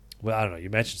well, I don't know. You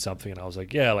mentioned something, and I was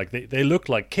like, yeah, like they look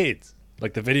like kids.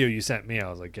 Like the video you sent me, I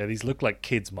was like, yeah, these look like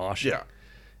kids moshing. Yeah.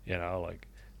 You know, like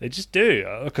they just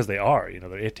do, because they are. You know,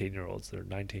 they're 18-year-olds, they're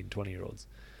 19, 20-year-olds.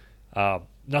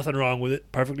 Nothing wrong with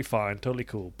it. Perfectly fine. Totally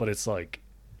cool. But it's like,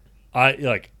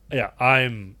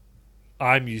 I'm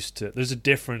used to. There's a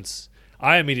difference.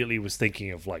 I immediately was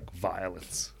thinking of like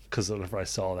violence, because whenever I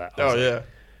saw that, I was like, yeah.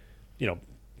 you know,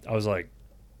 I was like,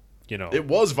 you know, It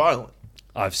was violent.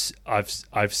 I've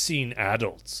seen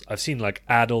adults. I've seen like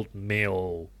adult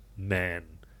male men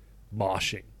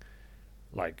moshing,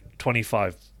 like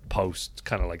 25 posts,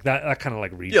 kind of like that kind of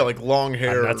like region. Yeah, like long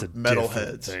hair, that's a different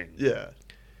metalheads. thing. Yeah.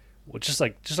 Well, just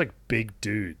like big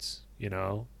dudes, you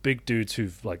know, big dudes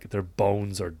who've like their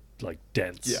bones are like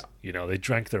dense. Yeah. You know, they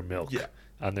drank their milk. Yeah.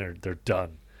 And they're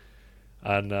done.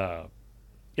 And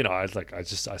you know, I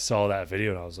saw that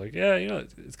video and I was like, yeah, you know,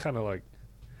 it's kind of like,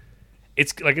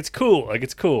 it's cool. Like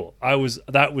it's cool.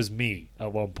 That was me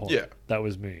at one point. Yeah. That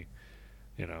was me.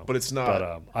 You know. But it's not.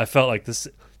 But I felt like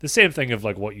the same thing of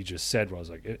like what you just said, where I was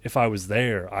like, if I was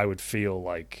there, I would feel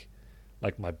like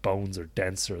my bones are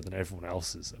denser than everyone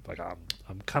else's. Like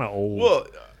I'm kind of old. Well,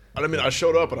 I mean, I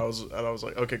showed up and I was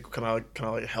like, okay, can I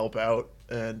like help out?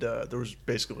 And there was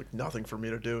basically like nothing for me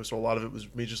to do, so a lot of it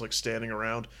was me just like standing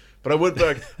around. But I went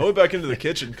back into the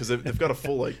kitchen because they've got a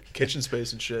full like kitchen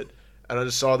space and shit. And I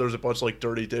just saw there was a bunch of like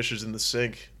dirty dishes in the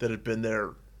sink that had been there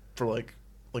for like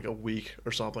a week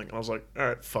or something. And I was like, all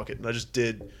right, fuck it. And I just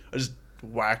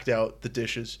whacked out the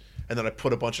dishes, and then I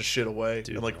put a bunch of shit away.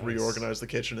 Dude, and like nice. reorganized the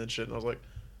kitchen and shit. And I was like,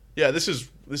 yeah, this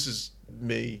is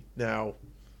me now.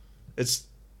 It's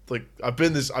like I've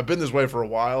been this way for a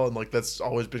while, and like that's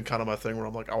always been kind of my thing where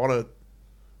I'm like, I want to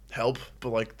help, but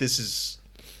like this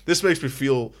makes me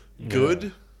feel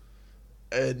good,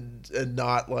 and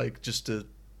not like just a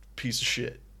piece of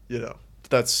shit, you know.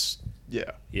 That's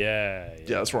yeah, Yeah. yeah.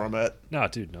 That's where I'm at. No,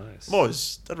 dude, nice.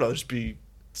 I'd rather just be.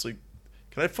 It's like,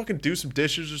 can I fucking do some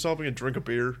dishes or something and drink a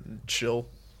beer and chill?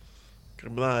 'Cause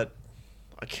I'm not.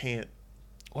 I can't.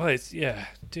 Well, it's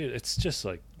dude. It's just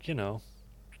like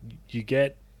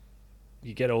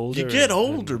you get older. You get and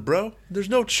older, bro. There's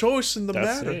no choice in the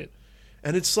that's matter. it.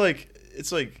 And it's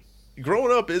like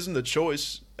growing up isn't a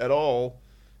choice at all.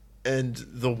 And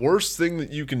the worst thing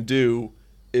that you can do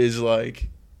is like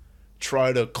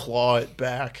try to claw it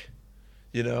back,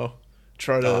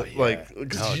 try to Oh, yeah.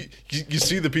 'cause you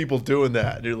see the people doing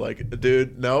that. And you're like,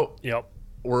 dude, no, Yep.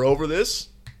 we're over this.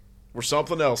 We're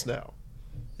something else now,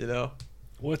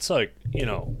 Well, it's like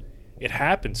it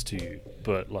happens to you,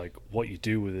 but like what you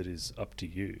do with it is up to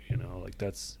you. Like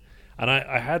that's, and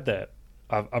I had that.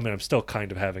 I mean, I'm still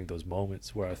kind of having those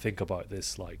moments where I think about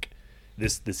this, like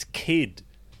this kid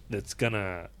that's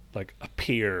gonna like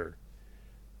appear,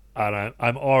 and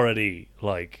I'm already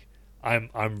like I'm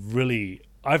really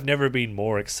I've never been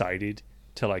more excited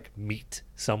to like meet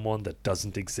someone that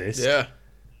doesn't exist Yeah,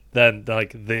 than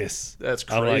like this. that's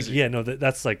I'm like, crazy. yeah, no,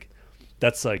 that's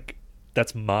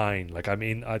mine. Like, I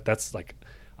mean, that's like,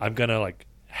 I'm gonna like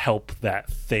help that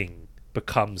thing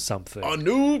become something. A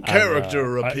new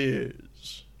character I-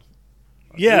 appears.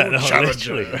 Yeah, new no,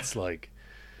 challenger. literally, it's like,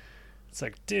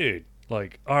 dude,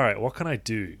 like, all right, what can I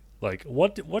do? Like,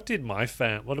 what did what did my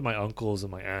uncles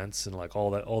and my aunts and like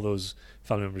all those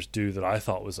family members do that I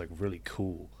thought was like really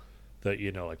cool, that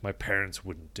like my parents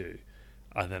wouldn't do,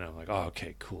 and then I'm like, oh,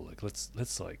 okay, cool. Like, let's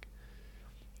like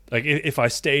if I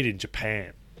stayed in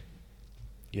Japan,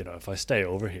 if I stay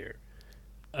over here,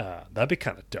 that'd be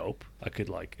kind of dope. I could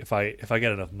like if I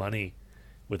get enough money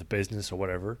with a business or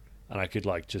whatever, and I could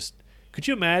like just could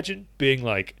you imagine being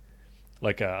like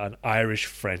an Irish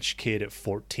French kid at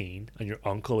 14, and your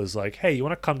uncle is like, hey, you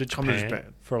want to come to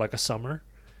Japan for like a summer?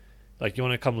 Like, you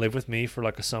want to come live with me for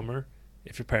like a summer?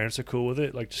 If your parents are cool with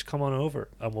it, like, just come on over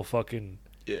and we'll fucking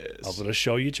Yes. I'm gonna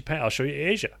show you Japan. I'll show you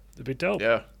Asia. It'd be dope.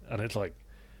 Yeah. And it's like,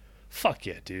 fuck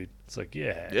yeah, dude. It's like,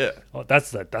 yeah. Yeah. Oh,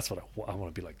 that's what I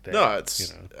want to be like that. No,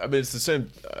 it's. I mean, it's the same.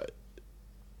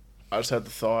 I just had the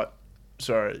thought.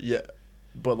 Sorry. Yeah,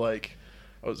 but like,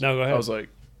 No, go ahead. I was like,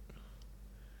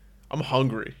 I'm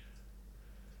hungry.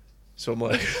 So I'm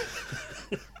like,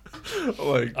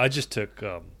 I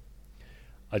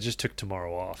just took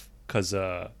tomorrow off because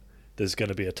there's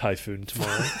gonna be a typhoon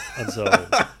tomorrow, and so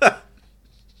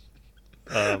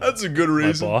that's a good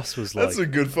reason. My boss was like, that's a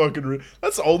good fucking.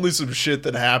 That's only some shit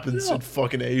that happens in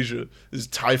fucking Asia is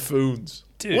typhoons.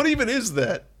 Dude. What even is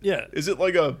that? yeah, Is it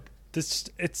like a?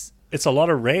 it's a lot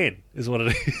of rain, is what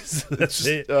it is. That's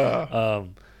it. No,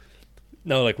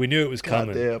 like we knew it was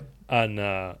coming, Goddamn.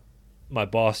 and my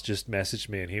boss just messaged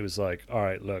me, and he was like, "All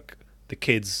right, look, the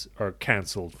kids are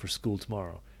canceled for school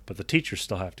tomorrow, but the teachers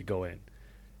still have to go in.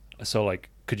 So like,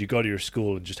 could you go to your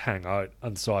school and just hang out?"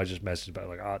 And so I just messaged back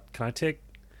like, "Can I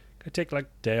take like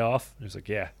day off?" And he was like,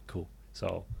 "Yeah, cool."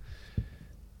 So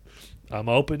I'm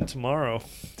open tomorrow,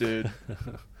 Dude.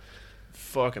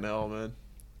 Fucking hell, man.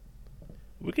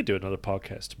 We could do another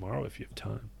podcast tomorrow if you have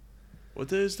time. What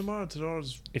day is tomorrow?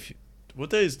 Tomorrow's. If you, What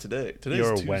day is today? Today's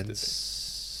you're Tuesday. Wednesday.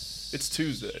 It's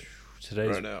Tuesday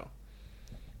Today's right now.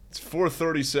 It's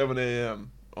 4:37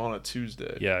 a.m. on a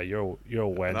Tuesday. Yeah, you're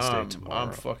Wednesday I'm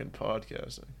tomorrow. fucking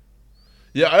podcasting.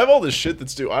 Yeah, I have all this shit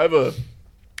that's due. I have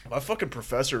my fucking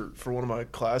professor for one of my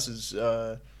classes.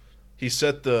 He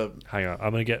set the. Hang on,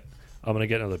 I'm gonna get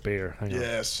another beer. Hang on.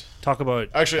 Yes. Talk about.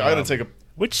 Actually, I gotta take a.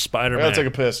 Which I Spider-Man? gotta take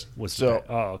a piss. was So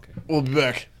oh, okay. we'll be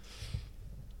back.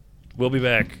 We'll be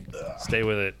back. Stay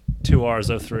with it. 2 hours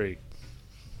 03.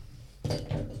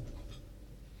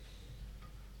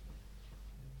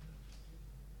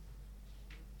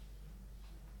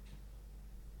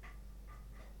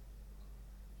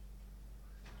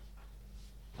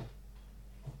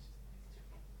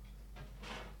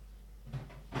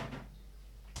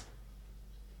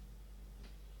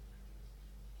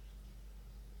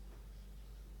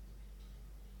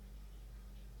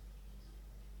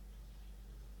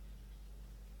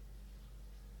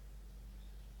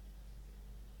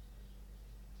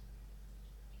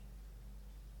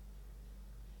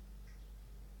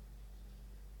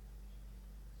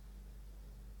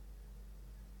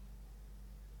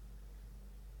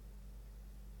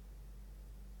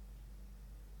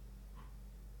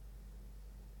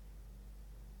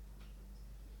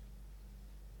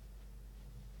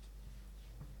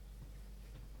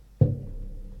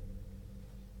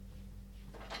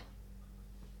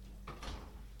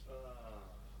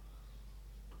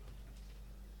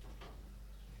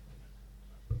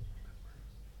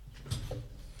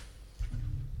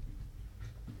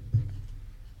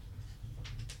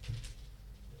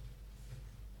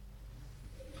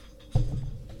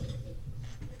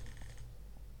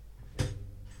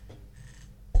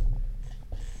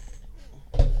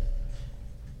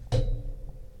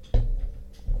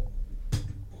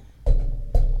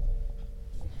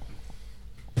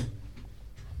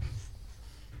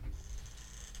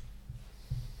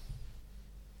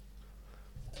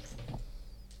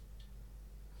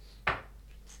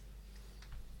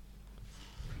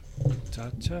 Cha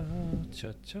cha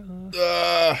cha cha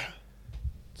Ah,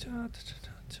 cha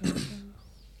cha cha.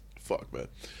 fuck, man.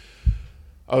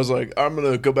 I was like, I'm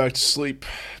gonna go back to sleep.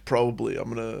 Probably,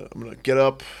 I'm gonna get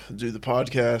up, do the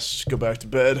podcast, go back to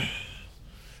bed,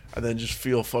 and then just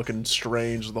feel fucking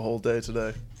strange the whole day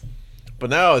today. But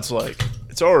now it's like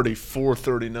it's already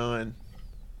 4:39,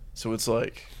 so it's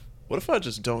like, what if I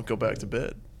just don't go back to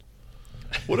bed?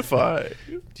 What if I?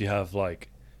 Do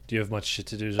you have much shit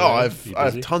to do today? Oh, Are I you have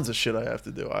busy? tons of shit I have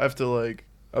to do. I have to like.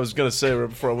 I was gonna say right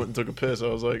before I went and took a piss. I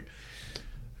was like,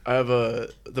 I have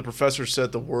the professor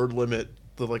set the word limit,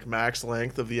 the like max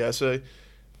length of the essay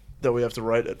that we have to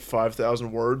write at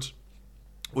 5,000 words,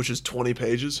 which is 20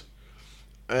 pages.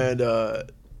 And I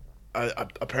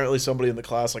apparently somebody in the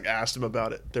class like asked him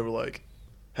about it. They were like,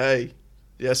 "Hey,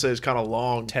 the essay is kind of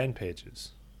long. 10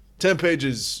 pages. 10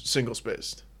 pages single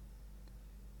spaced.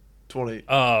 20.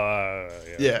 Oh,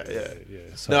 Yeah.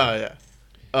 Sorry. No,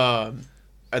 yeah.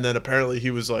 And then apparently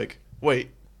he was like, "Wait,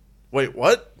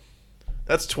 what?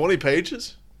 That's 20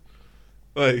 pages?"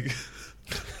 Like,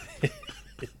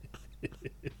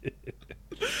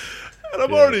 and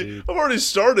Yeah, I've already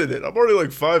started it. I'm already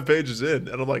like 5 pages in,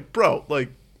 and I'm like, bro, like,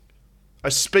 I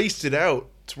spaced it out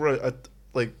to where I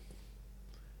like,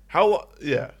 how?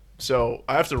 Yeah. So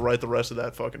I have to write the rest of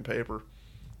that fucking paper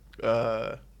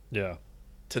Yeah.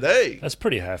 today. That's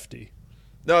pretty hefty.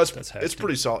 No, That's it's hefty.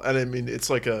 pretty solid, and I mean, it's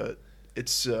like the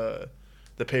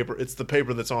paper. It's the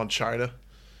paper that's on China.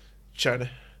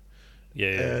 Yeah.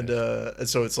 And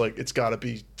so it's like it's got to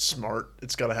be smart.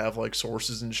 It's got to have like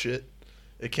sources and shit.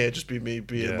 It can't just be me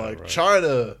being Yeah, like, right.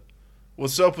 China,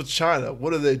 what's up with China?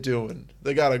 What are they doing?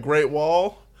 They got a great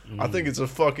wall. I think it's a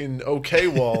fucking okay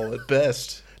wall at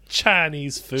best.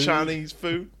 Chinese food. Chinese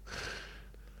food.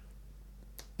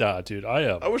 Nah, dude.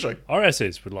 I wish I Our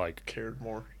essays would like cared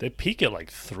more. they peak at like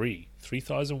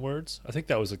 3,000 words. I think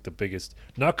that was like the biggest.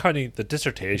 Not counting the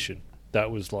dissertation.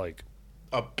 That was like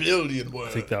A billion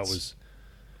words. I think that was.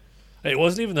 It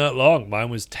wasn't even that long. Mine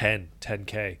was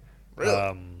 10K. Really?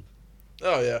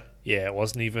 Oh yeah. Yeah, it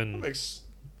wasn't even Makes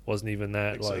that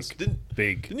makes like sense. Didn't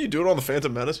big. you do it on the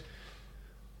Phantom Menace?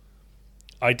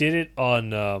 I did it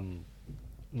on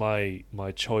my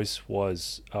choice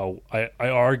was I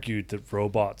argued that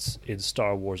robots in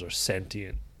Star Wars are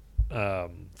sentient.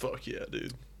 Fuck yeah,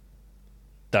 dude.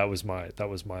 That was my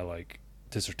like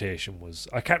dissertation was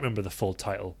I can't remember the full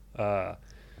title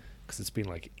because it's been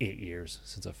like 8 years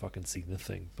since I've fucking seen the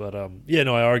thing. But yeah,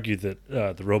 no, I argued that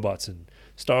the robots in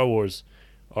Star Wars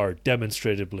are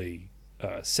demonstrably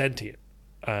sentient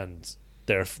and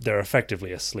they're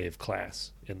effectively a slave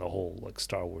class in the whole like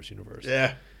Star Wars universe.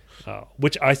 Yeah.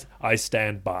 Which I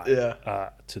stand by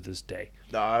to this day.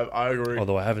 No, I agree.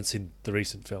 Although I haven't seen the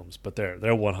recent films, but they're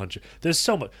 100. There's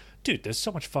so much, dude. There's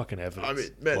so much fucking evidence. I mean,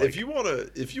 man, Like, if you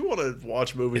wanna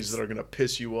watch movies that are gonna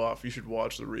piss you off, you should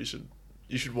watch the recent.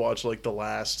 You should watch like the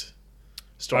last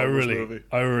Star Wars movie.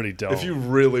 I really don't. If you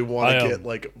really want I, to get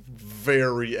like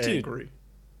very angry,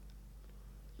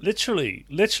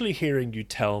 literally hearing you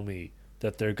tell me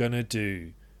that they're gonna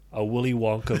do a Willy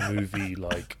Wonka movie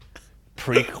like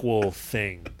prequel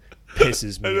thing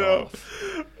pisses me off.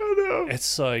 I know.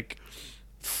 It's like,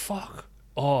 fuck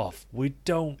off. We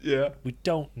don't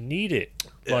need it.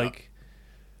 Yeah. Like,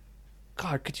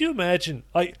 God, could you imagine?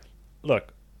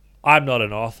 Look, I'm not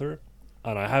an author,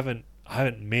 and I haven't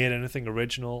made anything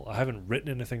original. I haven't written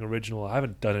anything original. I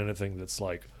haven't done anything that's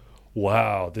like,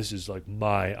 wow, this is like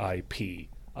my IP,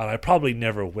 and I probably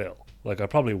never will. Like, I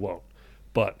probably won't.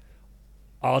 But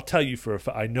I'll tell you for a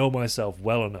fact, I know myself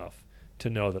well enough to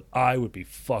know that I would be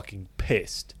fucking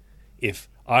pissed if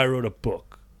I wrote a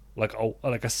book, like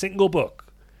a single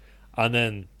book, and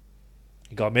then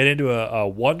got made into a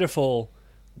wonderful,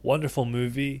 wonderful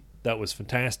movie that was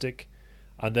fantastic,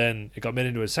 and then it got made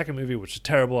into a second movie which was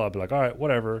terrible. I'd be like, all right,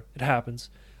 whatever, it happens.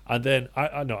 And then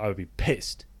I know I would be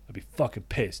pissed. I'd be fucking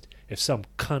pissed if some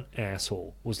cunt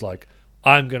asshole was like,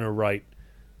 I'm gonna write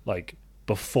like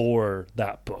before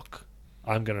that book.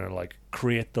 I'm gonna like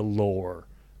create the lore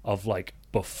of like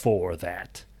before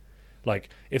that. Like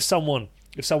if someone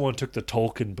took the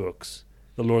Tolkien books,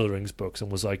 the Lord of the Rings books,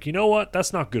 and was like, you know what,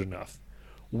 that's not good enough.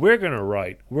 We're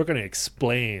gonna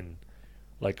explain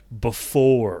like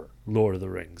before Lord of the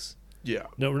Rings. Yeah.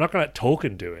 No, we're not gonna let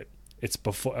Tolkien do it. It's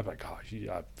before. I'm like, oh,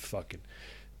 yeah, fucking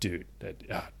dude,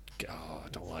 I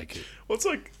don't like it. Well, it's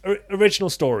like Original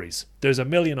stories. There's a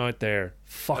million out there.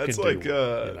 Fucking That's do like, it,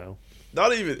 you know.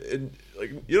 not even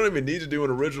like you don't even need to do an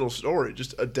original story.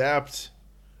 Just adapt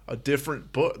a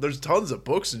different book. There's tons of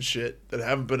books and shit that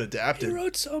haven't been He adapted.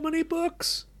 wrote so many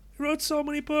books.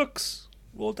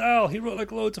 Roald Dahl. He wrote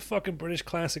like loads of fucking British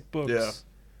classic books.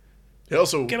 Yeah. He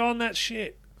also Get on that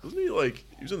shit. wasn't he like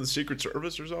he was in the Secret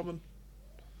Service or something?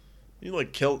 He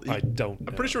like killed. I don't know.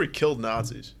 I'm pretty sure he killed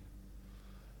Nazis.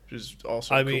 Which is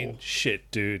also I cool. mean, shit,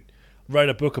 dude. Write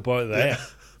a book about that. Yeah.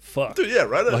 Fuck. Dude, yeah,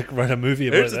 right. Write a movie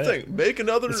about Here's that. the thing: make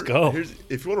another. Let's go.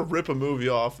 If you want to rip a movie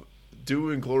off,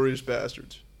 do Inglourious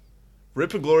Bastards.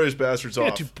 Rip Inglourious Bastards Yeah,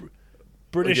 off. dude,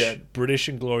 Again. British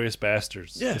Inglorious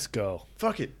Bastards. Yeah. Let's go.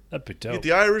 Fuck it. That'd be Get dope.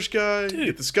 the Irish guy. Dude.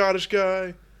 Get the Scottish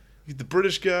guy. Get the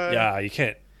British guy. Yeah, you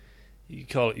can't. You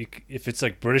call it if it's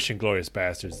like British Inglorious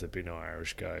Bastards. There'd be no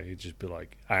Irish guy. He'd just be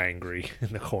like angry in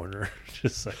the corner,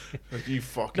 just like. Like you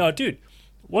fucking No, dude.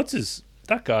 What's his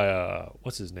that guy?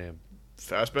 What's his name?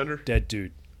 Fassbender. Dead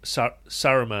dude.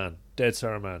 Saruman. Dead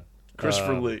Saruman.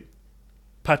 Christopher Lee.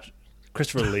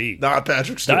 Christopher Lee. Not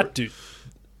Patrick Stewart. That dude.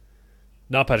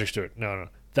 Not Patrick Stewart. No.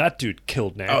 That dude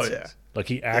killed Nazis. Oh, yeah. Like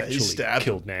he Yeah, he actually stabbed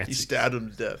killed him. Nazis. He stabbed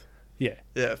him to death. Yeah.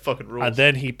 Yeah, fucking rules. And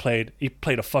then he played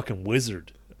a fucking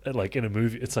wizard, like in a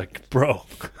movie. It's like, bro,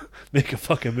 make a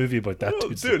fucking movie about that Oh,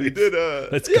 dude's dude, he life.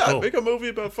 did. Let's yeah, go. make a movie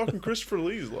about fucking Christopher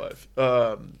Lee's life.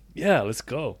 Yeah, let's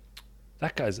go.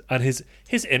 That guy's and his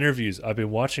interviews. I've been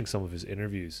watching some of his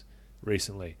interviews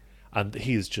recently, and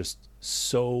he is just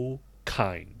so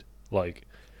kind. Like,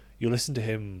 you listen to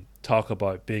him talk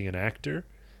about being an actor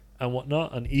and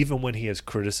whatnot, and even when he has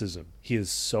criticism, he is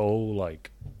so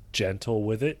like gentle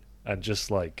with it and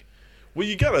just like well,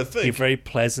 you gotta he think. very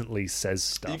pleasantly says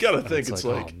stuff. You gotta and think it's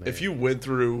like oh, man. if you went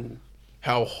through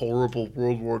how horrible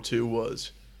World War II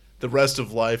was, the rest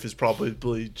of life is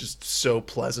probably just so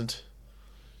pleasant.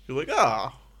 You're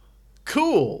like,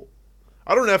 cool.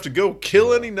 I don't have to go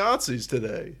kill any Nazis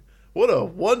today. What a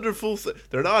wonderful thing.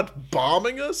 They're not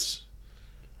bombing us?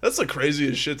 That's the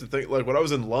craziest shit to think. Like, when I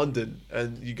was in London,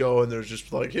 and you go and there's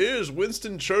just like, here's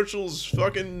Winston Churchill's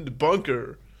fucking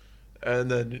bunker. And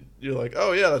then you're like,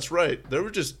 oh, yeah, that's right. There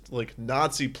were just, like,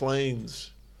 Nazi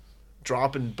planes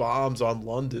dropping bombs on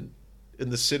London in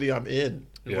the city I'm in.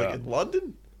 You're Yeah. like, in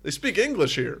London? They speak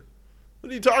English here.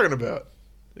 What are you talking about?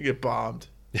 They get bombed.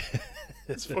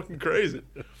 It's fucking crazy.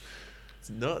 It's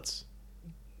nuts.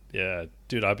 Yeah,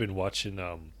 dude, I've been watching.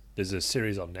 There's a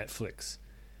series on Netflix.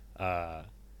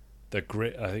 The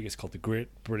great, I think it's called The Great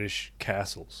British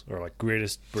Castles, or like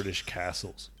Greatest British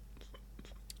Castles.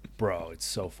 Bro, it's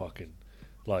so fucking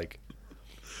like.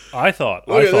 I thought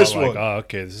this like, one. oh,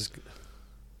 okay, this is.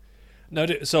 No,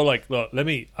 dude, so like, look,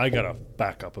 I gotta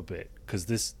back up a bit because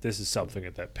this is something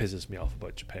that pisses me off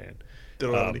about Japan. They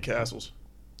don't have any castles.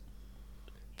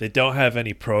 They don't have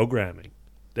any programming.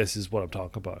 This is what I'm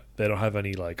talking about. They don't have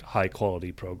any like high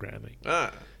quality programming.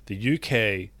 The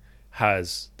UK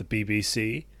has the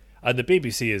BBC, and the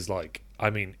BBC is like,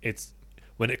 I mean, it's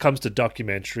when it comes to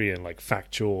documentary and like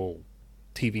factual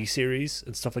TV series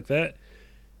and stuff like that,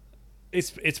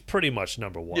 it's pretty much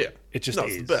number one. Yeah. It just No,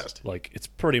 it's is the best. Like it's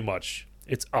pretty much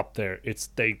it's up there. It's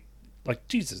they like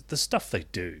Jesus, the stuff they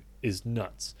do is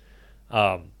nuts.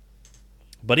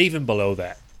 But even below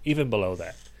that,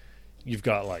 you've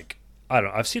got like I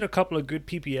don't know. I've seen a couple of good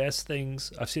PBS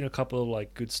things. I've seen a couple of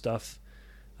like good stuff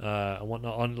and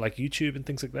whatnot on like YouTube and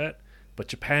things like that. But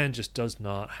Japan just does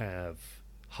not have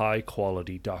high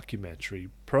quality documentary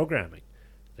programming.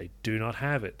 They do not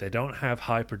have it. They don't have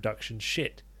high production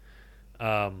shit.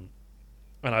 And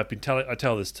I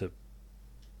tell this to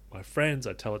my friends.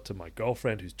 I tell it to my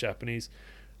girlfriend who's Japanese,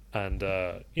 and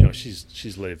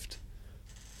she's lived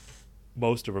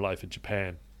most of her life in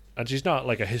Japan. And she's not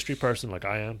like a history person like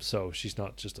I am, so she's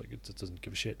not just like it doesn't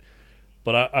give a shit.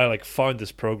 But I like found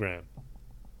this program,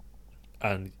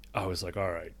 and I was like,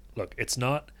 all right, look,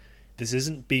 this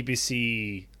isn't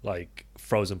BBC like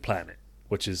Frozen Planet,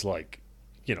 which is like,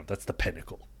 that's the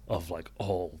pinnacle of like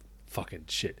all fucking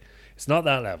shit. It's not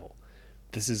that level.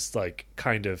 This is like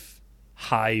kind of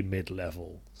high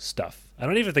mid-level stuff. I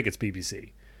don't even think it's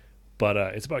BBC, but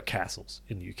it's about castles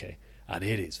in the UK, and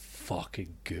it is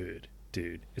fucking good.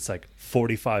 Dude, it's like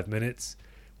 45 minutes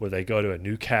where they go to a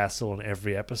new castle in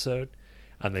every episode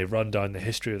and they run down the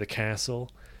history of the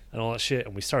castle and all that shit.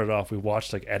 And we started off, we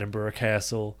watched like Edinburgh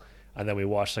Castle, and then we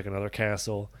watched like another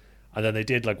castle, and then they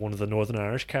did like one of the Northern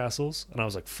Irish castles, and I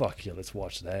was like, fuck yeah, let's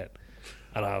watch that.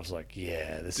 And I was like,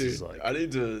 yeah, this is like I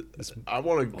need to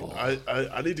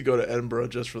I need to go to Edinburgh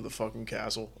just for the fucking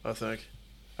castle. I think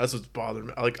that's what's bothering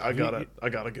me. Like I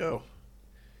gotta go.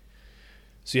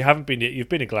 So you've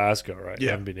been to Glasgow, right? Yeah. You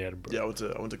haven't been to Edinburgh. Yeah,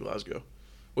 I went to Glasgow,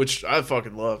 which I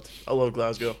fucking loved. I love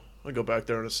Glasgow. I'll go back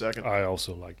there in a second. I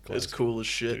also like Glasgow. It's cool as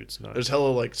shit. Dude, it's nice. There's hella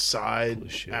like side Cool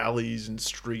as shit. alleys and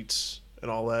streets and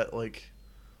all that like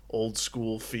old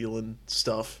school feeling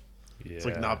stuff. Yeah. It's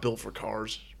like not built for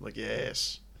cars. I'm like,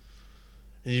 yes.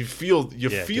 And you feel Yeah,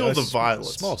 the dude,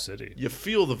 violence. small city. You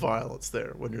feel the violence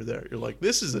there when you're there. You're like,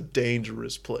 this is a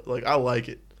dangerous place. Like, I like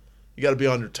it. You got to be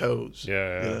on your toes.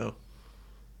 Yeah. You know?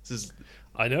 This is,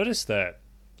 I noticed that,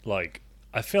 like,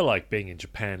 I feel like being in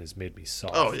Japan has made me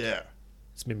soft. oh, yeah.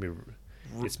 It's made me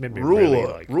Rule really, of,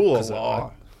 like, rule of 'cause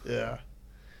law. Yeah.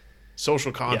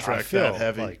 Social contract feel that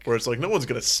heavy. like- where it's like, no one's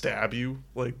going to stab you.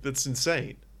 Like, that's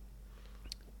insane.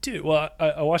 Dude, well,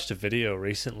 I watched a video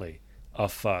recently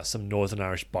of some Northern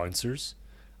Irish bouncers,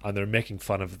 and they're making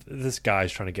fun of this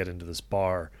guy's trying to get into this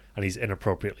bar, and he's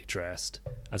inappropriately dressed,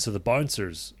 and so the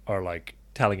bouncers are like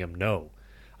telling him no,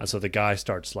 and so the guy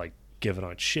starts like giving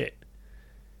out shit,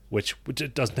 which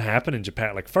it doesn't happen in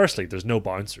Japan. Like, firstly, there's no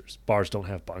bouncers. Bars don't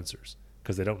have bouncers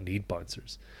because they don't need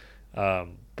bouncers.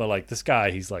 But like this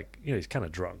guy, he's like, he's kind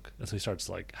of drunk, and so he starts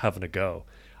like having a go,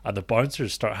 and the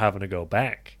bouncers start having a go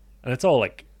back, and it's all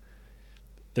like,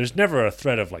 there's never a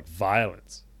threat of like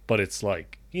violence, but it's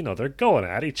like, they're going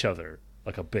at each other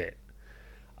like a bit.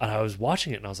 And I was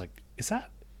watching it and I was like, is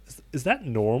that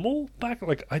normal back?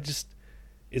 Like,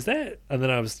 is that? And then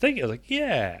I was thinking, I was like,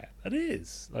 yeah, that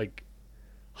is. Like,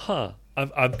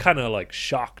 I'm kind of like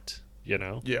shocked, Yeah.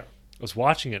 I was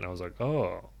watching it and I was like,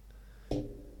 oh,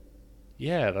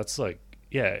 yeah, that's like,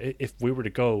 yeah, if we were to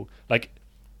go, like,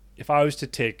 if I was to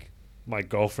take my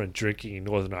girlfriend drinking in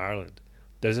Northern Ireland,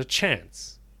 there's a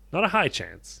chance, not a high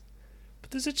chance,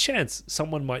 but there's a chance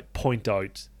someone might point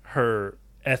out her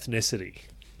ethnicity,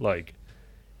 like,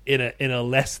 in a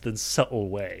less than subtle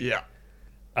way. Yeah.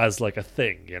 As like a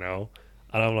thing, and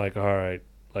I'm like, all right,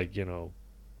 like,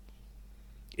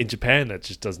 in Japan that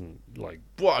just doesn't, like,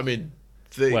 Well, I mean,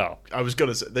 I was going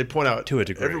to say, they point out, to a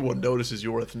degree, everyone notices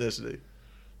your ethnicity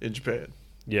in Japan.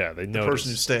 yeah, they know The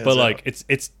person who stands but like out.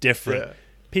 it's different Yeah.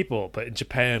 people, but in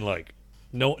Japan, like,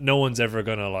 no one's ever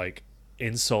gonna like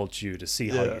insult you to see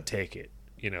how Yeah. you take it.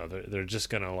 They're just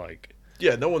gonna like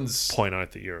Yeah, no one's point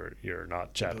out that you're not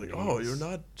like, Japanese. oh, you're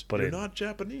not, But you're in- not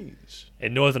Japanese.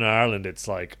 In Northern Ireland, it's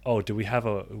like, oh, do we have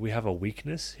a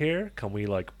weakness here? Can we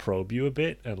like probe you a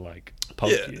bit and like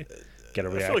poke Yeah. you, get a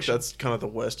I reaction? feel like that's kind of the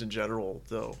West in general,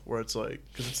 though, where it's like,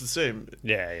 because it's the same.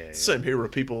 yeah. It's the same here where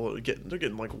people they're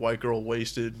getting like white girl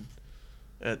wasted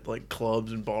at like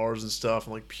clubs and bars and stuff,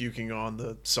 and like puking on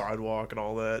the sidewalk and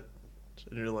all that.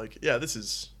 And you're like, yeah,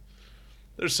 there's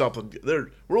something there.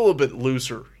 We're a little bit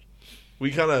looser. We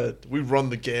run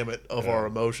the gamut of Yeah. our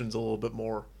emotions a little bit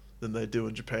more than they do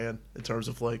in Japan in terms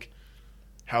of like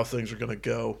how things are gonna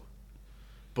go.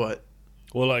 But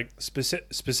Well, like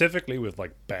specifically with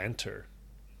like banter,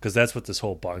 because that's what this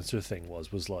whole bouncer thing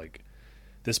was like,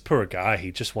 this poor guy,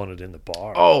 he just wanted in the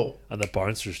bar. oh, And the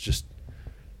bouncers just,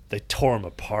 they tore him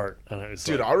apart. And it was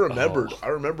dude, like, I remembered. oh. I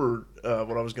remember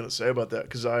what I was gonna say about that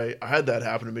because I had that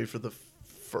happen to me for the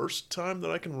first time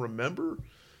that I can remember,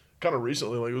 kind of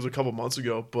recently. Like, it was a couple months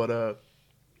ago, but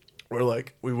we're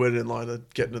like, we waited in line to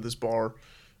get into this bar,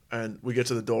 and we get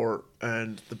to the door,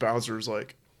 and the bouncer's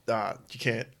like,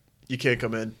 you can't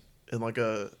come in like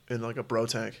a bro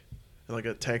tank, in like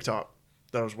a tank top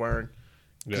that I was wearing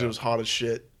because Yeah. it was hot as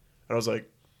shit. And I was like,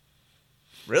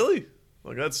 really?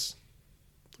 Like, that's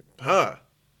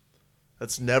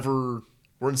never.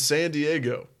 We're in San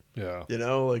Diego, Yeah.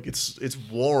 like it's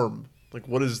warm. Like,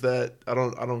 what is that?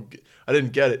 I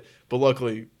didn't get it, but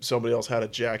luckily somebody else had a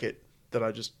jacket that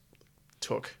I just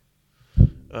took.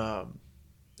 Oh,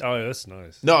 yeah, that's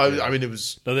nice. No, Yeah. I mean, it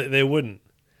was. No, they wouldn't.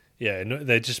 Yeah, no,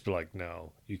 they'd just be like,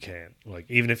 no, you can't. Like,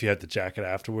 even if you had the jacket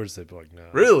afterwards, they'd be like, no.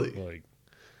 Really? Like,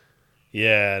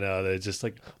 yeah, no, they're just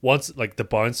like, once, like, the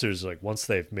bouncers, like, once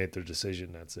they've made their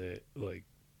decision, that's it. Like,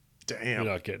 Damn,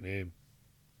 you're not getting in.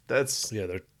 that's Yeah,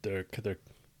 they're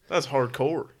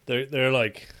hardcore. they're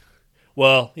like,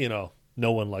 well,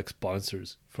 no one likes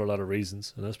bouncers for a lot of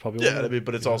reasons, and that's probably one Yeah, of I them, mean,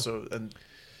 but it's you know? also, and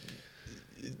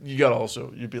you gotta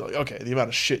also, you'd be like, okay, the amount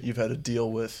of shit you've had to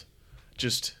deal with,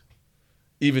 just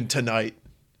even tonight,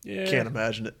 Yeah. can't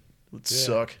imagine it. It would Yeah.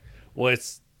 suck. Well,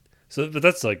 it's so, but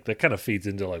that's like, that kind of feeds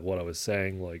into like what I was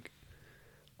saying. Like,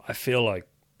 I feel like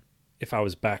if I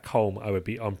was back home, I would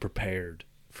be unprepared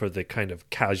for the kind of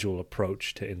casual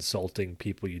approach to insulting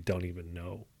people you don't even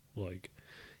know. Like,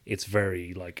 it's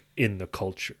very like in the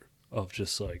culture of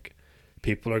just like,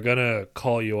 people are gonna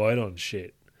call you out on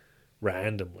shit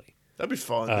randomly. That'd be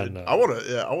fun. And, Dude. I want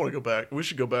to go back. We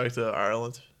should go back to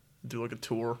Ireland and do like a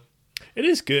tour. It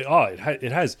is good. Oh,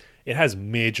 it has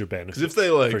major benefits. Because if they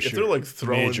like, for if sure. they're like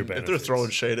throwing, Major if they're benefits. throwing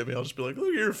shade at me, I'll just be like, look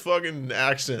at your fucking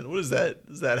accent. What is that?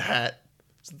 Is that hat?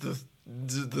 Is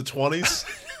it the 20s?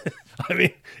 I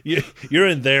mean, you're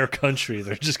in their country.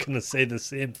 They're just gonna say the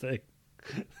same thing.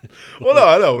 Well, no,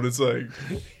 I know. But it's like,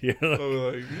 You're like,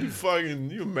 I'm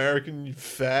like, you American, you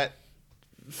fat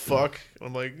fuck.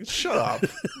 I'm like, shut up,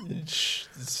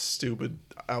 stupid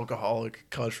alcoholic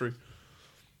country.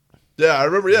 Yeah, I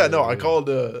remember. Yeah, no, I called.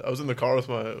 I was in the car with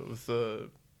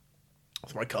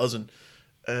my cousin,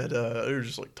 and we were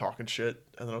just like talking shit.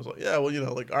 And then I was like, yeah,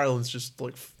 well, like Ireland's just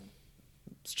like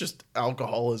it's just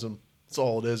alcoholism. That's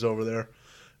all it is over there,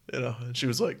 And she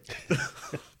was like,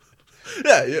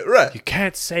 yeah, right. You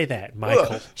can't say that, Michael.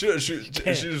 Well, she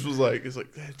just was like, it's like,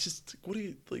 just what do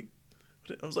you like?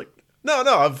 I was like, no,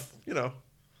 I've you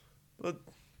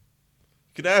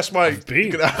can ask my.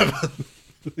 You can have,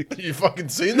 you fucking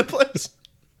seen the place?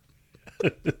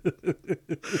 No,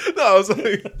 I was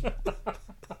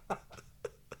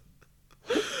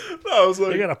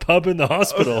like, they got a pub in the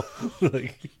hospital.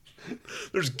 Like,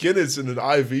 there's Guinness and an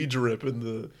IV drip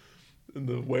in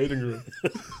the waiting room.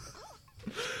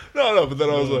 No, but then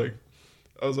I was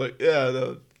like, yeah,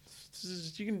 no,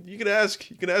 you can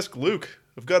ask Luke.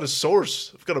 I've got a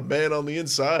source. I've got a man on the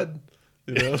inside.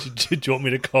 Do you want me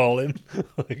to call him?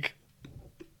 Like,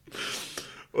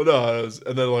 well, no,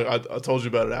 and then like I told you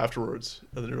about it afterwards,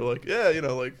 and then you were like, yeah,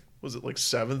 like was it like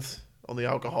 7th on the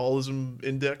alcoholism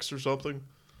index or something?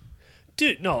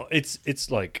 Dude, no, it's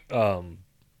like so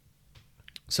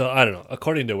I don't know.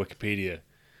 According to Wikipedia,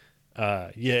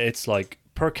 it's like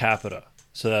per capita.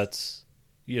 So that's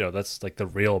like the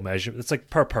real measure. It's like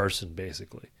per person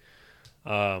basically.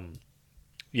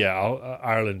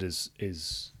 Ireland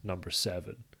is number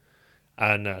 7.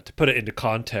 And to put it into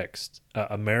context,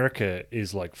 America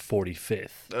is like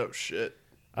 45th. Oh, shit.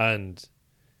 And,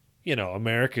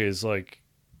 America is like,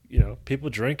 people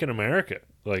drink in America.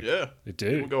 Like, yeah, they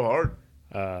do. People go hard.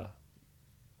 I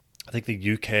think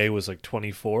the UK was like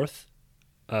 24th.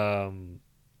 And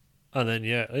then,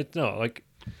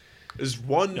 Is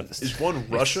one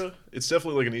Russia? It's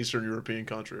definitely like an Eastern European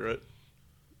country, right?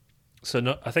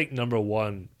 So I think number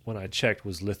 1 when I checked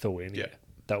was Lithuania. Yeah.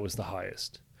 That was the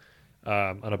highest.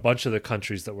 And a bunch of the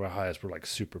countries that were highest were like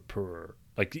super poor.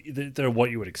 Like they're what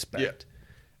you would expect.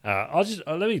 Yeah.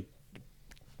 Let me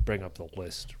bring up the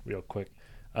list real quick.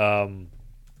 But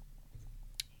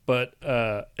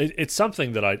it's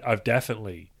something that I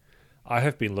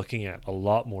have been looking at a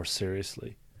lot more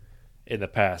seriously in the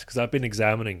past, because I've been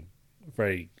examining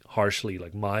very harshly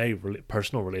like my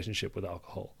personal relationship with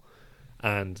alcohol,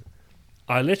 and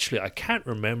I can't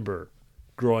remember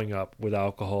growing up with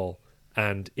alcohol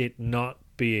and it not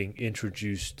being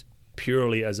introduced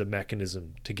purely as a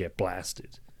mechanism to get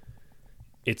blasted.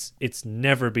 It's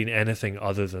never been anything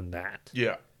other than that.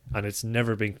 Yeah. And it's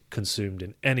never been consumed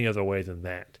in any other way than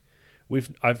that.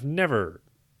 It's never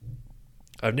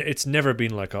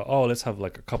been like let's have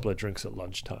like a couple of drinks at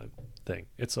lunchtime thing.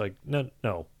 It's like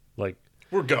no, like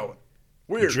we're going.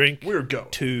 We're going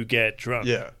to get drunk.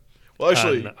 Yeah. Well,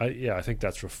 actually, I think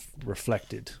that's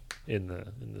reflected in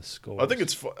the score. I think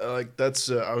it's like that's.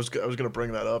 I was gonna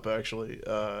bring that up actually.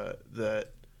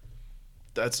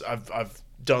 I've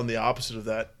done the opposite of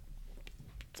that,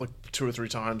 like 2 or 3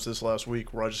 times this last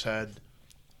week, where I just had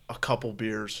a couple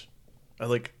beers. I had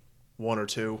like 1 or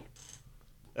 2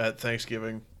 at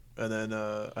Thanksgiving, and then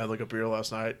I had like a beer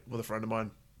last night with a friend of mine,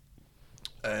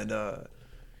 and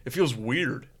it feels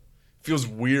weird. It feels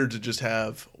weird to just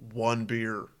have 1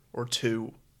 beer or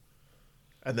 2,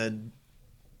 and then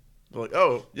like,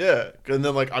 oh yeah, and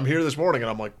then like I'm here this morning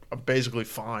and I'm basically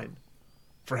fine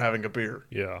for having a beer.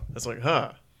 Yeah, it's like,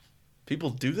 people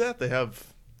do that. They have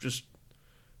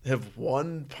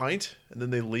 1 pint and then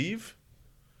they leave.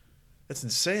 That's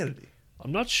insanity.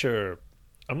 I'm not sure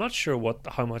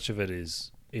how much of it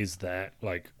is that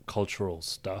like cultural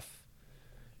stuff,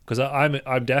 because I'm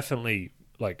definitely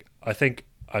like, I think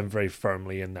I'm very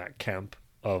firmly in that camp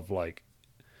of like,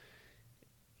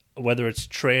 whether it's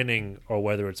training or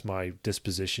whether it's my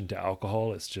disposition to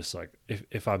alcohol, it's just like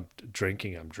if I'm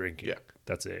drinking, I'm drinking. Yeah.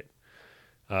 That's it.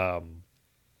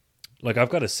 Like I've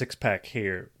got a 6-pack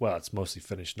here. Well, it's mostly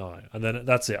finished now, and then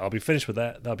that's it. I'll be finished with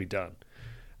that. That'll be done.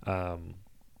 And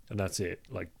that's it.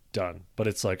 Like done. But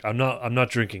it's like I'm not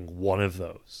drinking one of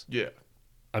those. Yeah.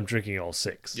 I'm drinking all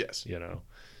 6. Yes. You know.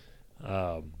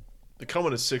 They come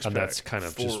in a 6-pack, and that's kind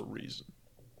of for just a reason.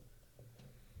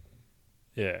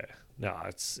 Yeah. No,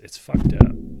 it's fucked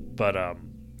up. But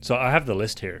so I have the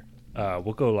list here.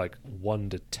 We'll go like 1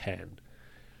 to 10.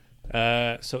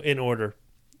 So in order: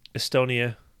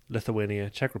 Estonia,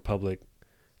 Lithuania, Czech Republic,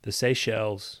 the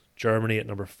Seychelles, Germany at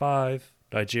number 5,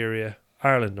 Nigeria,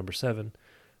 Ireland number 7,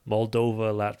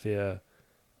 Moldova, Latvia,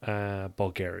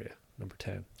 Bulgaria number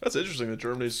 10. That's interesting that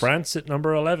Germany's France at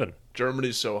number 11.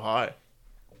 Germany's so high.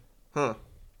 Huh.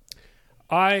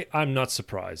 I'm not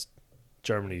surprised.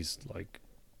 Germany's like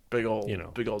big old they're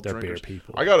drinkers. beer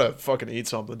people. I gotta fucking eat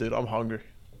something, dude. I'm hungry.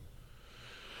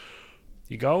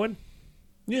 You going?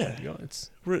 Yeah. You going? It's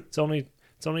only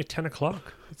 10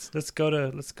 o'clock. Let's go to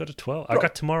 12. Bro, I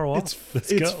got tomorrow off.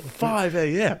 Let's it's go. 5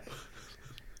 a.m.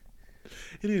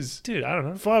 It is, Dude, I don't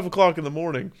know. 5 o'clock in the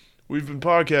morning. We've been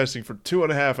podcasting for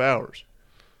 2.5 hours.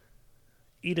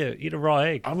 Eat a raw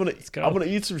egg. I'm gonna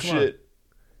eat some shit.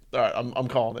 All right, I'm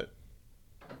calling it.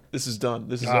 This is done.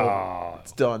 This is over.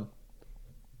 It's done.